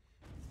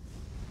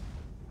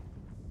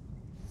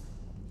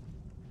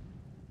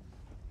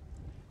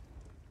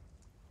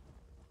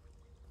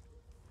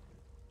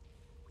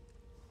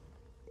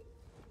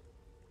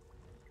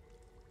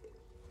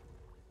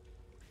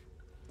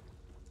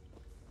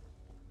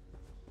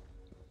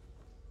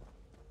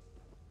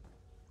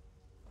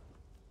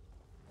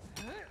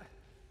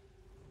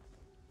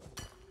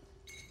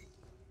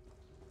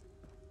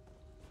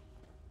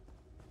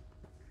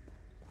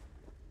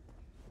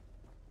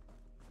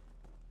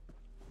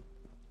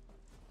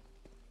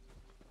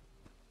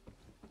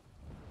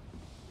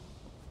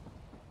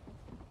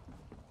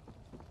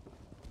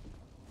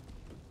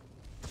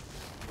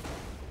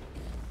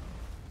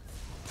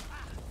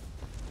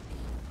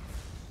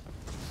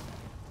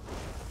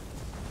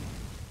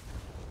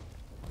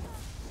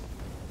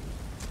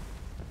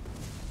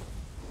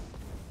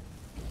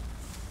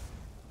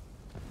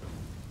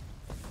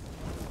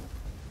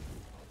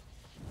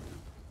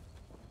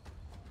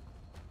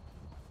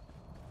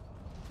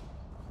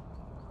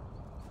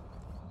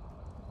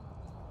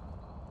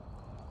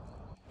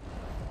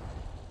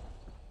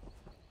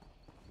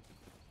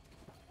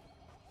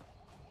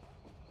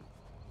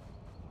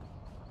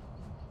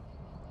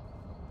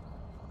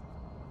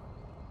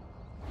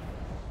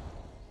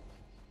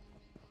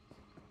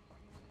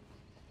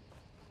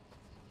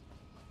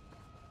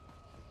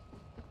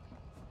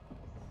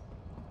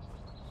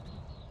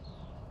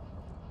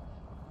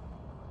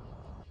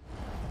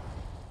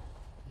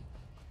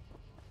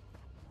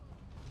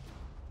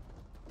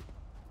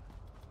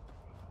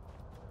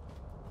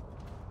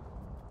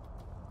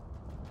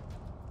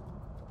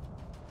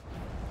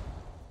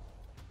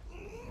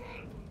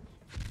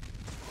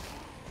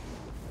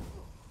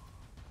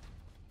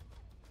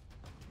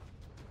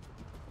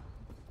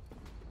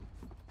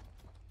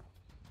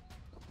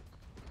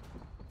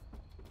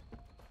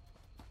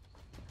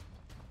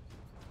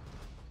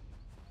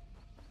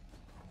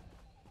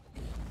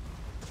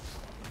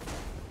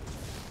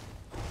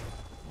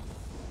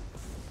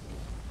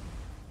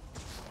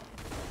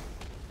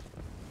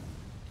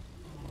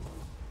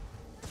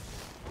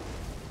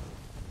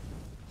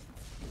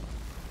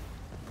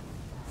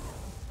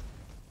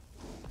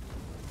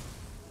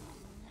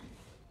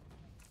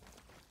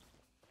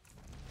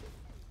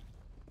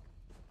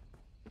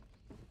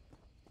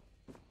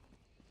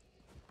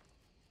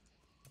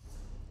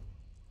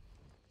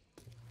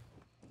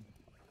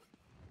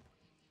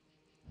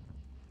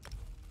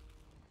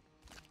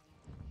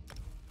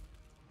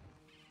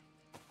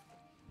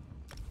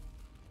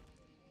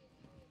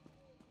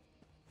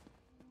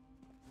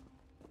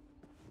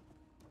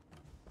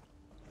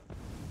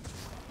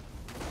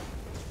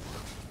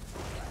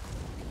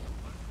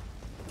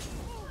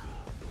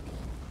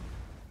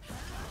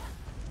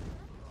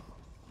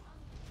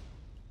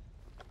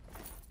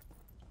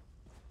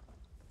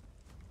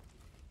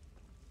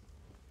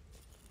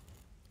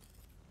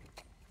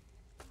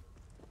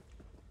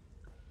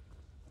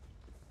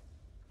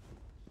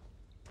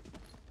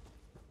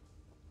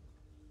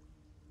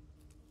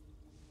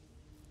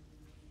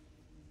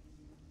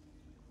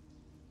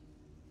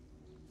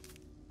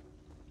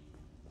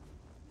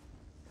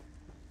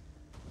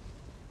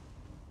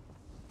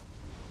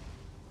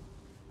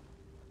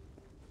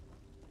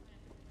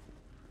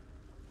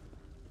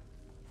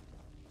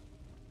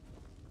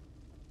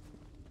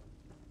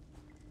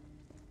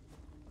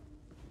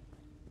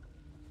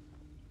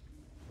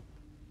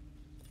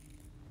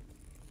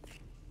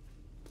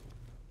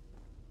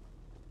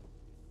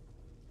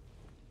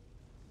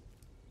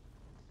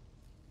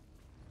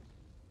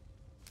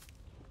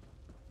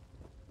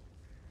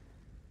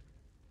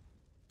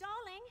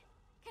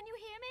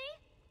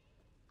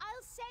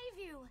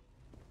 save you!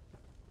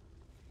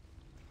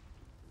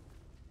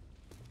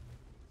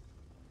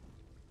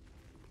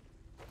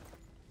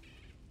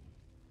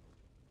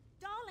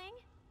 Darling!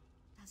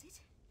 Does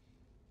it?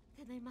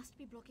 Then they must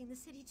be blocking the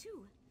city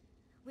too.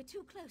 We're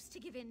too close to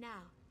give in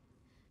now.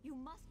 You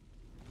must...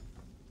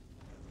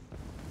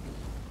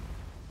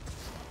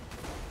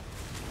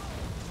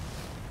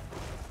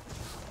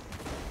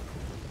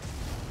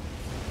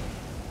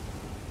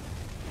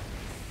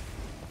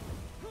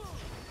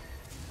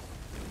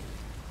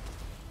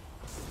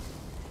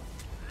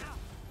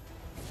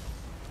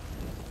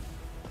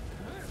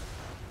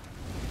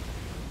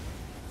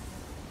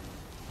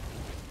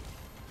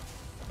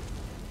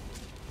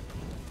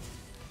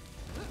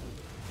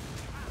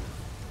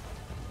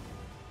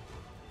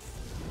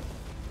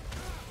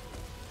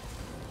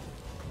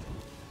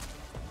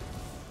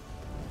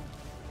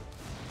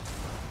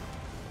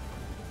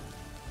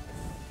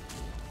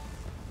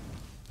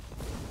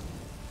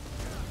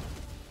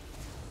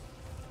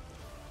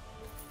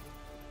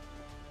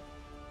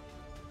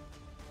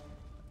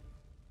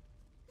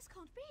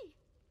 Can't be.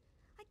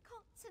 I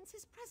can't sense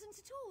his presence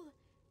at all.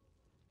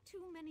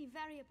 Too many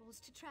variables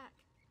to track.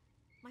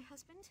 My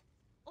husband,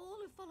 all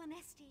of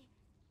Volanesti.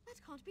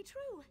 That can't be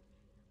true.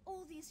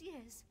 All these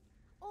years,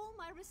 all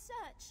my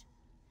research,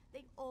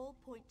 they all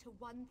point to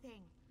one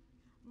thing.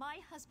 My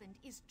husband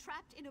is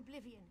trapped in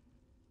oblivion.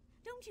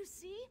 Don't you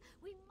see?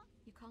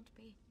 You can't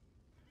be.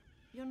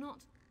 You're not.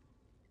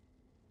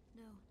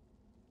 No.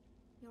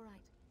 You're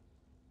right.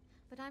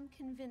 But I'm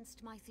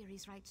convinced my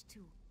theory's right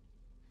too.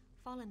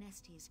 Fallen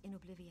Estes in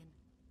oblivion.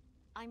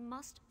 I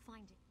must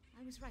find it.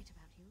 I was right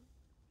about you.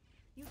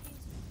 You've been...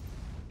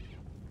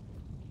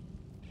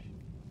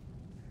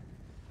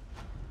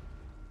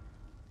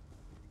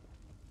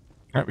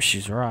 Oh,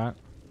 she's right.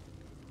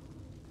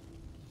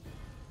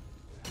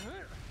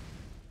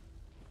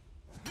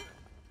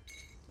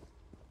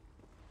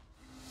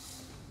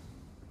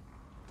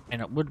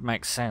 And it would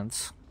make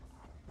sense.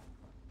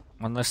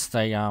 Unless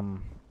they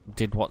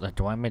did what the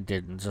Dwemer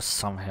did and just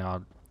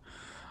somehow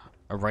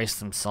erase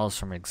themselves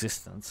from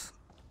existence.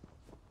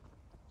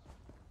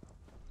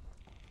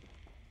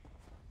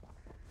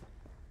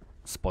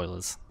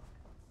 Spoilers.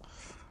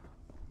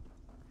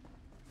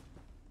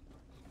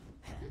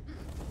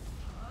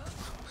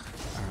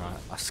 Alright,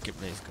 I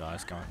skipped these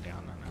guys going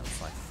down and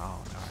it's like,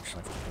 oh no, I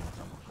actually have to deal with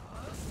them.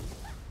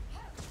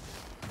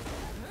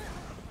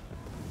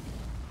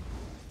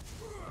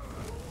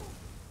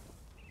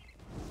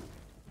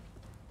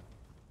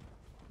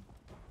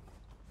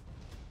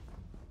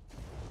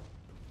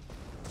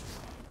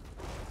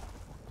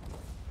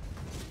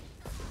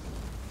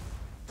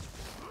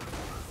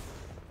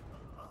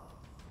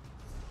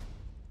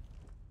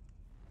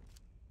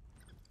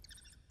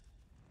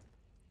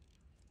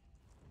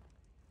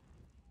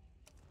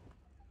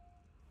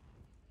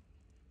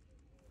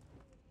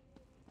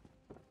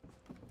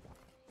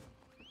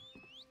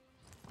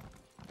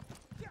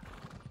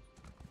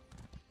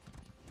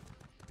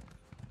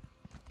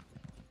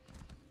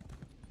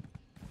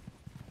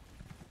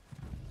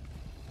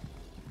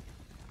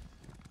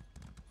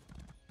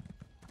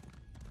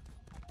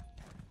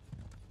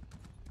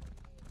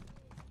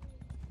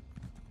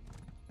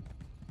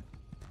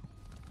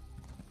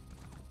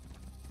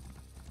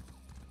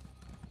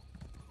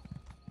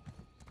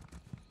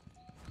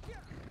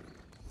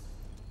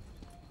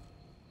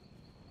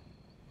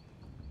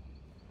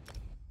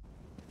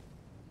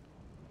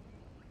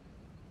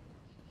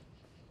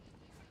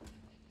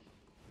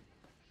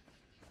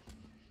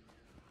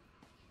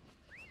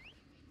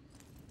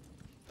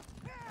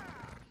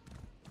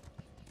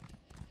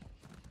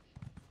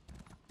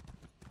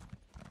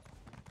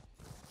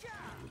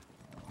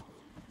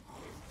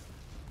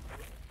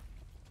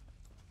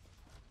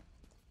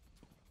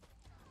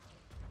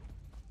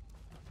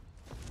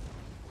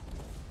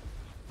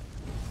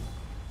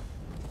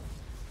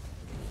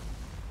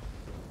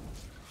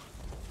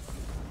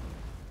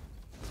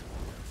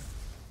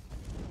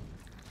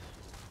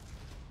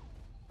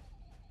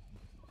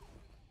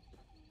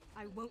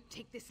 I won't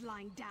take this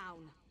line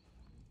down.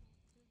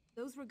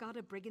 Those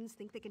Regatta brigands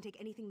think they can take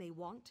anything they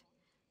want?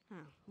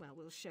 Oh, well,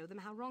 we'll show them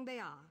how wrong they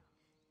are.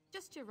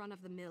 Just your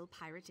run-of-the-mill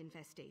pirate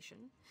infestation.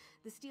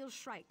 The Steel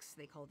Shrikes,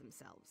 they call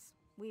themselves.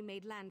 We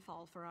made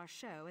landfall for our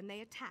show, and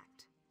they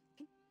attacked.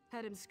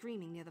 Heard him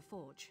screaming near the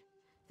forge.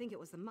 Think it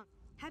was the monk.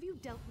 Have you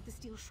dealt with the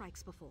Steel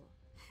Shrikes before?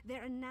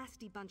 They're a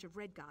nasty bunch of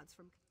red guards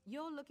from...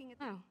 You're looking at...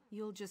 Oh,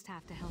 you'll just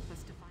have to help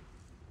us to find...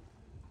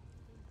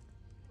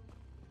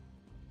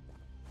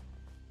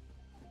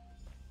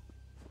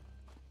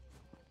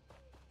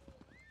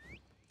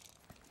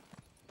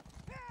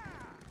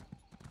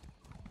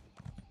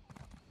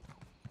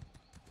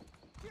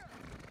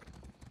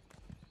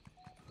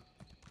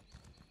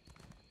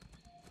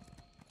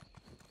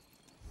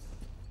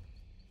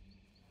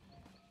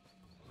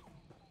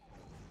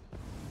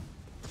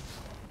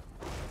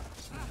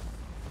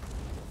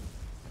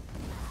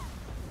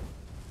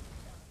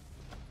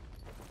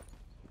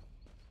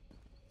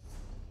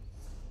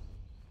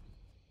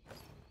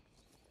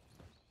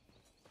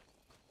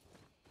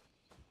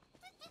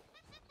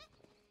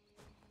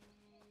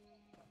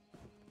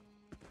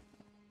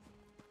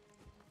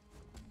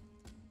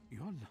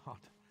 Not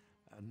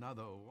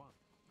another one.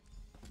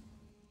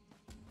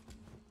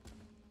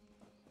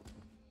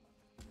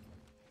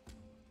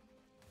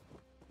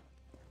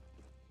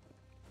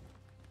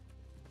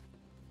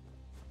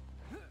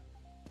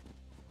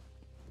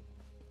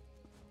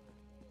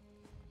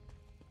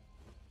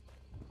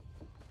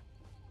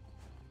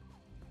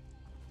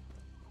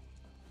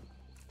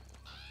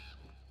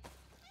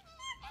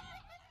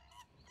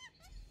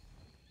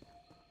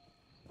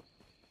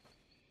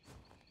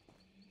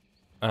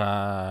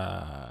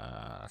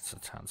 That's a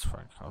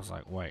townsfolk. I was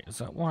like, wait, is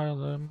that one of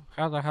them?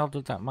 How the hell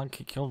did that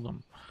monkey kill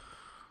them?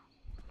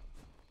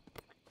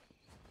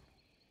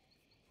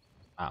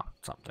 Oh,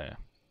 it's up there.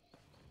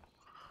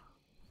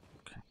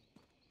 Okay.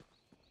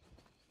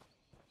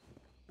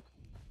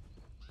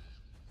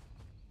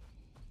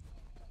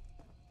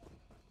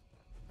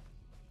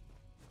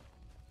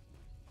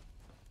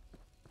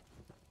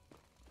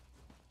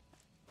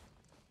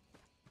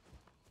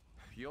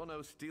 You're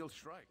no Steel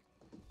Strike.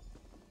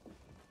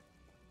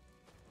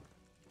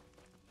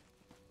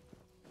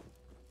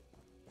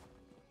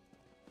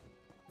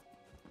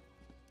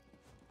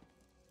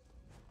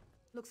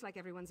 Looks like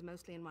everyone's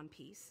mostly in one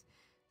piece.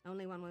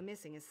 Only one we're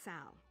missing is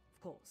Sal,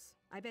 of course.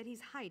 I bet he's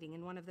hiding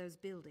in one of those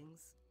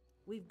buildings.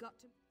 We've got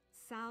to...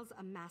 Sal's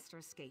a master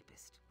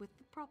escapist, with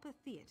the proper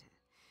theater.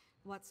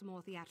 What's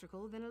more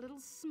theatrical than a little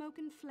smoke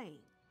and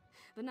flame?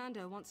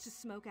 Fernando wants to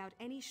smoke out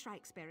any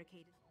Shrike's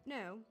barricaded...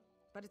 No,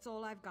 but it's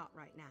all I've got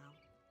right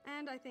now.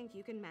 And I think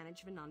you can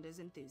manage Fernando's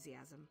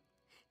enthusiasm.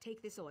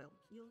 Take this oil.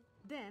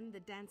 Then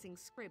the dancing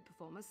scrib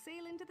performers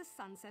sail into the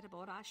sunset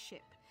aboard our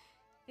ship.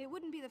 It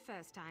wouldn't be the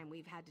first time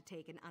we've had to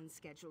take an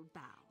unscheduled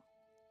bow.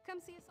 Come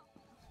see us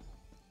all.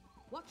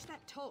 Watch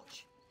that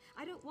torch.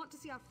 I don't want to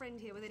see our friend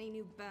here with any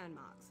new burn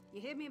marks. You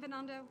hear me,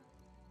 Fernando?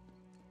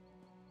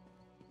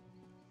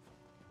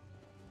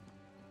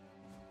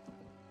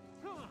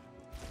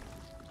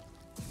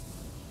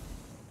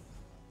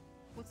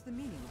 What's the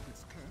meaning of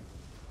this curve?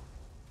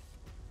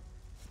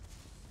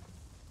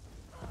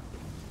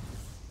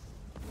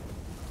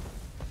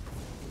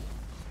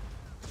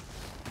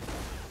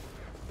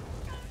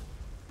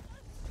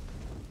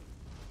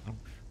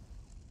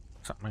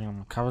 Something on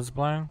the cover's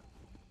blown?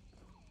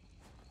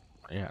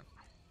 Yeah.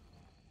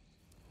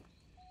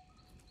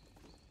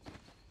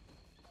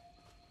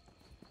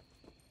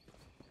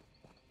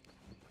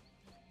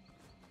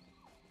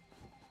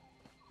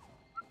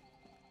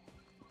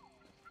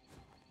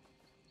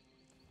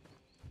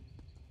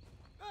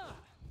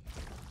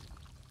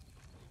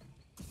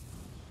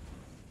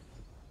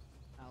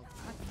 I'll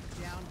cut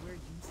you down where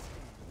you stand.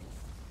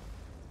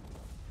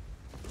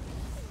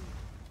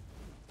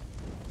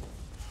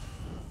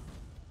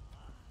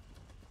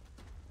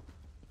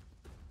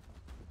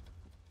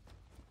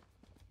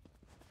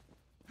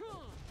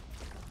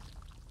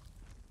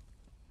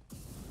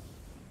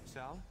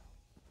 Sal?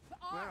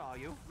 Where are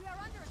you? We are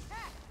under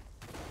attack!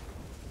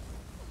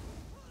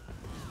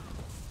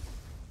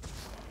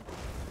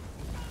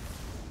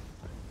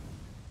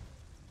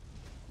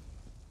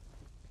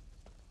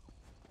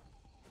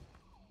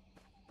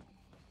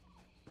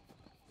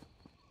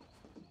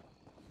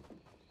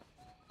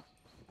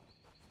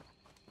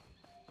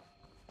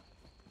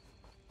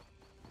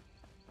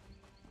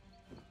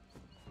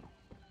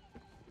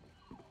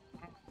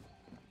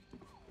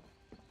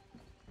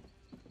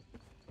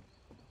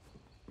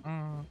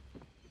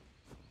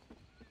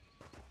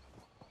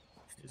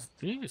 What is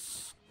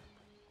this?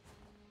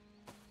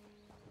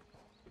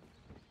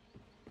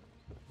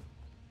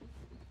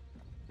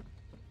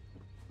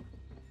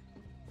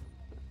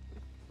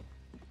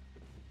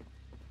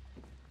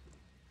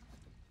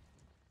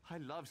 I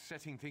love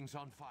setting things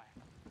on fire.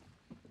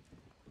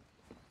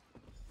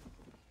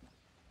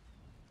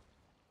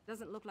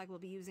 Doesn't look like we'll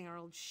be using our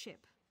old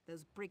ship.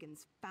 Those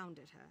brigands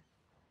founded her.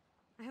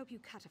 I hope you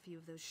cut a few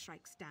of those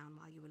Shrikes down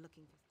while you were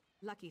looking for...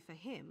 Lucky for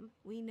him,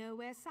 we know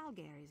where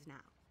Salgar is now.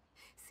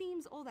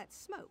 Seems all that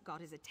smoke got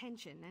his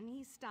attention and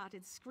he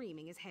started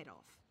screaming his head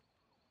off.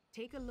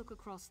 Take a look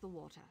across the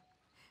water.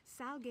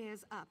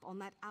 Salgar's up on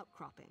that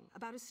outcropping,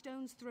 about a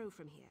stone's throw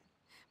from here.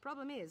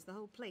 Problem is, the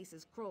whole place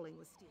is crawling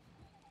with steel.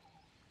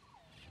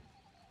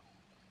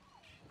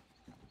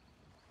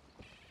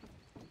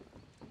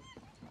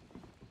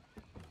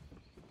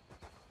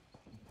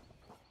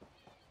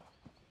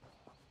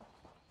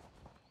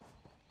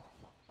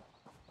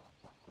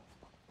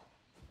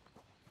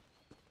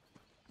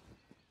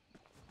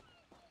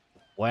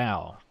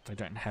 Wow, they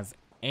don't have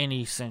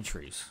any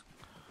sentries.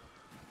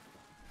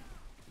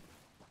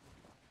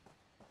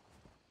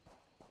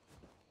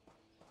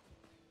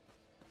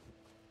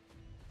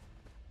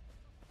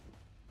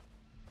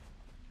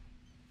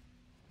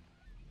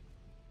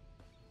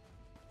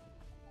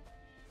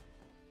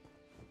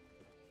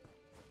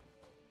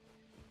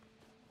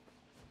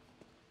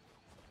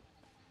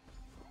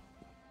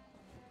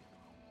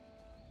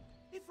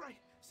 Ifray,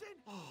 Zen.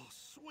 Oh,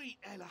 sweet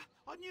Ella.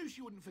 I knew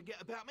she wouldn't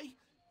forget about me.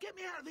 Get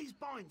me out of these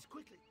binds,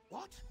 quickly.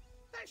 What?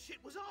 That ship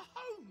was our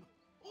home.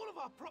 All of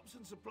our props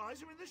and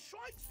supplies are in the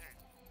Shrike's hand.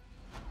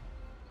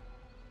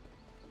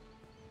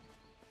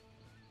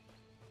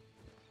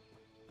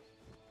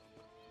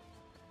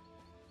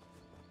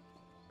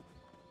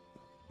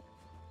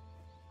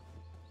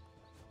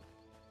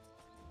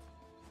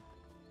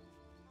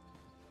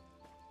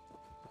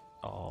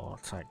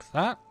 take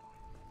that.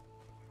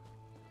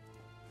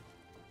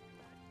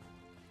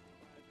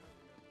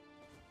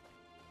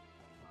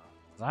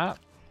 That.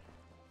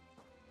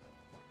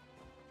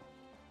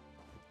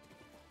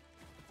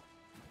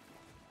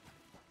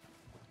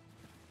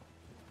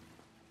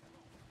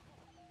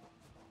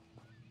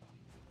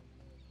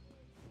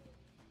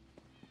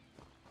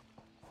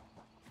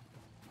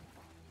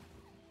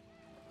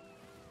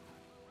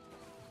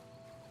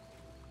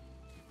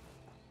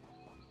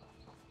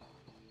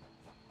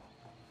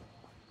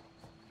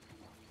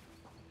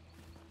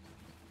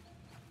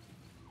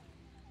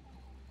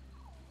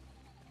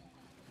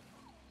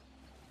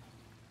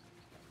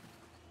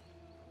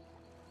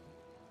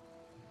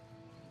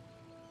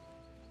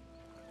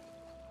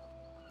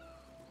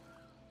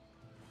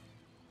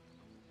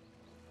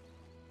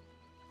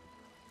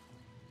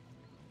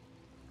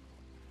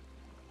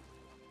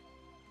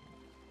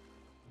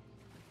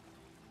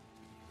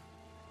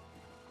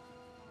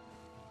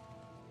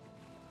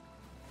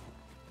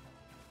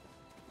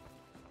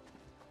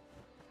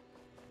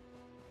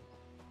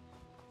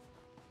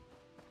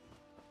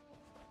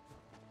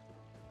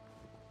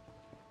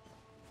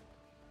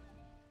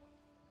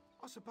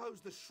 I suppose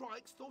the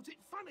Shrikes thought it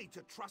funny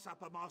to truss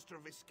up a Master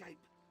of Escape.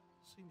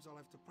 Seems I'll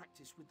have to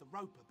practice with the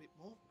rope a bit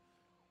more.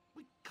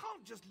 We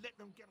can't just let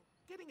them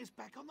getting us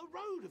back on the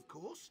road, of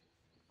course.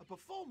 A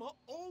performer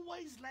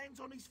always lands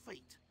on his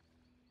feet.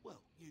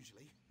 Well,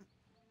 usually.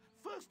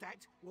 First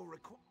act will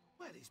require...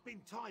 Well, it's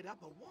been tied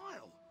up a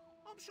while.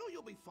 I'm sure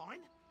you'll be fine.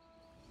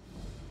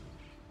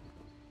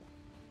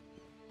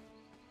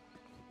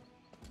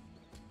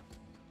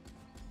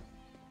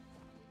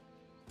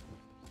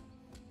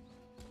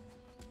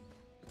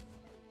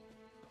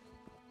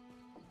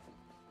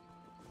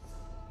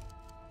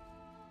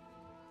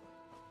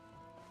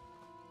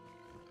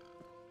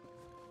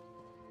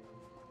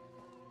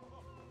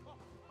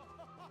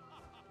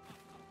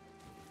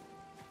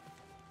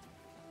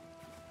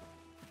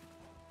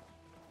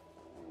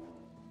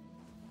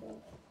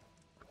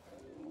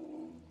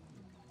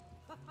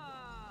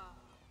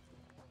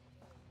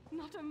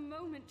 Not a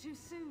moment too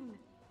soon.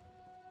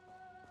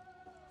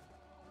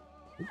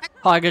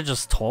 I could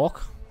just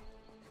talk.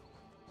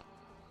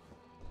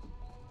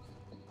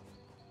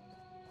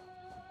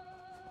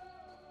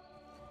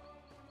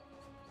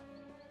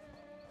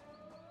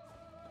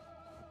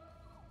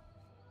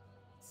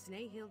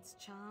 Snehild's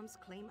charms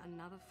claim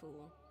another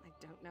fool. I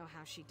don't know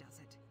how she does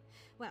it.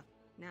 Well,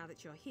 now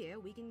that you're here,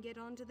 we can get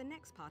on to the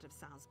next part of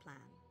Sal's plan.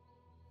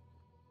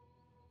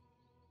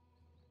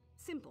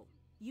 Simple.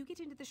 You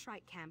get into the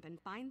Shrike camp and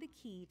find the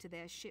key to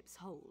their ship's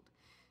hold.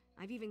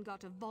 I've even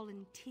got a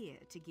volunteer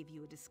to give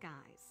you a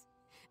disguise.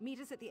 Meet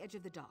us at the edge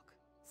of the dock.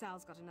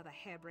 Sal's got another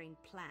harebrained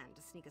plan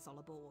to sneak us all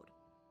aboard.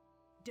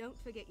 Don't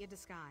forget your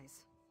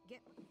disguise.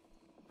 Get...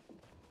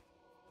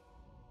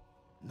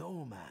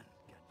 No man.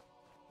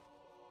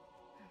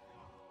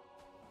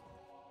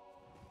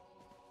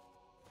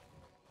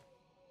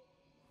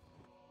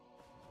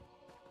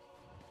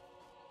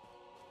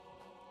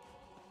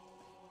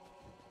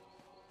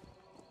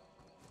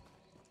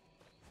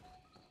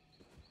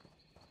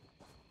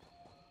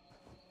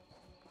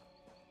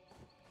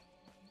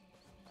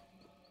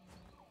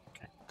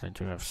 They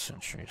do have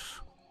sentries.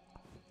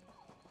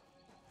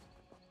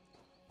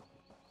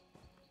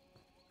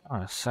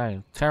 I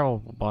say,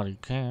 terrible body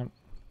camp.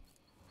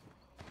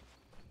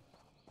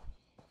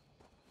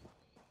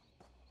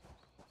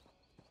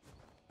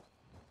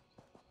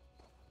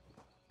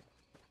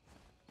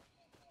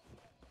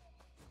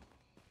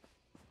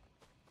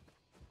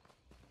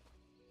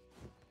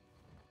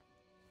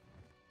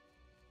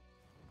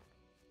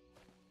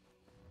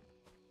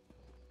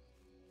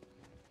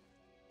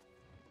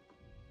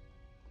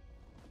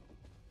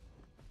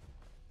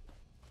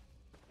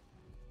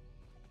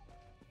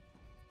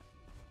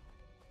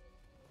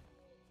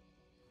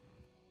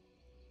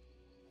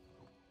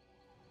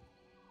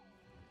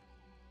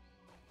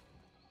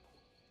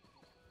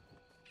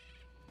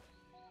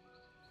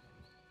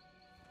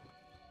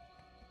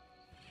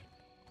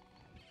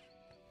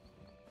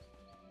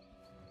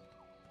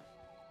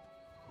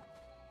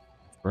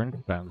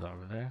 Brent band's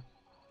over there.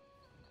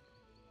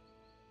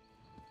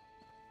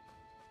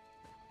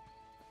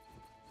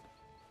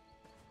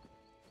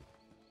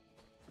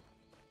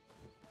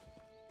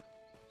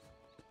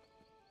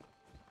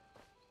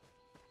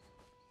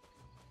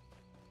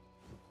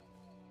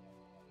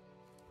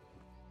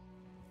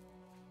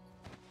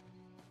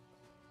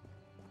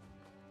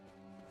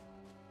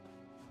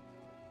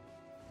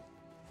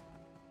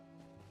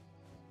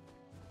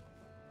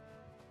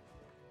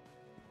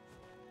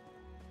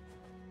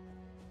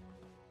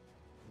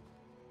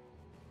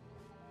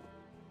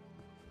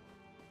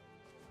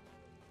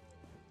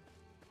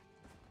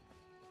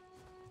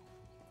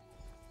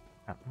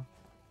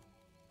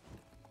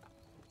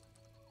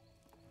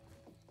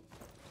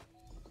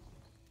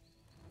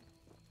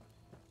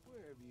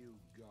 Where have you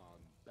gone,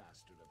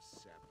 bastard of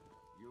Sep?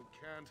 You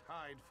can't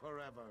hide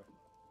forever.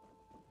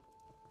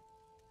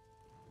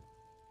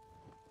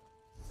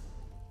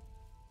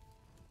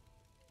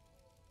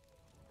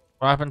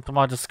 What happened to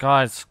my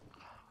disguise?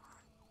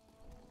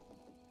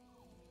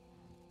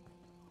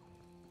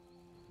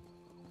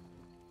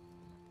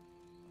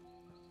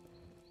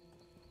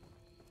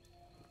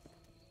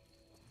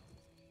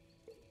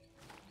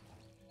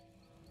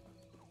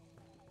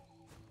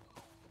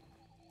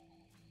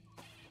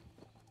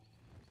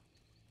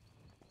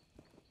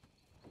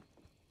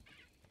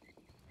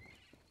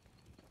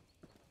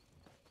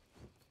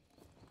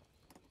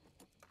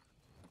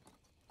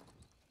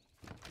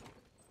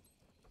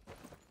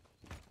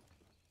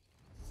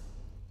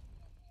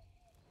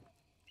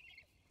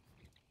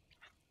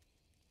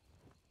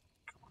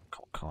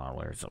 Oh,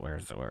 where is it? Where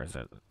is it? Where is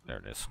it? There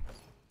it is.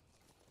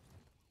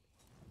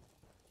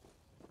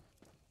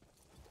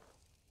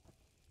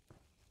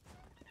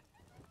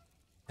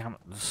 Damn it,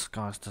 the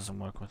disguise doesn't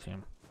work with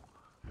him.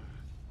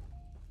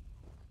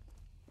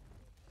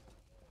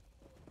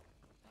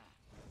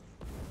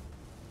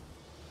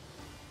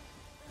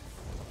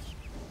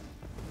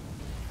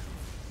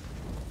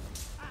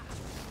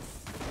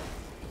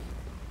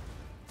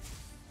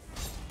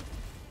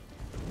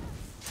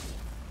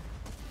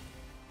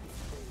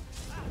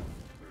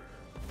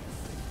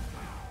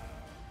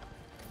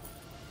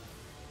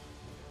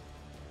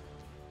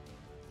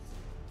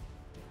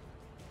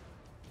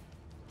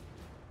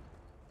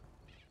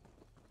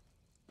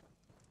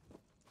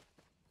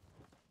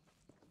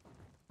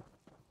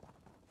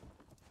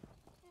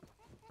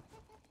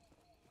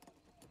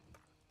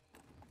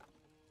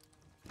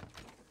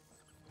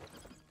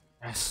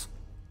 Yes.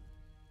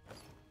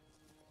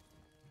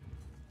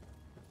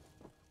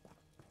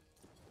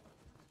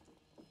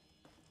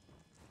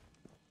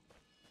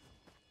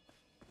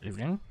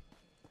 Evening.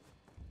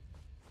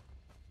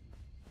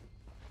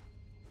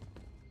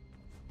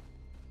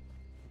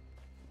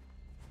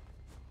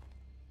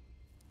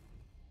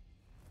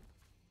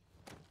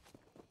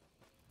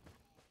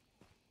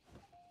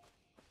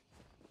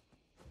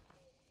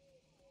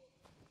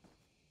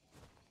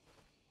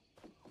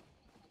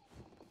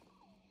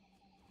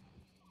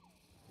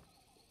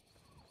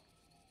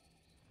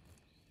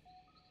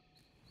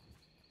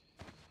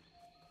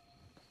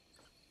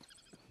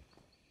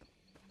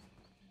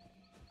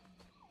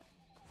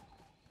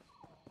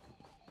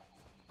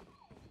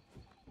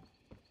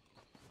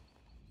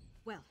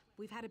 Well,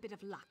 we've had a bit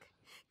of luck.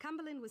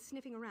 Cumberland was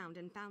sniffing around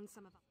and found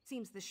some of...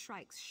 Seems the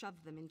Shrikes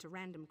shoved them into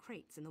random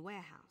crates in the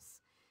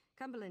warehouse.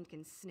 Cumberland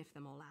can sniff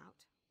them all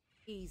out.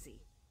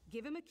 Easy.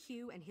 Give him a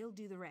cue and he'll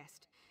do the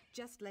rest.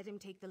 Just let him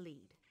take the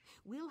lead.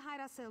 We'll hide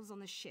ourselves on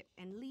the ship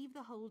and leave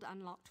the hold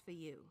unlocked for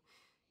you.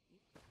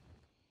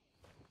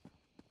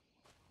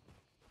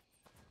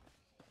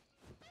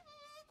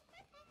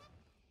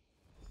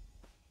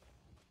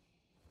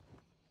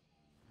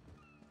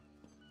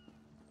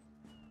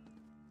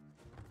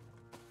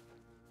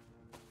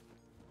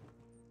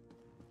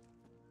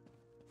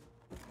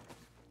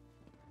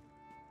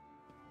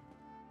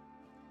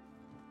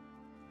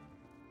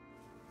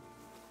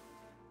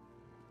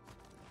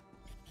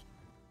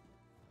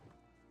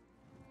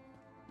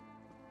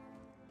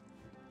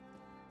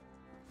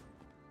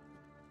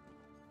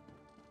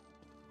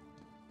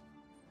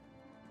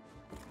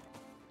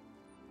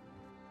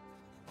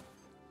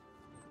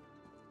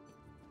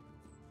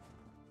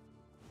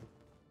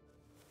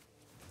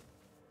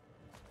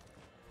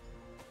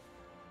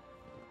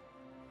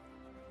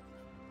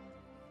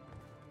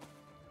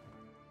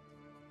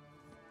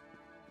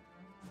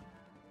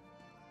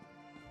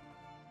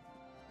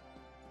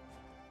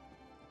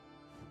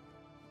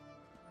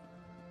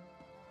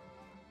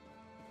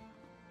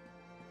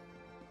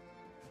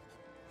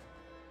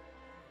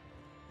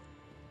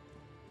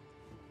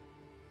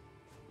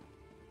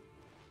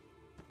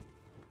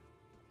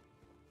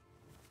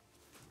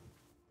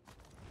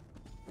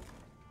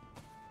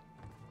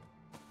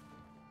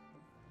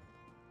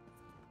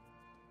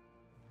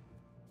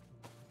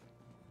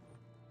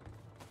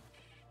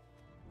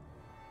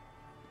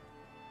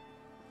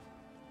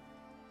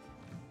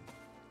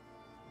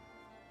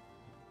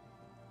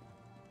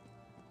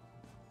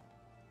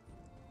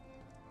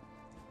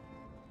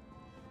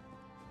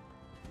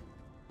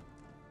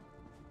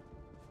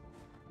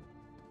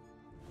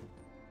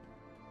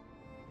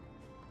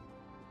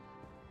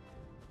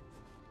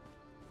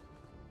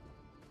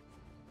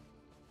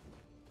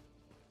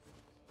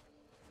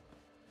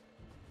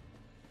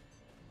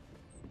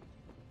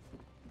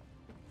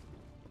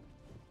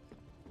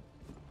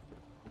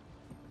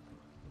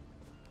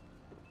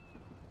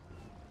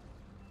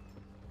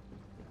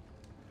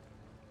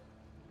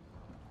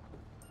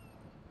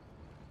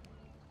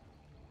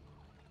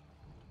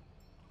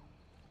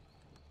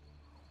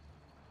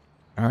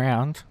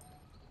 Around.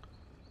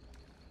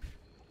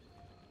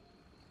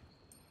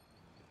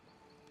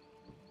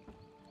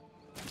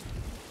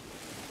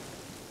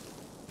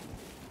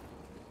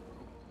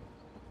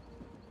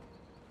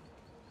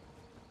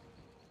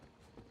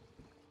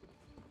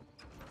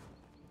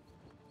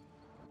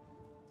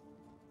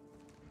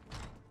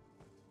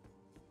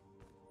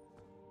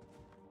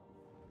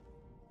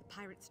 The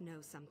pirates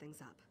know something's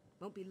up.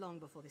 Won't be long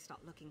before they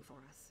start looking for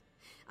us.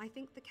 I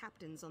think the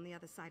captain's on the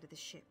other side of the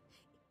ship.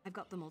 I've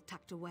got them all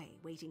tucked away,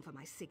 waiting for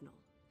my signal.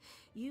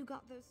 You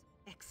got those?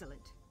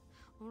 Excellent.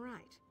 All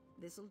right,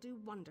 this'll do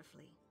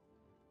wonderfully.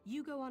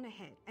 You go on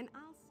ahead, and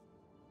I'll...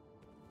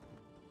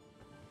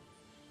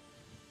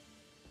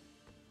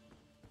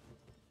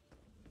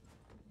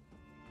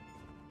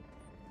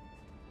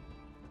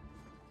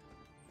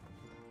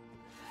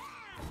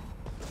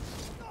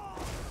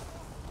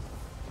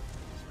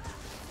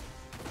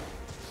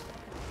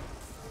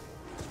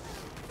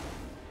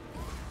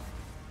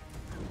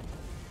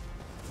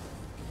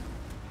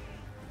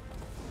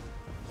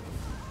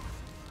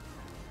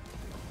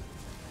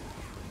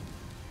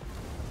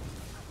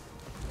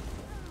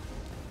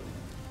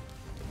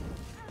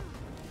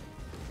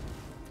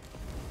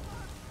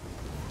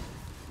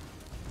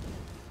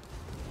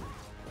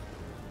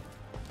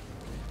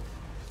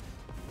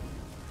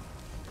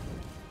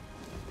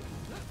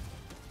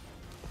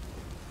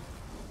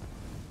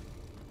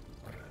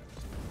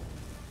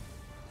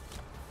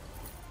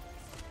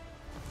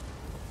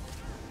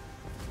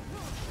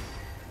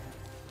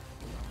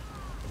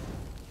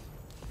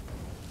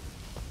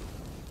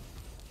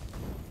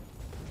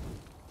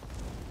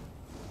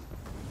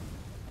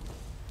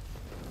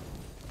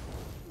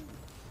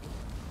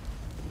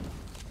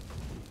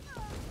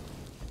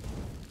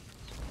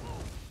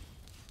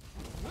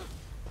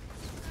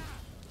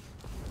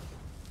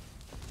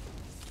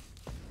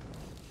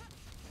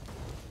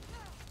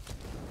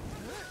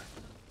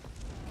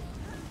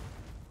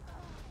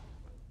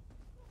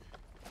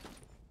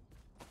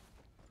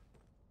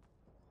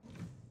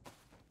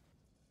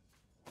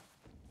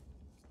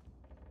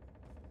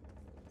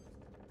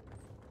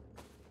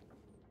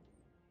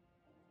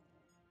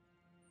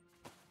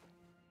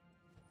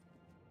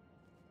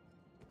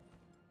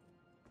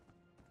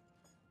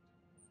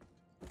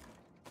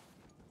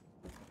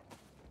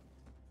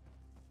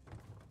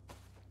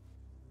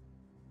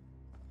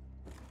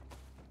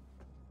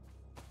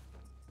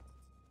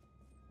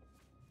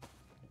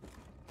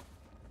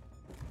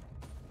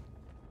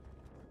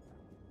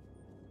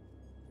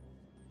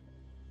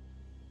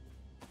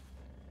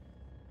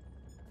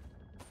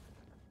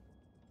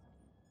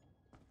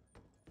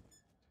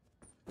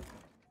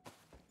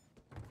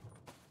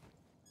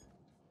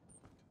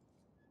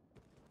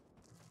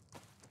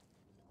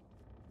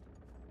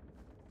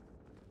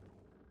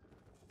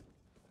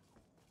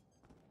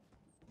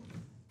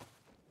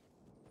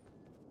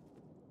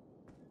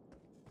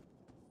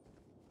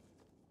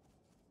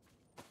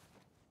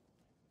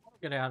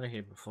 Get out of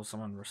here before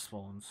someone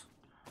respawns.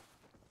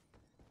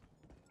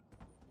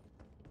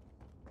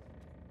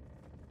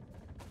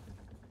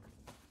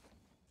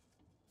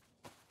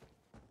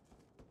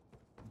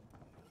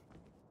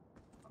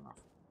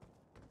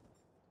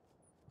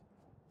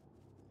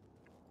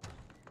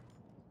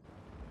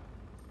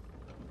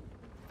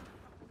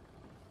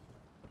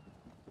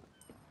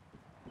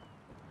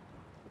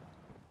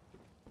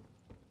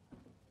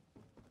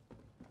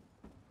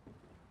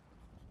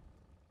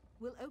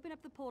 We'll open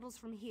up the portals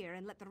from here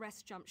and let the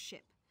rest jump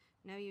ship.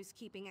 No use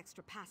keeping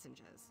extra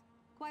passengers.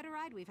 Quite a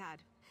ride we've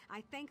had.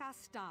 I thank our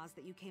stars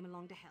that you came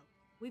along to help.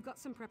 We've got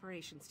some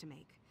preparations to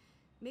make.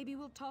 Maybe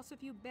we'll toss a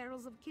few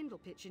barrels of kindle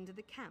pitch into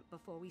the camp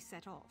before we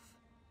set off.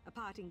 A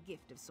parting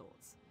gift of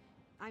sorts.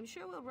 I'm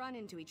sure we'll run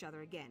into each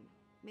other again.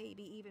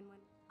 Maybe even when...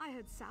 I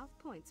heard South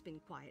Point's been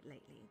quiet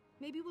lately.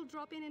 Maybe we'll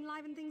drop in and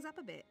liven things up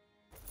a bit.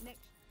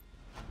 Next...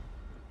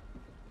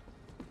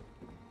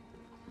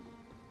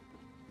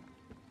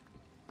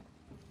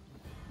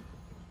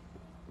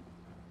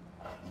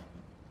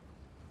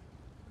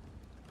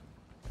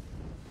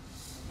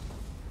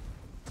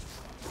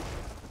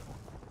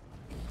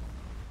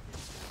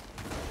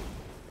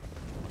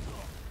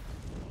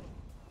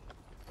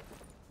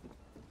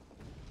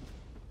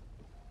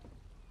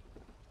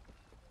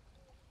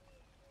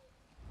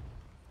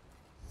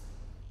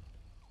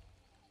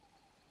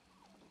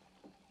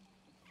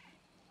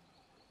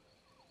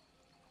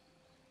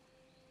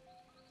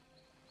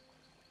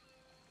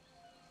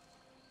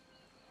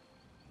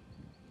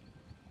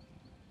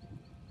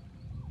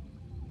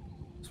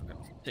 So we've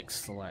got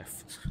 6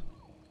 left.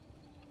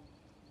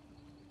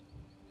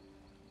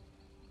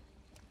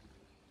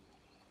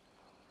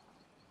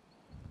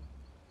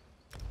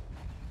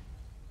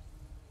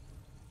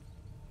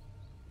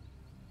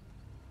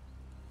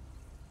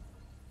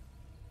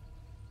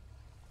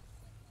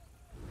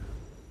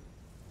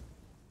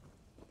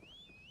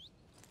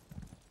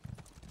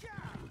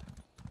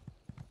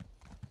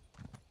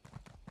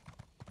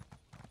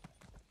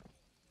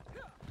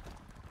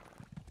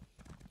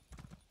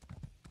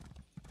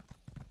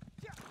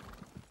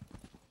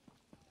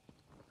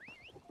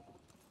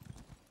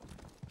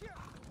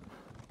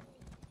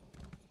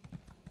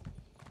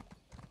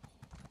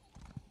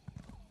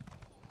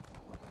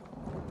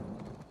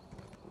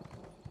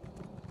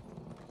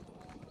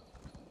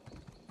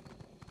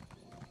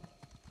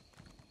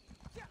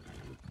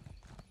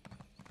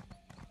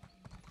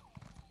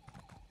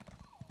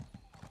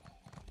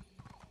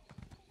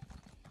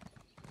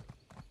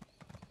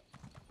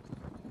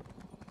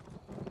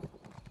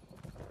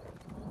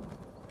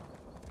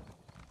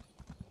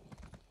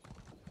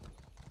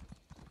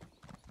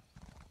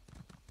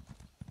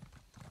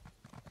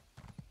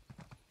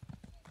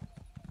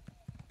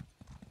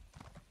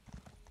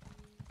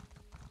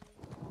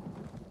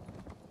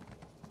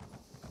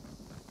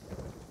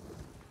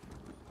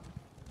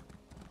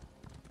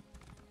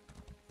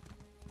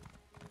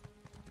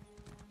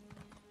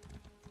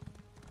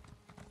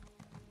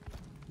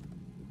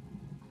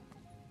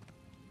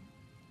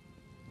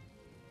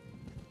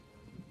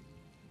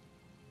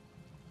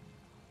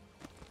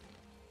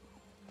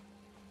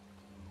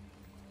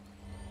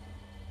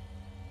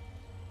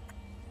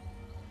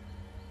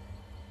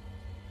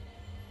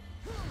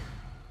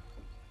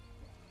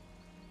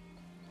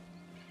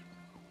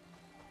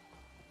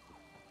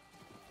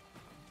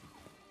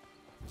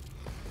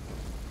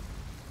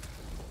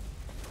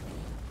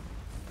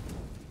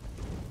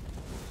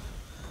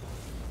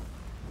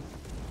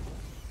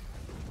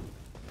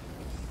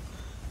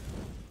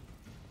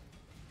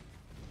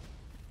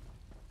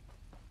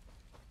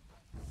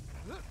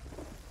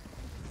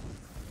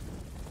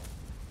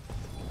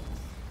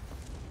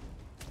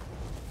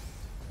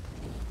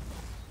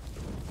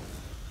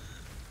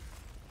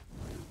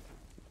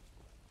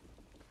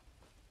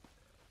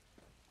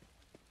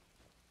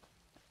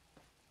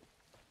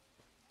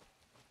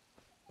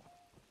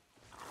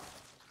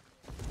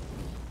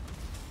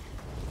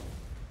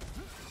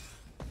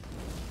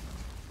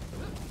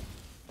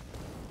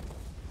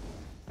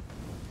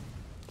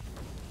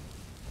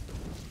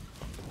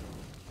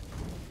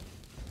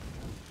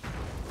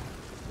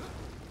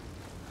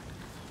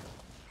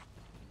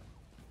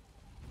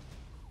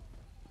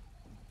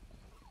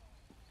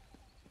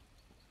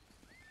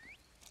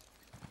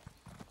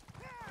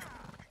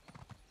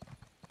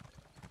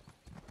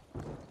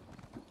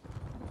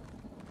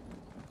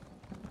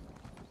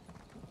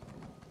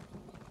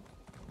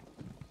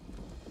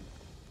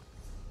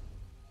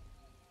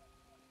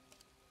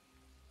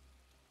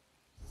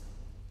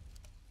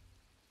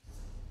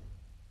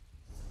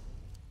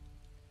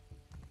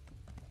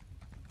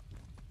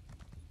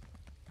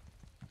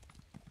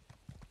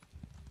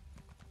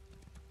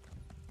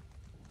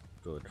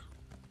 Good.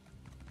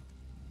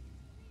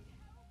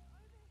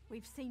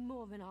 We've seen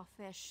more than our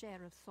fair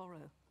share of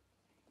sorrow.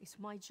 It's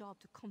my job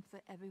to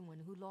comfort everyone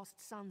who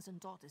lost sons and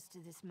daughters to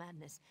this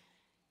madness.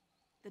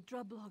 The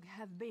Drublog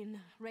have been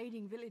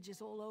raiding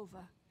villages all over.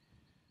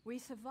 We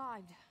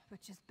survived,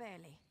 but just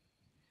barely.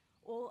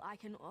 All I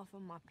can offer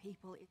my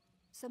people is...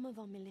 Some of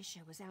our militia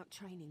was out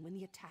training when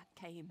the attack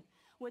came.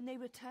 When they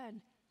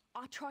return,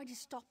 I try to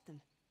stop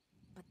them,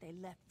 but they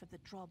left for the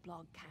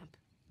Droblog camp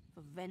for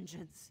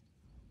vengeance.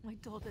 My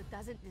daughter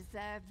doesn't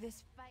deserve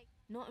this fate.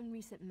 Not in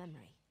recent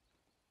memory.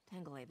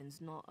 Tanglehaven's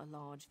not a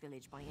large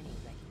village by any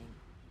reckoning,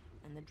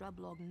 and the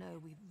Droblog know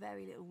we've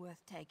very little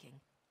worth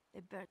taking. They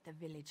burnt the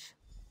village,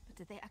 but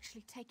did they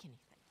actually take anything?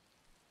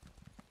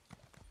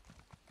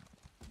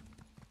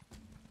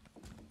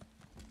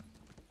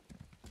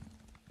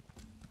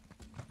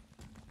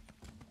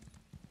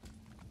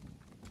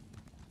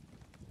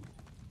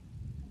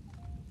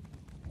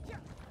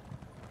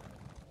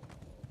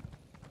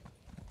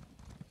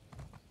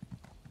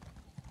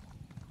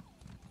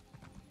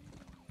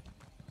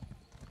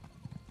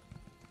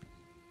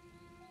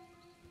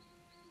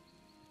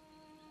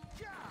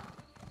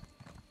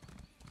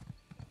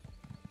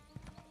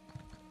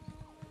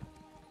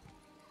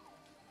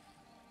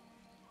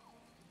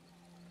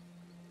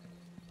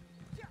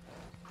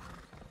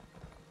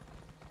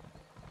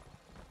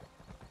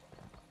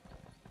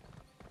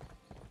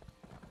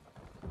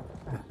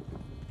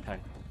 Okay.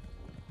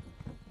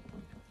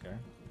 Okay.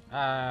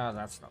 Ah,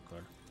 that's not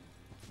good.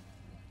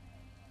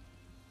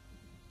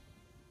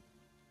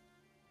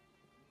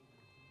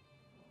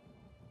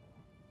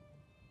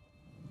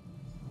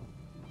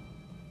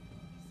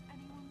 Is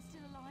anyone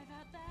still alive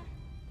out there?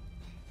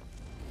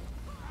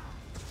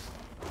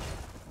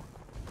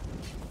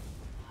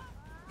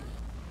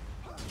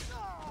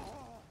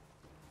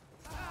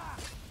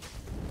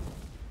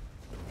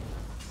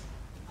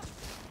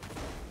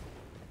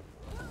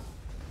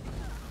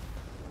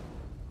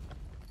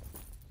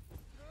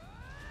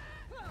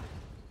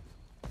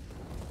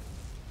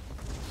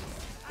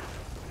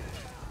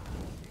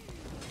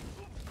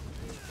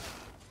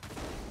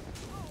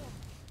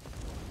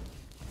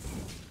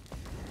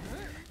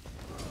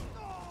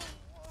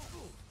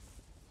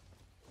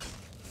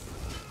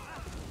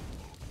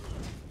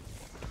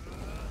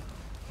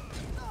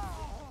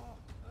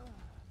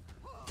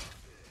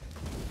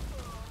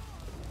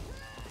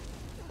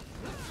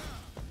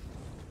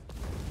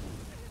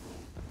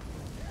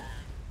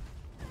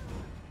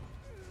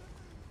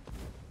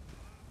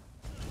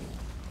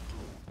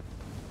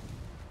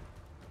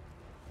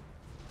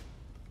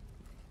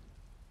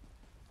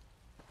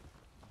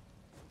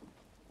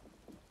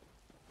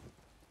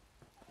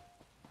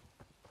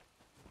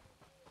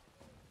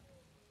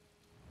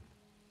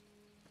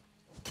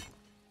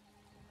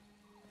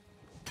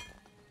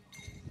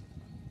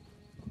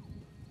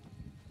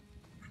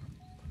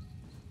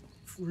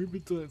 Maybe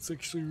that's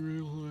actually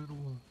real, I don't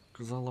know.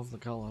 Because I love the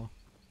colour.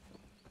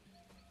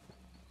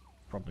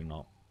 Probably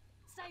not.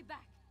 Stay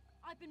back!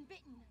 I've been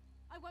bitten!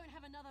 I won't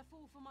have another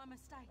fall for my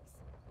mistakes.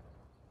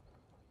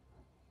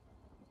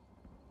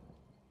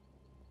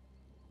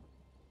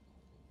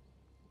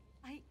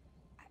 I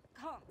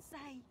can't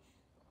say.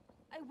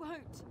 I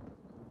won't.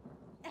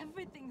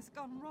 Everything's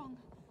gone wrong.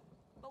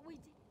 But we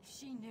did. If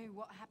she knew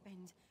what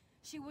happened,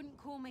 she wouldn't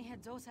call me her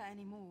daughter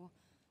anymore.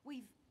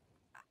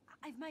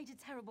 I've made a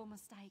terrible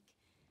mistake.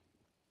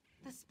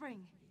 The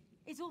spring.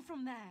 It's all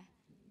from there.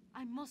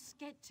 I must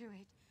get to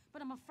it,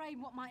 but I'm afraid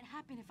what might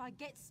happen if I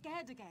get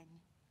scared again.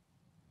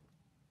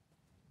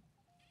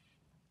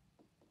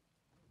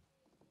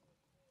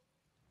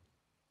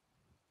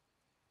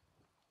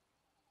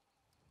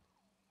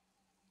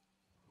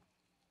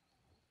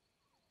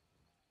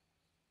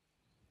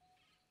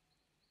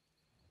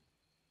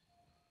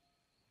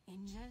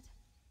 Injured?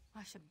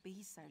 I should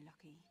be so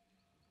lucky.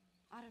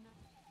 I don't know.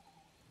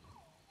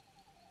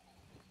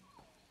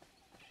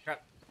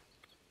 Crap.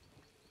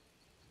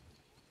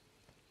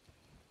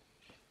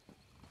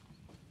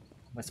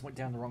 I went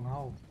down the wrong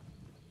hole.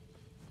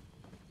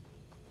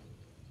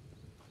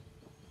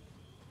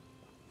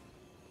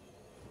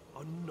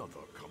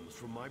 Another comes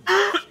from my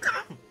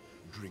basket.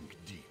 Drink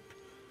deep,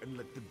 and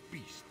let the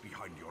beast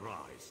behind your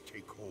eyes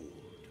take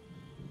hold.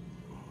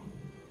 Oh,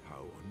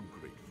 how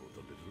ungrateful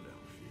the little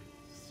elf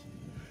is.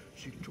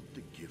 She took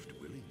the gift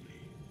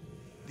willingly.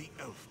 The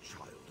elf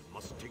child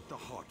must take the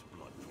heart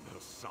blood from her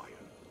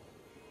sire.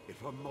 If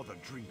her mother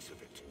drinks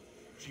of it,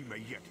 she may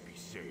yet be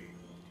saved.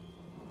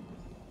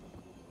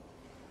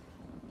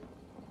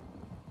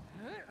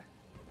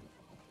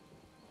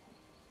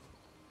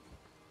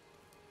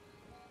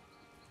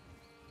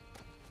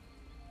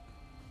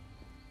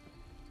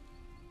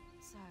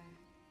 So,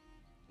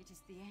 it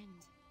is the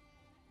end.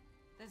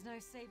 There's no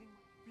saving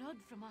blood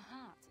from my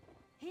heart.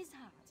 His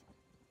heart.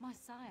 My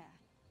sire.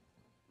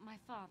 My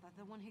father,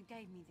 the one who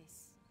gave me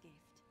this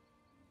gift.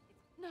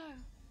 No!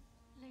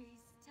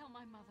 Please, tell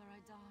my mother I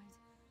died.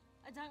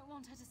 I don't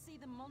want her to see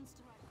the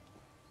monster I...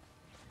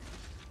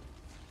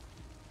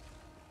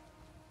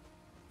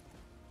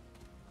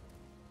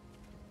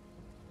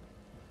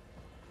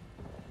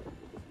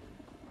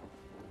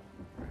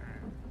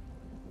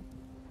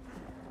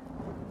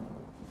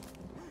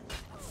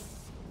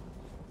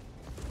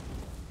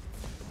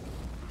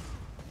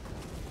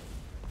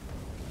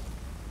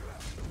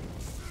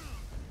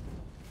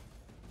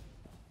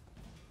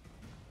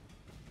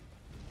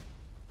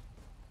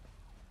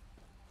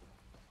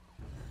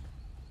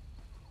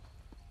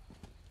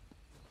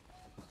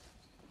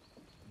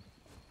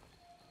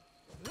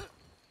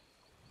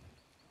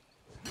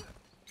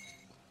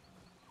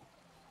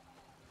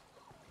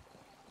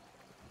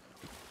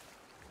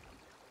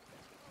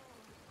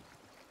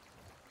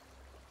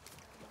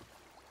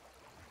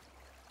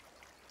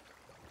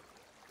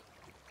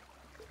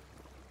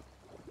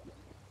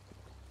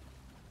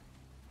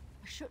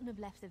 shouldn't have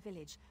left the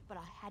village, but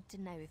I had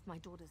to know if my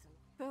daughter's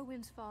alive.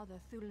 Berwyn's father,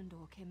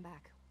 Thulandor, came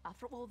back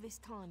after all this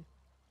time,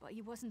 but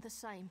he wasn't the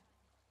same.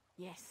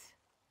 Yes,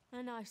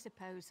 and I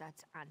suppose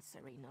that's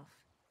answer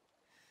enough.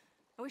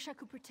 I wish I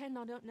could pretend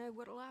I don't know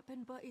what'll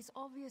happen, but it's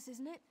obvious,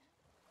 isn't it?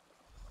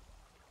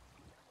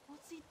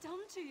 What's he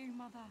done to you,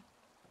 Mother?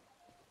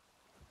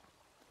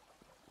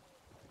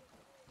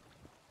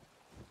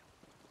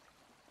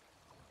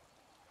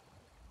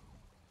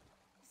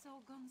 It's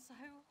all gone so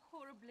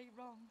horribly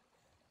wrong.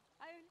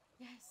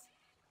 Yes.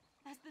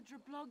 As the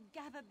Drablog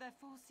gathered their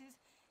forces,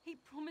 he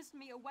promised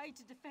me a way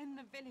to defend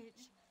the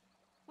village.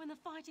 When the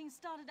fighting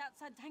started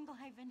outside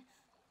Tanglehaven,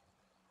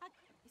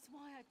 it's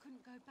why I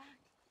couldn't go back.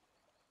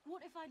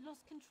 What if I'd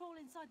lost control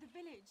inside the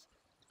village?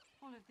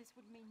 All of this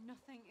would mean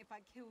nothing if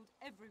I killed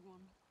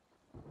everyone.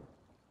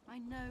 I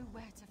know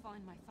where to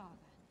find my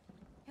father.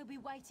 He'll be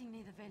waiting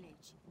near the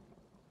village.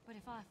 But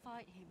if I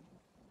fight him,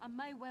 I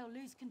may well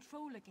lose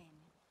control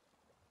again.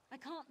 I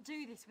can't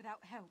do this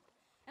without help,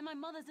 and my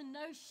mother's in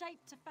no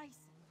shape to face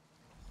it.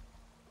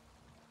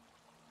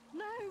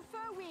 No,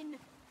 Berwyn!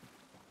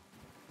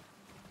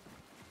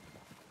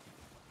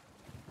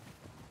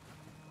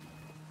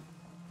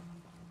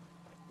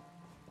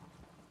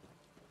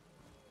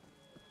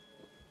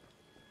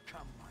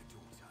 Come, my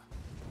daughter.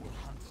 We'll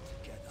hunt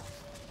together.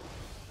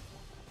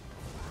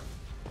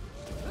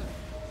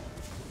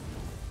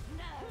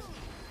 No!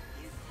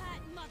 You've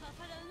hurt Mother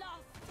for the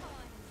last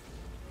time!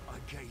 I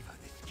gave her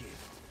this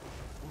gift.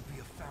 We'll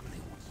be a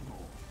family once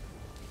more.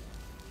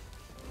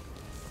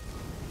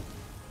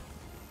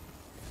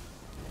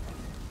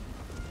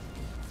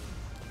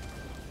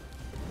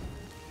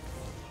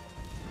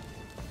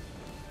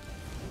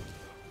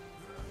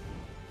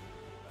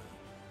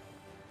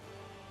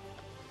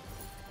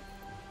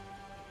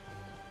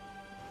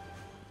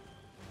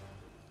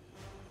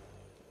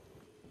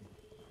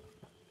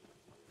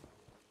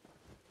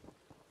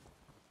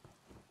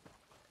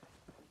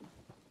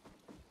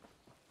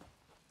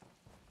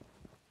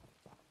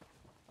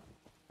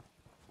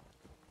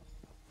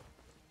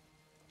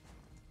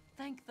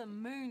 Thank the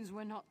moons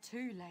we're not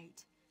too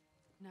late.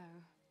 No.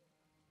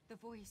 The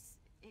voice,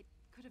 it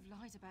could have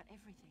lied about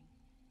everything.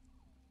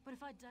 But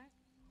if I don't...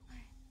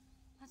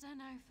 I don't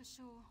know for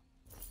sure.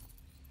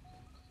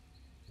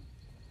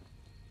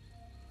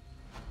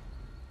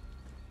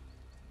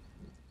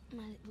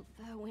 My little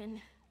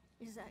Berwyn,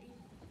 is that you?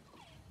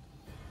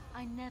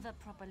 I never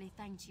properly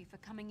thanked you for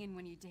coming in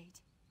when you did.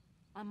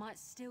 I might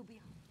still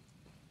be...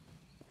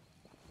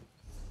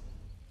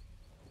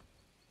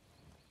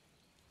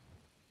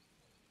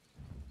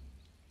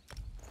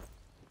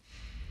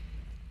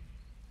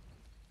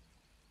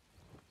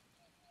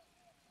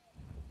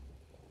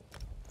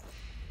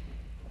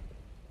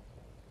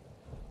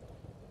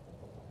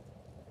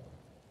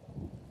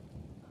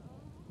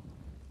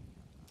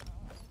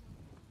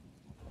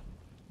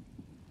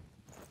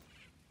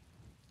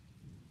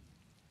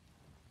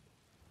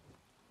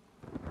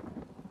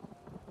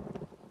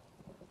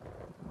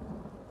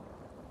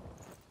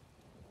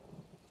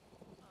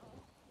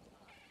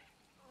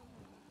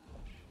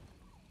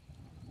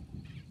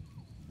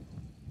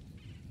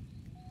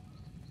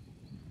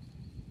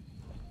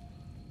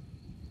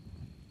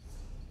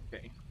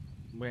 Okay,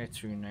 where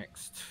to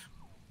next?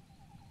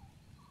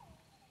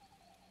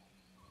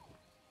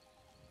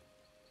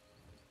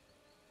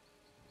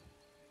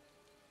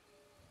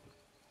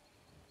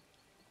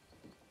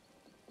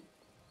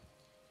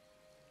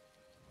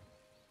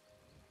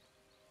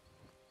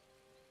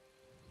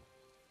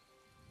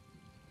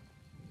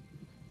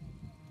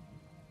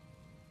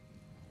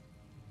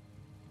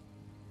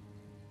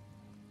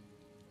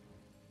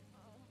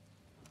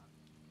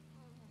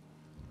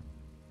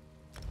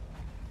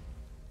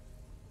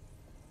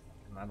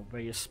 That'll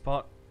be a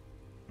spot,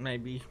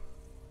 maybe.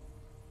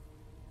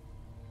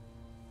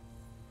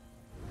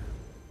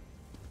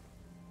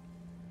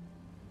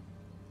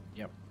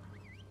 Yep.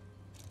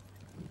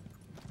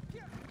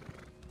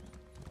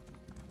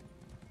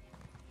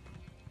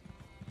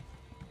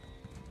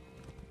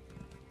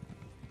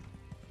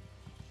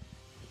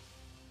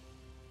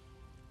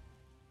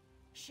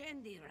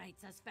 Shendy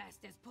writes as fast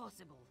as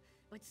possible,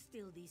 but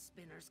still these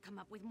spinners come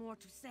up with more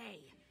to say.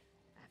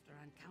 After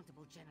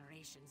uncountable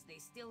generations, they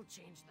still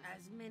change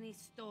as many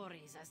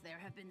stories as there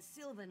have been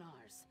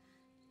Sylvanars.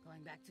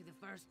 Going back to the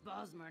first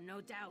Bosmer, no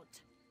doubt.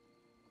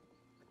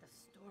 But the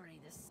story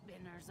the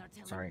spinners are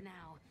telling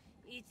now,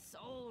 it's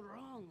all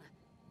wrong.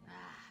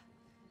 Ah,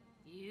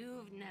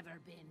 you've never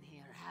been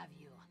here, have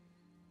you?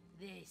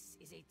 This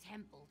is a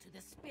temple to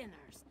the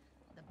spinners,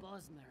 the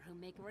Bosmer who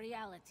make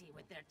reality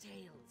with their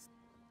tales.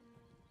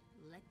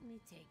 Let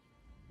me take...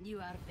 You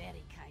are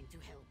very kind to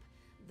help.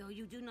 Though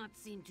you do not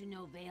seem to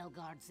know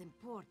Veilguard's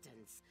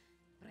importance,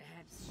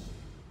 perhaps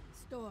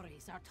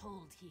stories are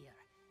told here.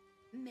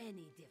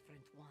 Many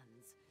different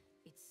ones.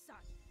 It's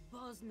such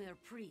Bosmer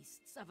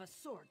priests of a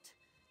sort.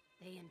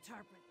 They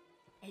interpret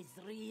as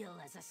real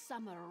as a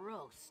summer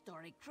roast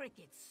or a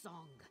cricket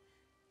song.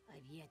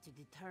 I've yet to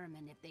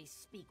determine if they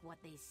speak what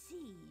they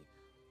see,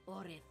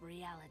 or if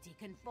reality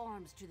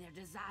conforms to their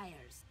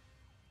desires.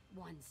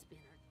 One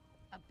spinner,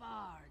 a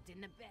bard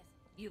in the best.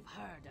 You've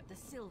heard of the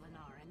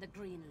Sylvanar and the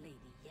Green Lady,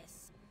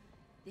 yes?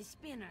 The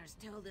spinners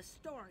tell the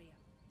story.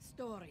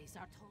 Stories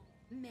are told,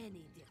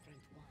 many different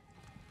ones.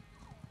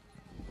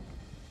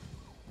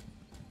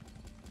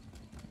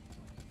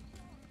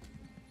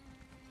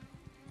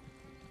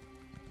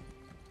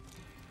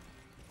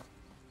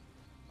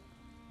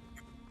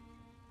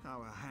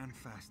 Our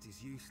handfast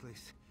is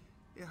useless.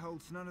 It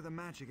holds none of the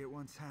magic it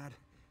once had,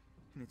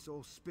 and it's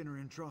all Spinner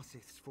and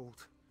Drossith's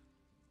fault.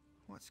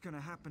 What's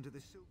gonna happen to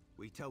the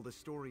We tell the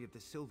story of the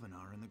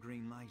Sylvanar and the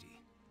Green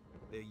Lady.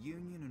 Their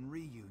union and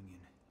reunion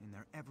in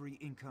their every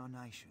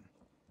incarnation.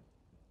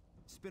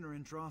 Spinner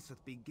and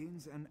Drossith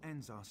begins and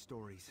ends our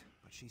stories,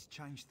 but she's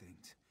changed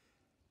things.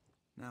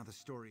 Now the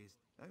story is...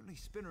 Only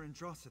Spinner and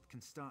Drossith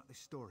can start the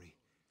story,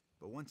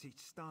 but once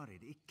it's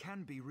started, it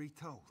can be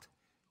retold.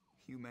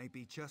 You may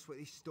be just what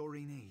this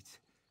story needs.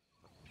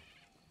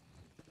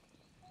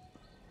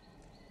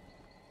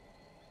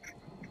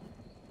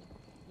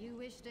 You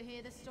wish to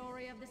hear the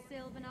story of the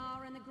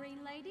Sylvanar and the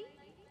Green Lady?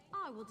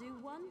 I will do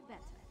one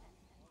better.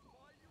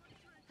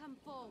 Come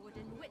forward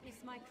and witness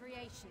my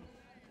creation.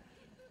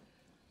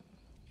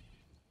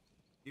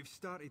 You've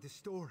started the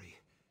story.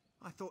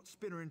 I thought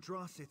Spinner and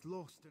Drossith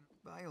lost and...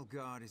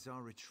 Veilguard is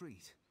our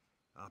retreat.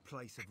 Our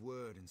place of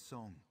word and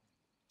song.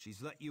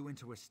 She's let you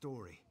into a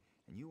story,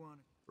 and you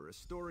aren't... For a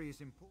story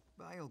is important.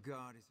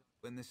 Veilguard is...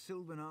 When the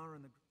Sylvanar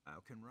and the... How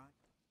can rain?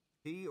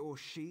 He or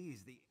she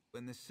is the...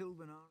 When the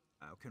Sylvanar...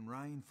 How can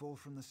rain fall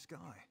from the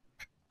sky?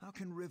 How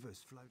can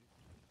rivers flow...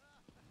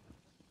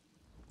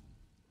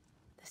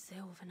 The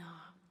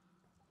Sylvanar,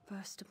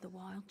 first of the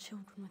wild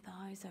children with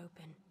eyes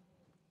open.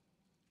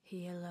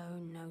 He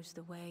alone knows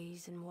the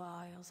ways and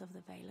wiles of the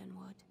Valen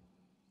Wood.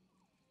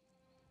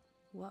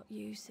 What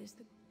use is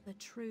the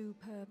true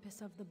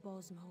purpose of the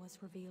Bosmo was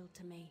revealed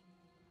to me.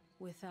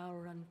 With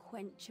our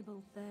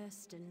unquenchable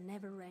thirst and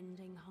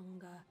never-ending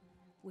hunger,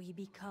 we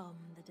become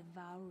the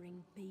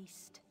devouring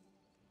beast.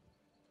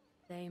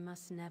 They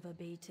must never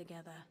be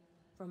together,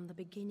 from the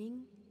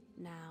beginning,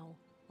 now,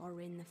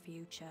 or in the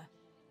future.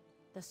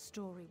 The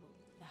story will...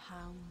 The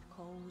Hound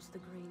calls the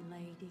Green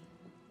Lady,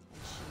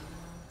 and she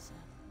will answer.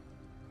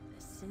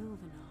 The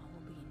Sylvanar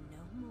will be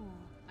no more.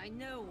 I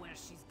know where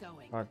she's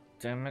going. God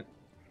damn it.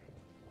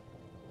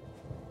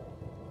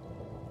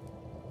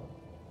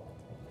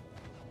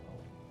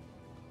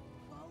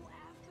 Go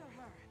after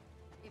her.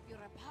 If you're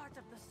a part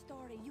of the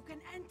story, you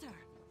can enter.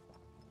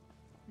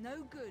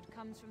 No good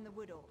comes from the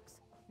Wood Orcs.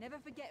 Never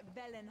forget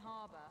Velen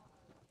Harbor.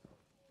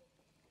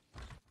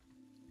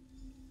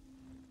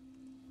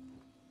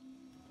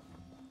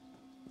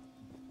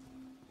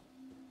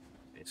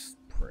 This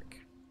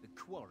prick. The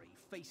quarry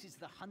faces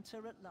the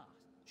hunter at last.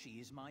 She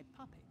is my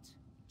puppet,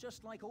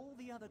 just like all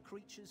the other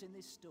creatures in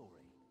this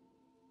story.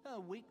 Her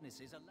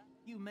weaknesses are...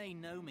 You may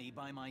know me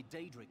by my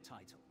Daedric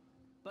title,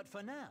 but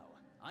for now,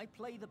 I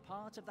play the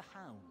part of the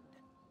Hound.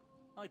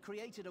 I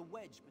created a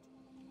wedge between...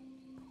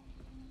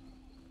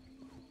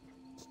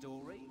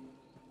 Story?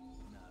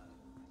 No.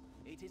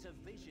 It is a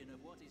vision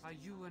of what is... Are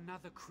you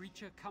another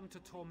creature come to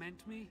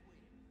torment me?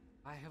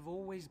 I have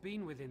always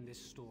been within this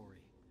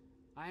story.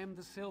 I am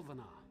the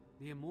Sylvanar,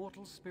 the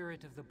immortal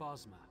spirit of the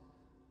Bosma.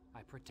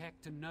 I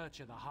protect and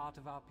nurture the heart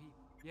of our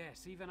people.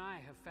 Yes, even I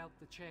have felt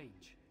the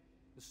change.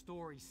 The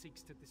story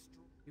seeks to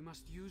destroy. You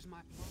must use my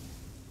plot.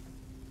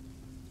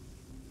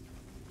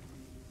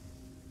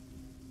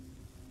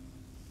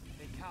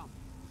 They come.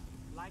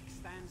 Like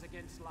stands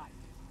against like.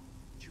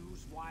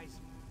 Choose wisely.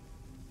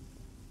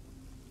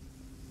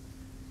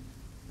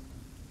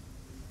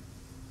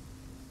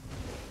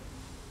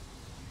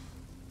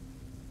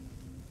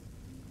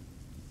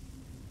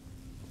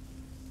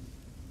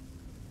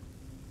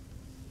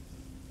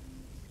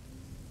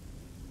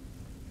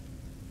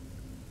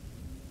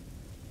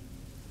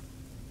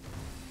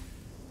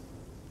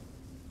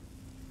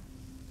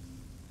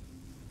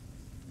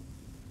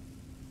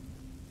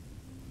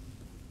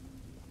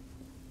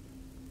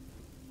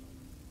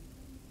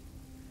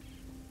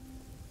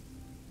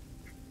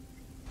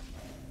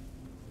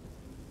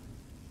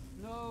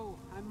 No,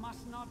 I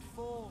must not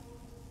fall.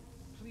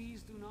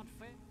 Please do not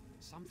fail.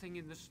 Something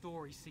in the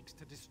story seeks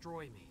to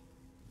destroy me.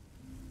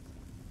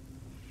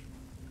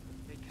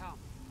 They come.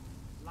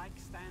 Like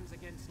stands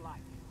against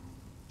like.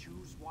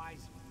 Choose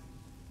wisely.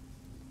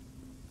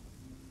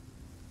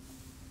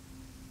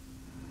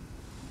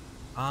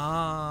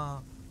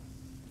 Ah.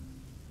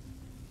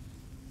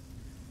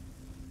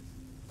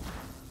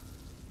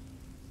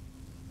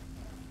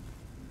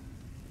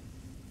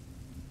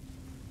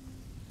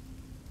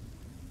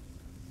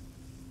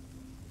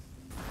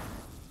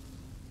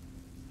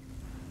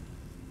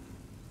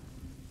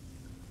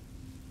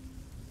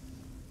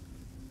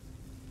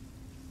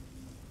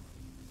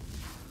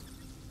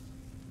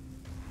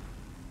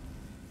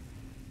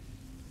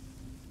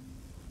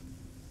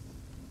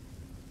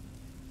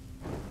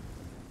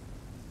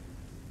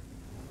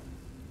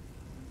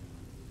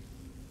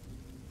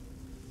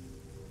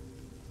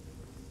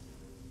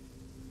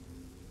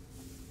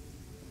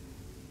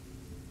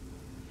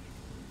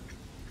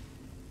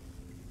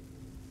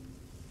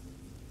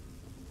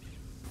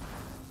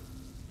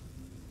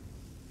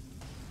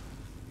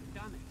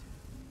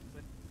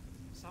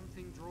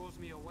 Something draws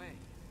me away.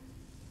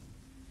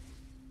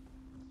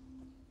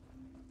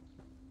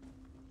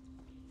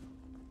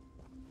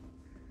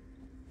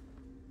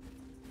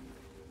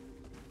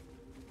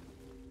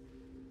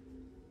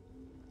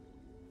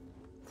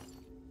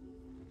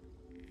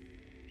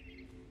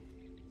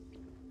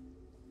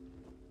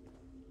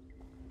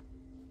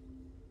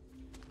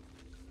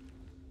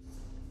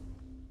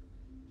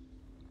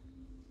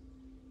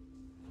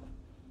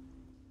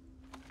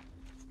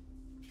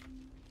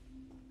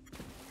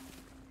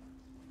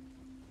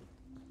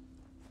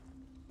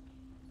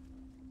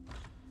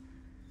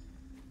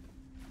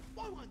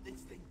 Why won't this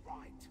thing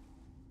write?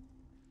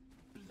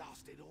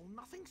 Blasted all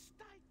nothing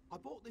state. I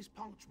bought this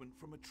parchment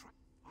from a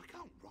I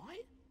can't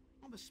write.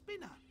 I'm a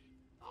spinner.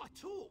 I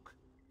talk.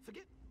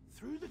 Forget.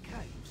 Through the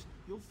caves,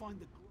 you'll find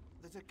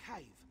there's a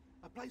cave.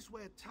 A place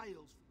where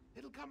tales...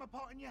 It'll come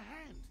apart in your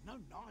hand. No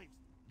knives.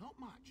 Not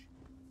much.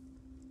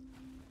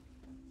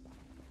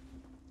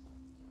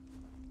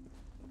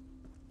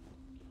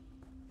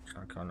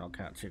 I can't knock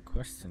out 2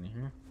 quests in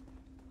here.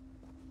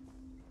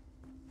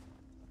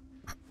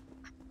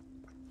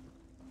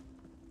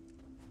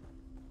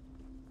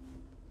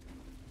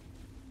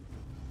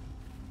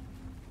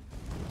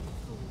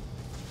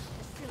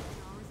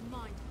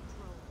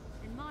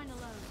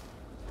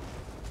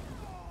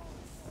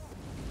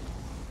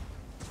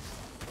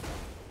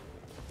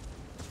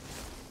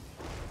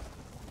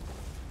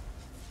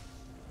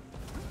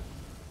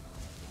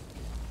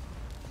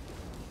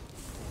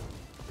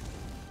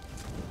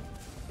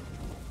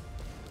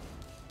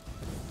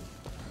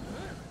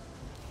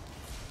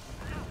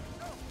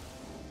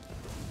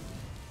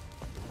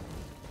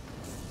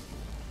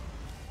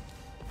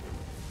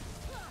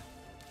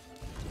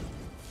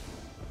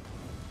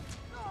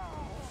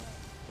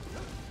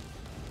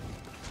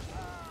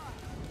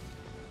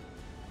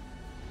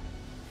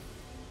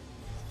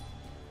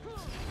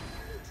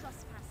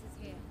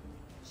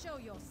 Show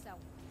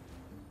yourself.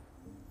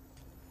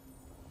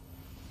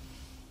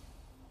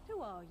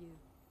 Who are you?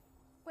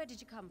 Where did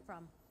you come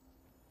from?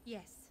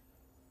 Yes.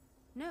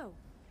 No.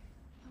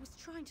 I was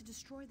trying to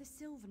destroy the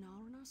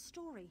Sylvanar in our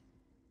story.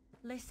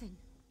 Listen.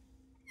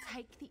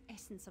 Take the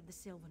essence of the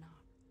Sylvanar.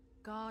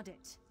 Guard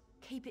it.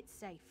 Keep it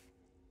safe.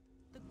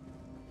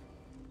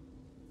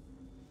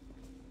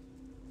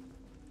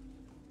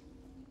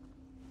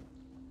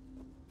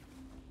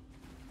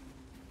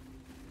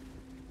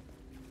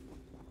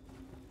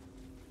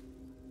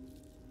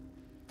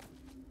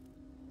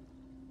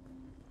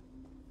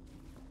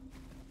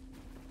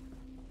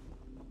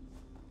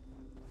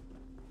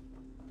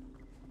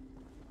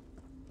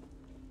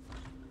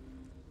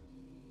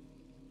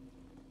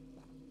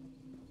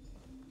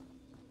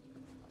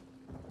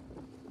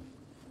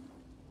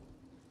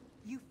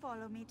 You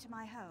follow me to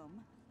my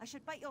home? I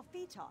should bite your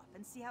feet off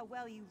and see how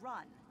well you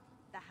run.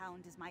 The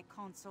Hound is my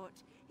consort.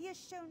 He has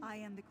shown I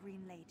am the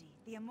Green Lady,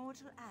 the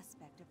immortal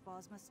aspect of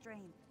Bosma's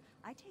strength.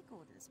 I take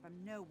orders from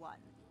no one.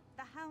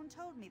 The Hound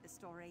told me the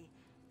story,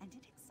 and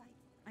it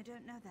excites. I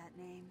don't know that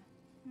name.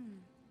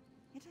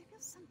 Yet I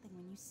feel something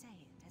when you say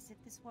it, as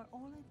if this were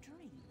all a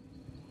dream.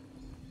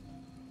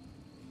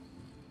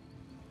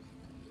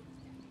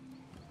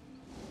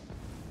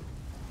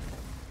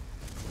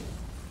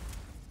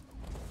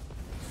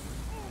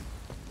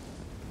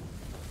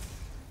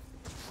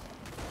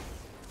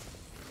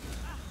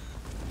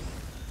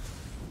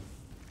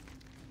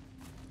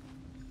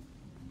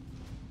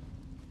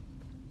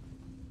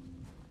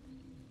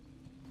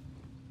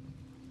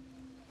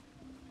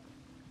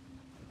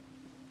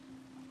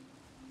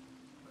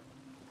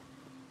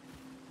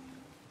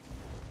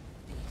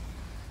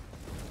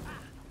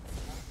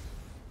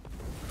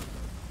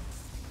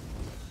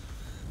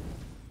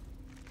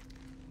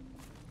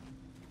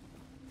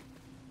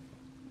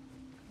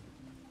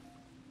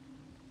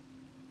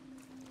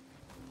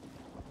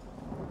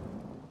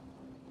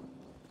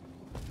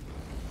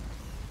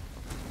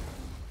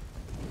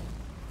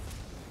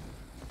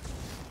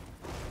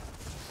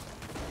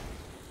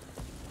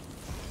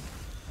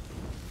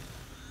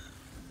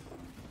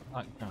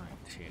 Like dying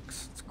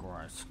ticks, it's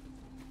gross.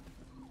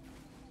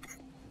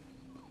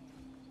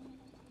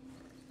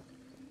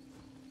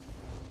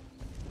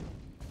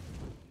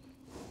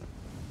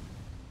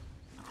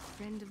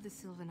 Friend of the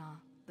Sylvanar,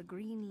 the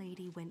Green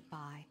Lady went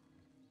by.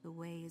 The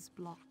way is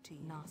blocked to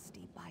you.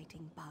 Nasty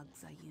biting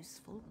bugs are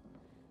useful.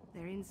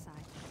 They're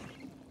inside.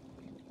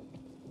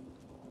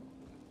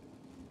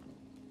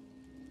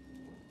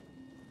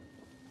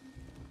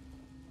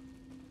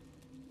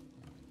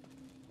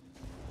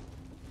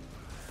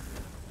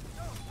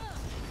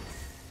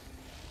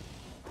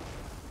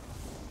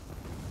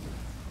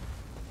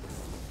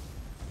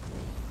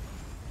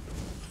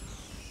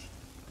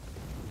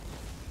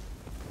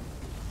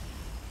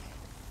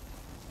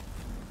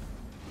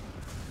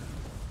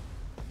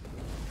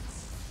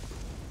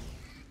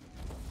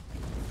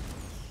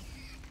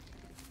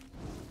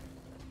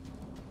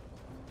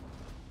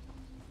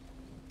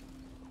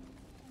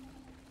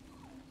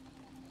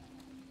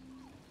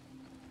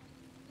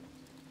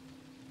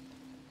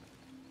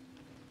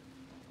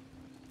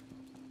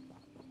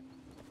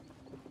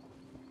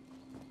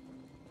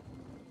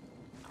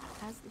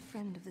 As the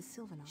friend of the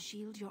Sylvanar,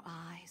 shield your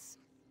eyes.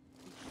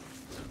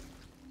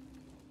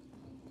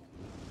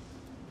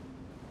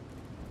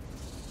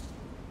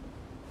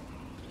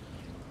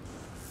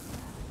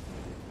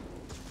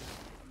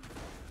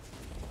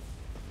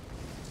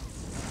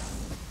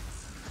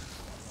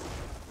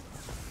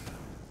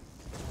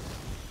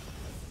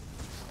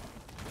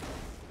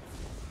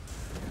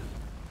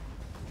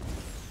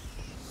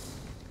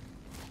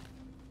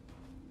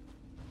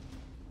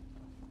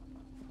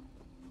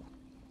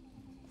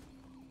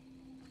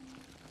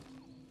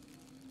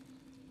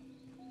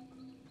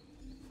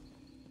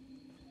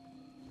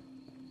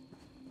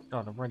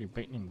 God, I've already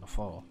beaten him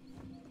before.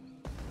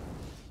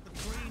 The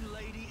Green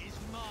Lady is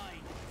mine!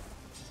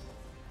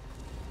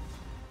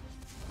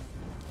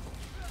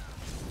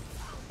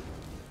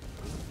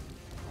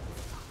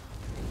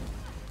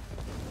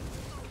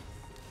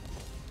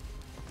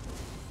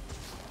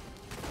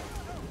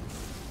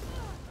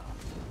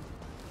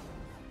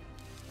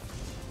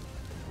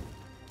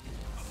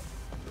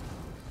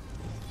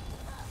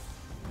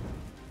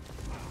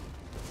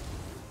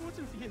 What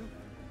of you?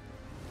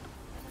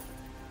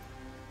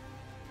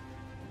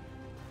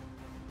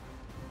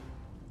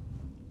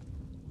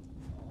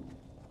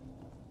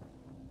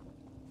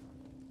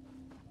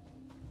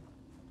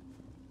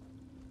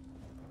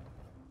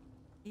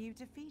 You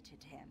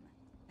defeated him.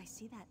 I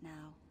see that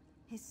now.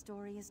 His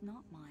story is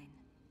not mine.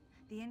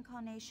 The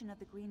incarnation of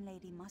the Green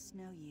Lady must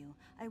know you.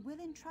 I will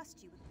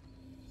entrust you with...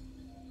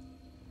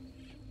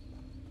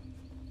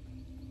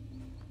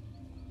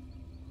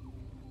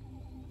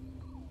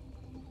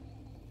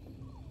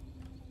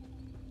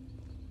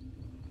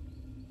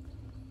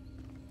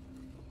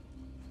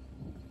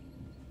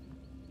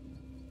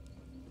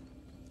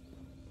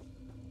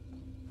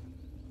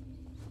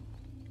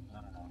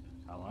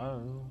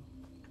 Hello?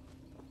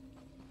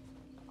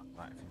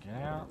 I can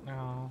get out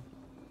now.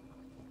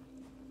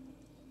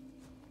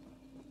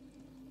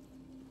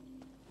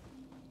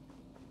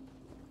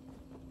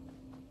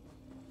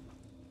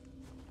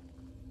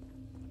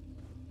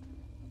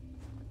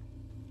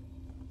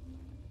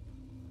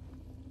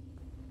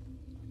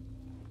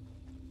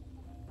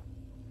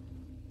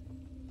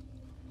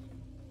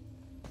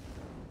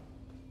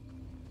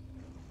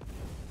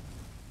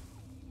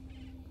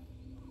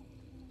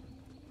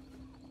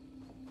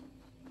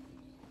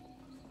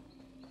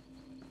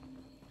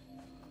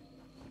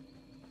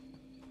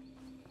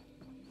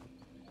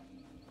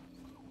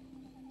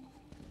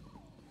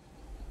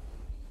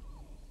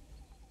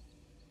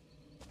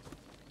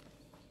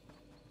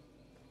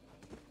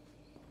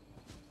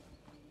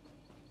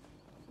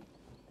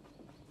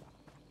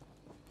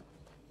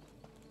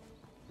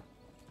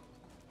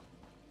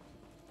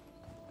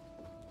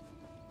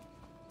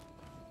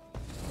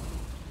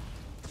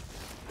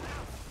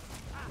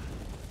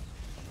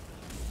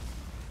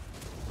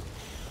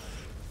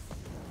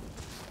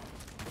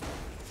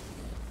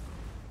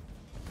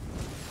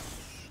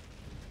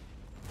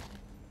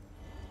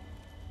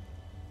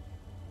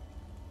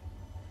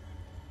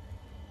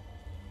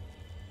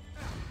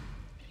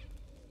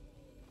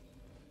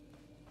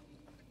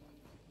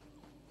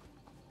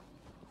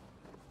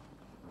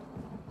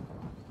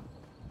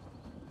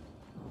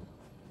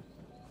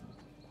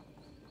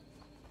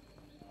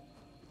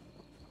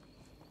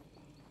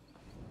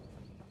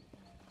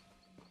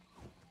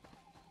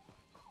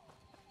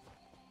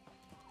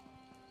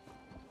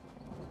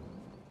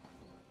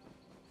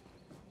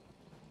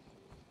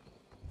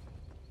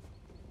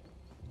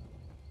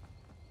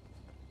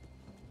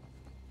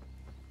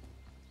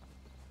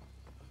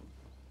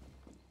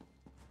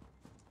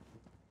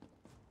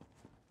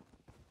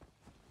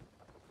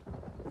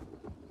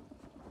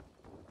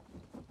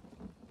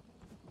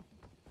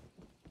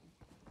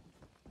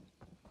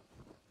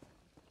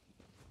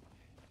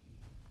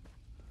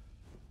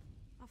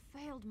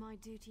 I've failed my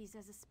duties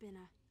as a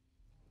spinner.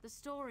 The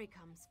story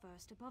comes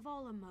first, above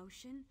all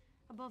emotion,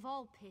 above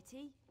all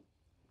pity.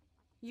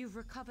 You've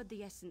recovered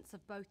the essence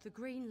of both the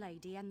Green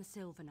Lady and the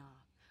Sylvanar.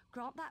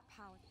 Grant that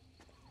power...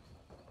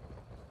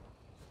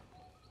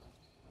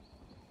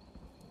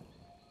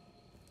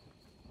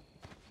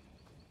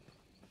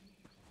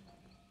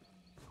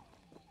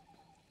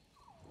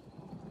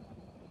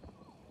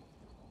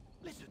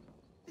 Listen,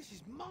 this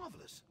is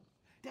marvelous.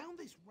 Down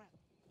this ramp,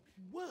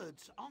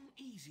 words aren't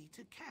easy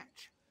to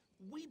catch.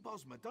 We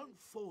Bosmer don't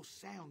force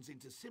sounds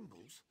into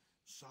symbols,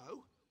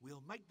 so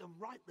we'll make them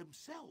write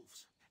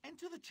themselves.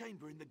 Enter the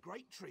chamber in the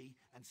great tree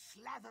and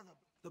slather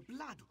the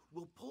blood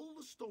will pull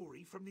the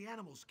story from the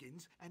animal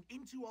skins and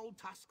into Old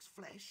Tusk's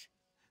flesh.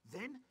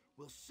 Then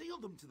we'll seal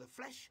them to the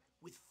flesh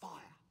with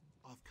fire.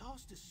 I've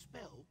cast a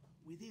spell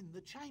within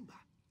the chamber.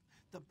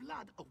 The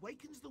blood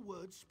awakens the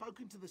words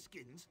spoken to the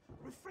skins,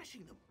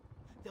 refreshing them.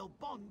 They'll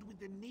bond with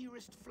the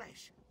nearest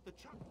flesh, the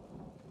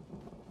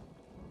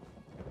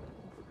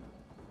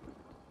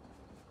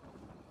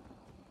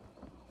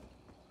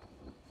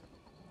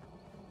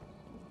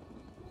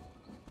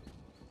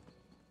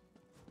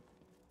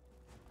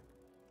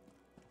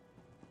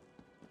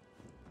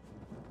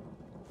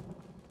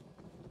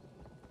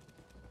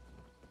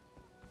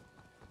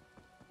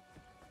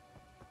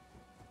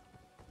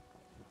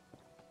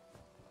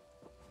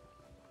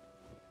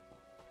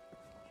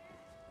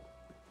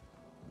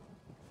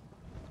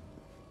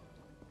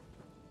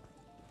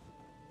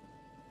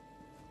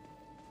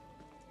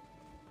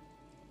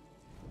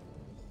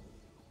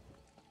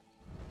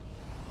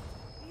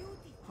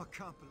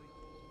can't believe...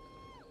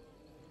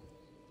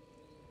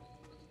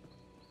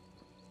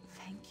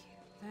 Thank you.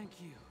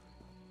 Thank you.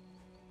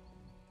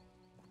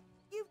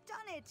 You've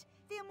done it!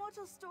 The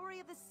immortal story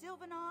of the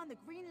Sylvanar and the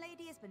Green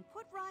Lady has been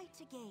put right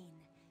again.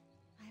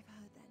 I've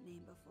heard that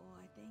name before,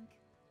 I think.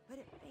 But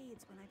it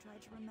fades when I try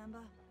to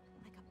remember,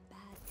 like a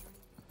bad dream.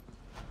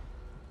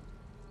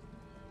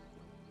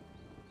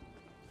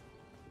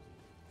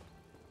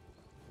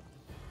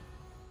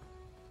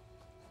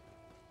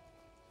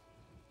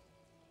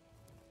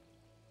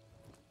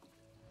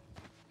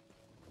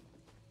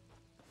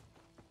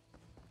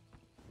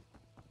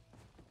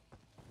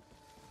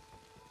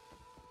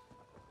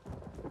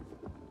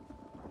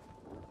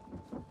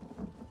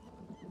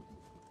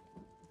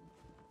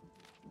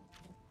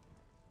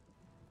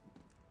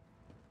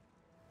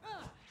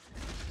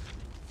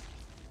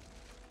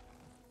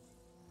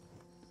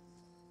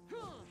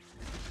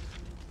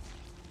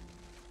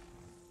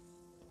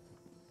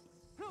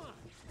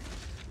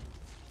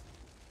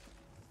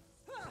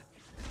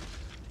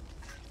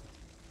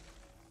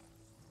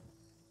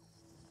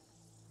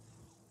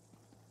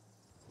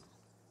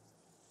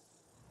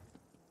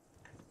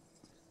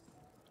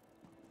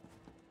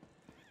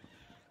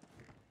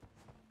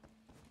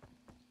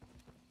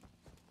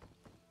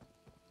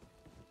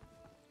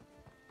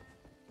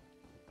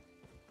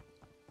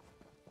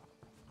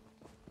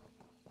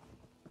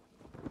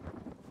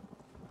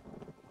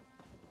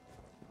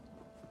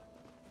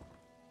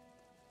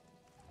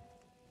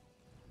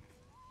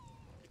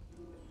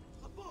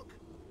 Book!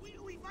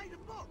 We made a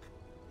book!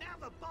 Now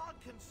the bard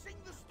can sing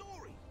the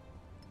story!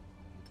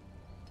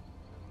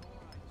 The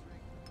more I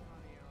drink, the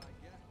funnier I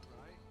get,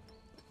 right?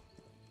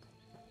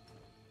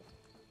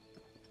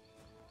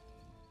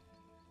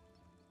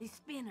 The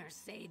spinners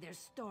say their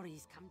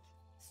stories come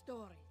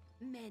story.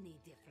 Many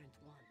different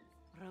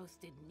ones.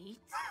 Roasted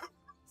meat?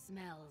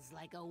 Smells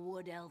like a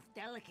wood elf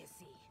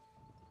delicacy.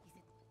 Is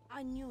it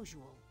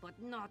unusual,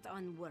 but not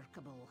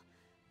unworkable?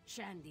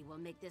 Shandy will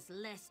make this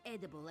less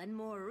edible and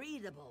more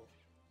readable.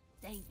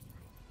 Thank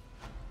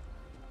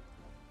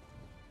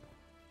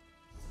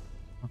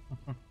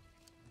you.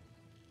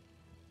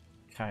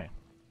 Okay.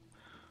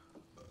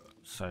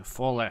 So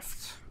 4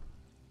 left.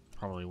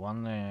 Probably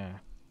 1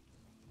 there.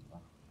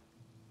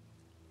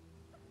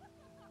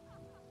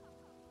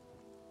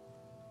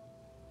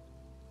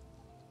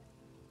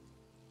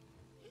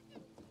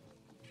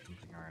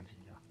 Something around here.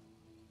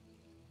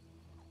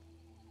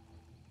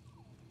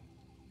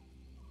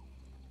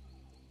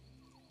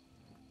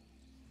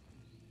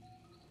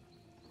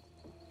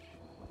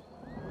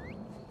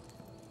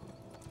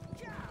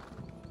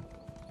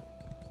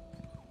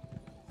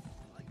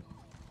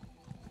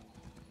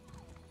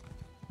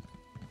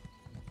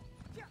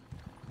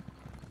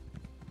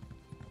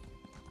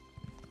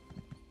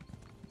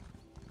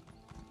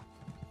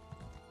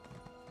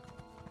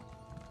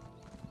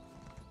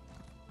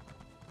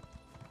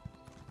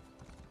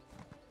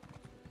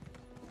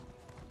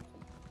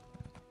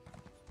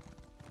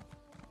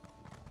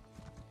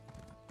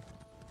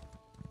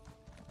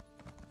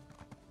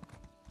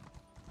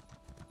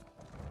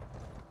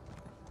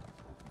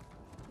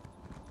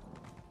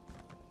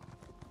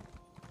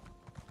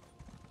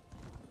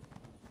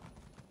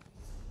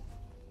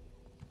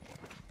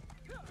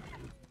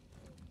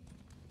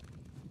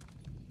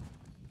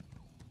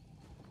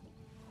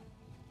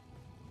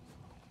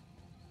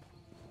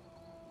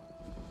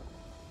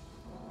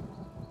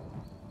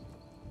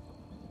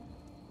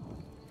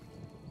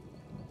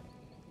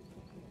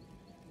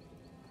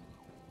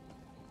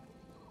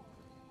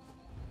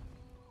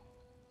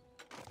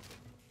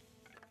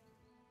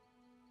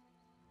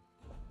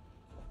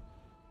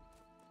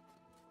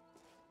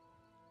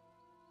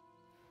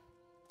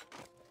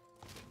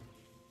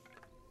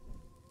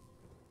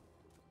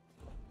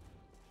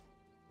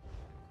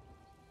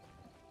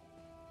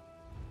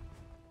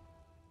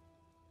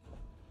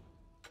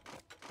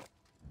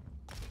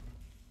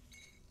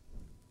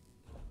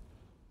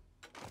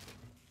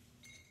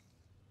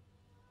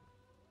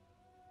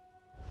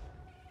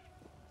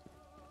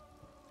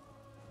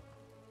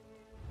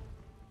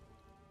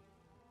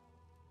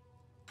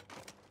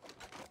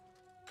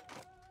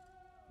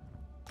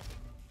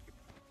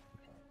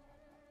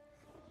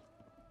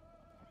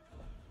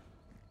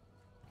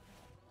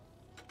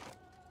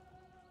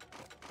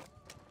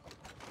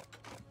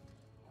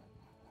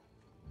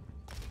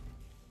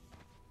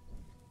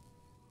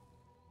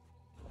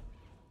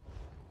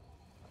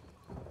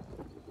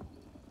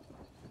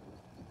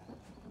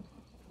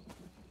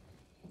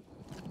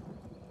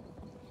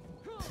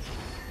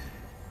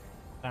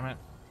 Damn it.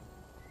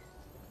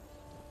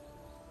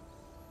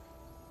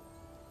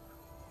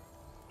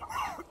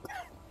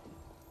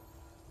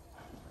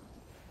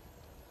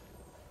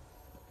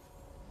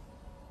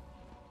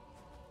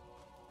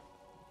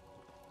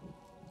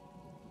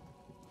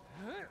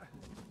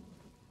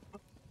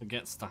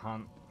 Forgets to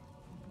hunt.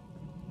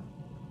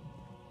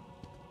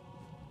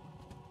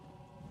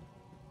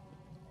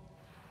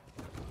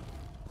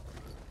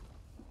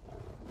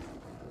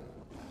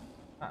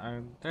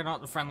 Uh-oh, they're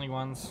not the friendly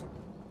ones.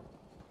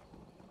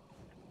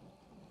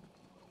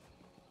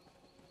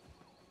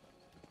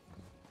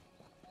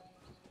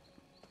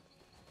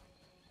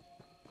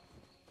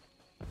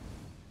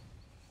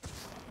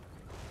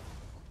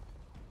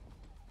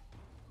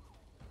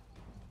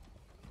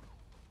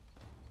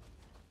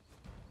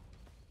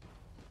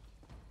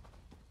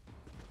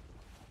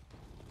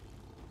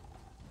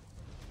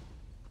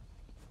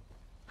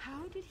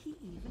 How did he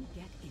even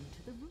get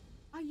into the room?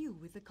 Are you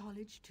with the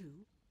college too?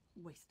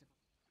 Waste of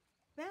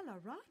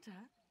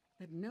Bellarata,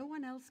 that no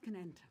one else can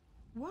enter.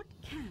 What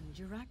can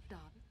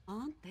Jurakdar?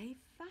 Aren't they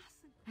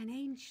fascinating? An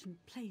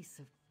ancient place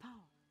of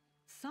power.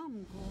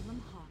 Some call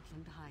them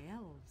Heartland High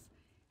Elves.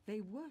 They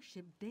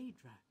worship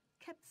Daedra,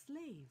 kept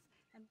slaves,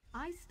 and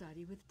I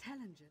study with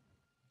Tellinger.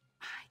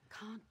 I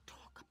can't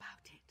talk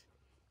about it.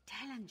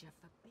 Tellinger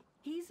forbid.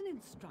 He's an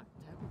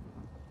instructor.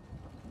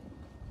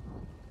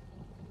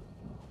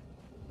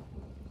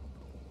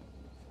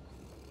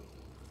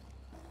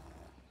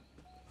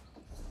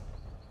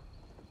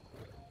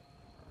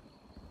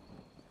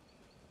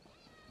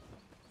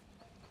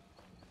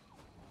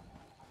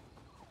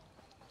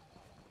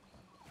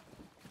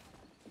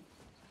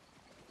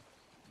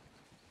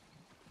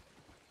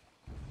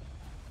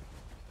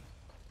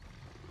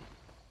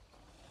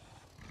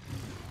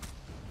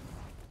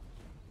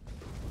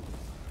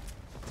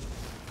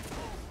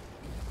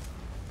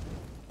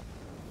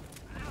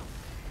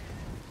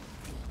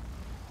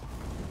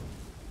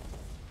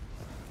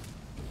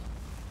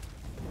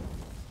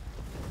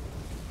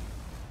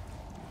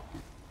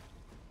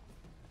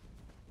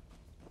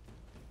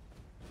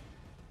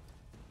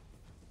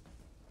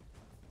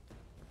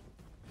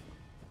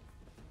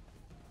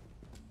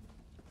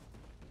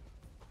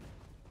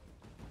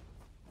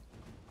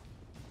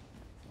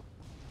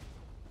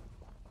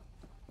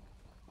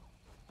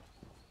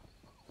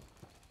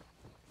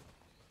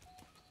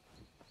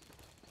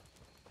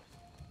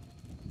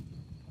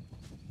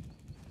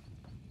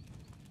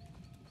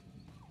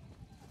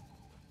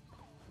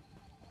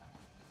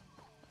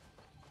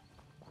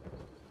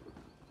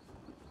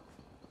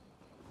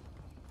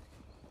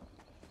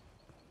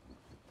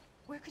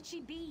 Where could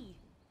she be?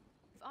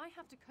 If I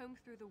have to comb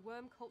through the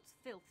worm cult's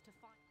filth to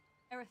find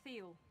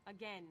Erethiel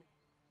again,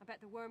 I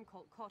bet the worm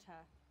cult caught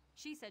her.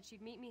 She said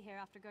she'd meet me here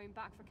after going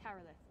back for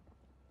Carolith.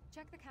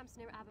 Check the camps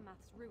near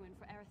Abermath's ruin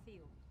for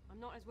Erethiel. I'm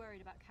not as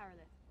worried about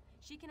Carolith.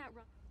 She can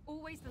outrun.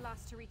 Always the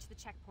last to reach the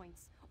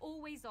checkpoints.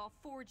 Always off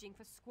foraging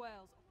for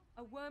squirrels.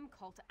 A worm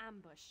cult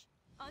ambush.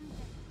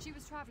 She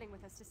was traveling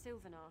with us to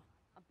Sylvanar,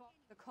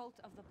 the cult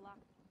of the Black.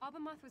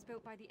 Abermath was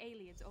built by the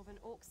Aelids of an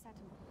orc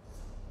settlement.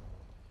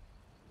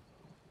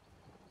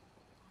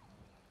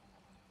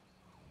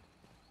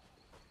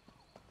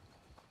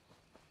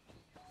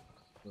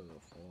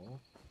 Level 4.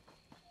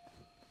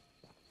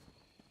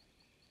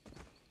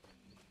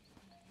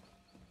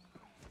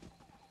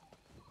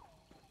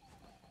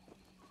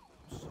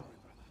 Sorry,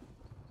 brother.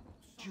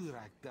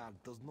 Jurakdar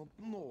does not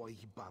know why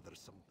he bothers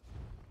some.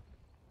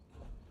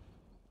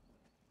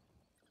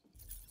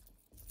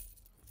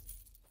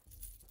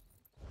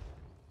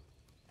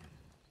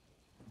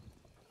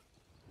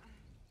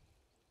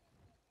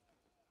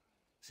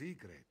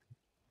 Secret.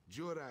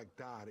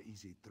 Jurakdar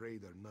is a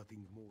trader,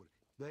 nothing more.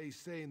 They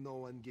say no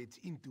one gets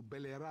into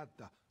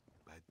Bellarata,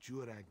 but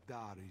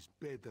Jurakdar is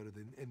better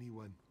than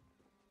anyone.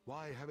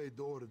 Why have a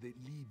door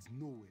that leads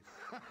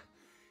nowhere?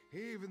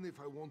 Even if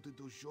I wanted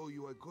to show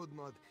you, I could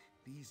not.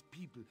 These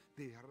people,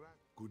 they harass.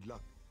 Good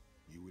luck.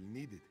 You will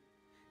need it.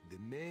 The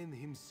man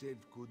himself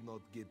could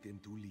not get them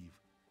to leave.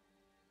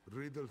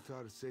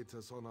 Riddlethar sets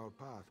us on our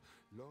path.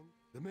 Long,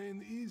 the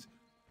man is,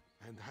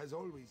 and has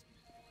always been.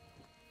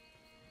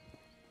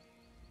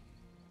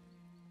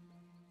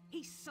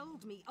 He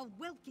sold me a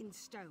Welkin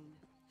stone.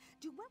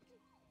 Do Welkin...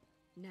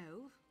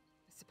 No,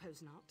 I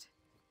suppose not.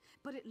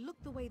 But it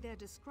looked the way they're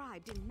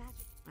described in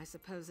magic. I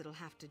suppose it'll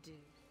have to do.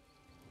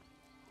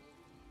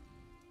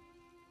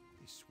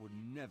 This would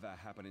never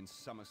happen in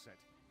Somerset.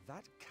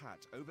 That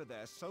cat over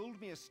there sold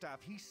me a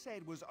staff he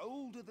said was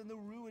older than the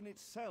ruin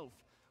itself.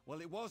 Well,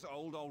 it was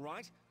old, all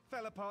right.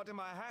 Fell apart in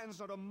my hands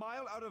not a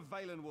mile out of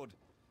Valenwood.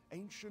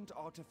 Ancient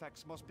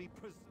artifacts must be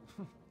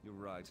You're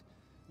right.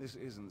 This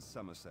isn't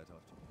Somerset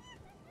after.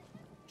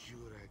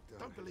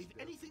 Don't believe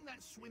anything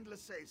that swindler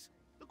says.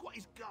 Look what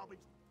his garbage...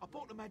 I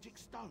bought the magic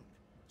stone.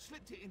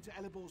 Slipped it into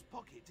Elibor's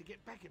pocket to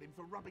get back at him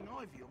for rubbing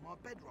ivy on my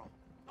bedroll.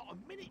 Not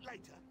a minute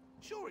later,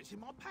 sure it's in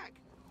my pack.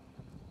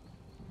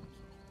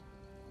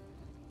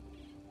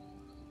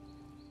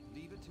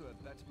 Leave it to a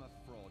Vetma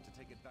fraud to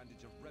take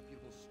advantage of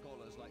reputable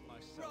scholars like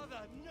myself.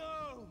 Brother,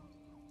 no!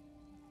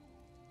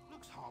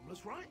 Looks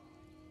harmless, right?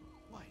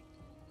 Wait,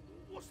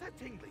 what's that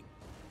tingling?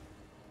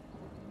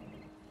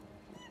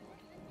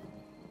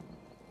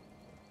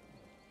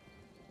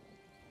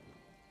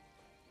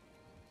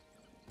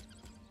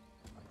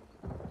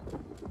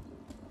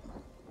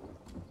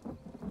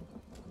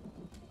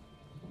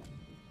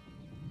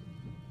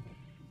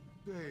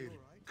 They're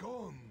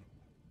gone.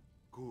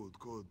 Good,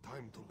 good.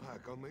 Time to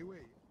pack on my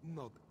way.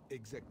 Not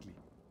exactly.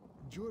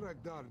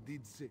 Jurakdar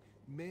did say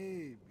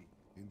maybe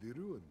in the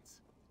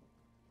ruins.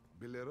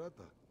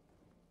 Bellarata.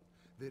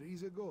 There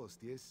is a ghost,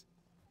 yes?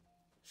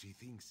 She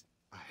thinks...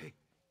 Ahe.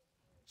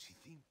 She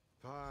thinks...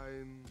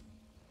 Fine.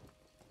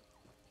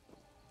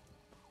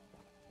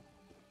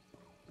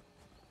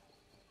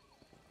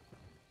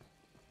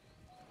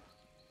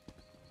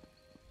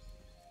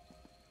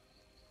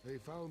 I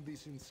found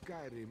this in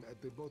Skyrim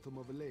at the bottom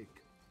of a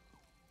lake.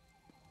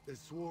 A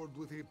sword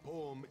with a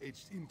poem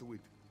etched into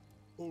it.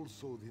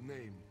 Also the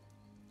name,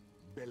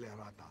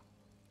 Belerata.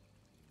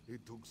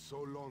 It took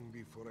so long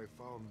before I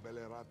found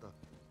Belerata.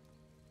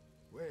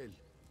 Well,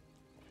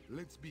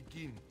 let's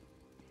begin.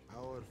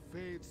 Our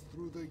fates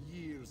through the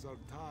years are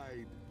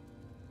tied.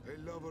 A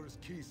lover's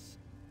kiss,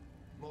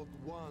 not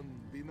one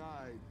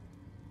denied.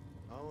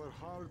 Our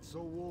hearts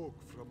awoke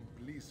from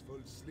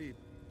blissful sleep,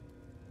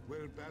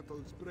 where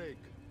battles break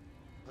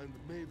and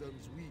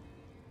maidens weep.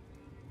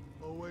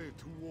 Away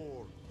to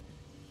war,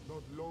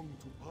 not long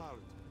to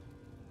part,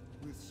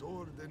 with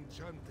sword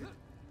enchanted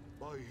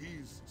by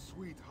his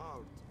sweet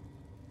heart.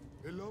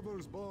 A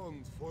lover's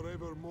bond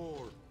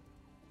forevermore,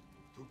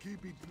 to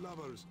keep each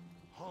lover's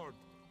heart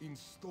in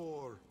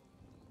store.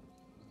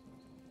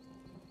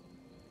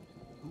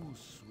 Too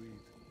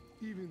sweet,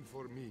 even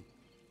for me.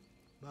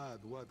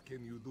 But what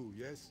can you do,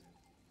 yes?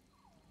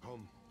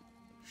 Come,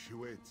 she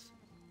waits.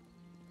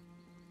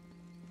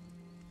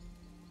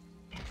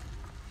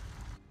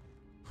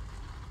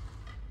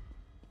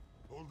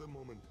 Hold a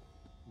moment.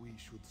 We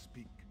should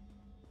speak.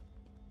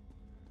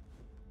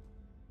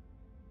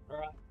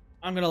 Alright,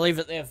 I'm gonna leave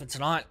it there for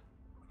tonight.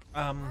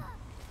 Damn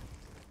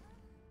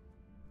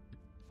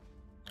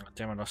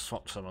it, I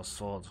swapped to my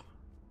sword.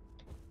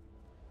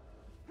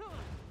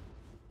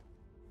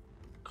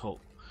 Cool.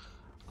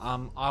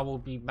 I will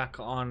be back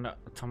on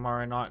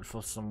tomorrow night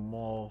for some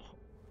more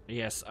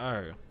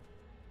ESO.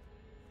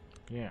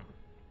 Yeah.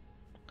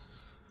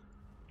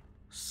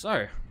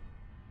 So.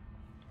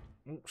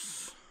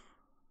 Oops.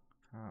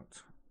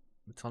 Can't.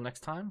 Until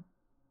next time.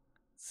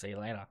 See you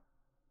later.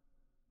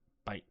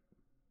 Bye.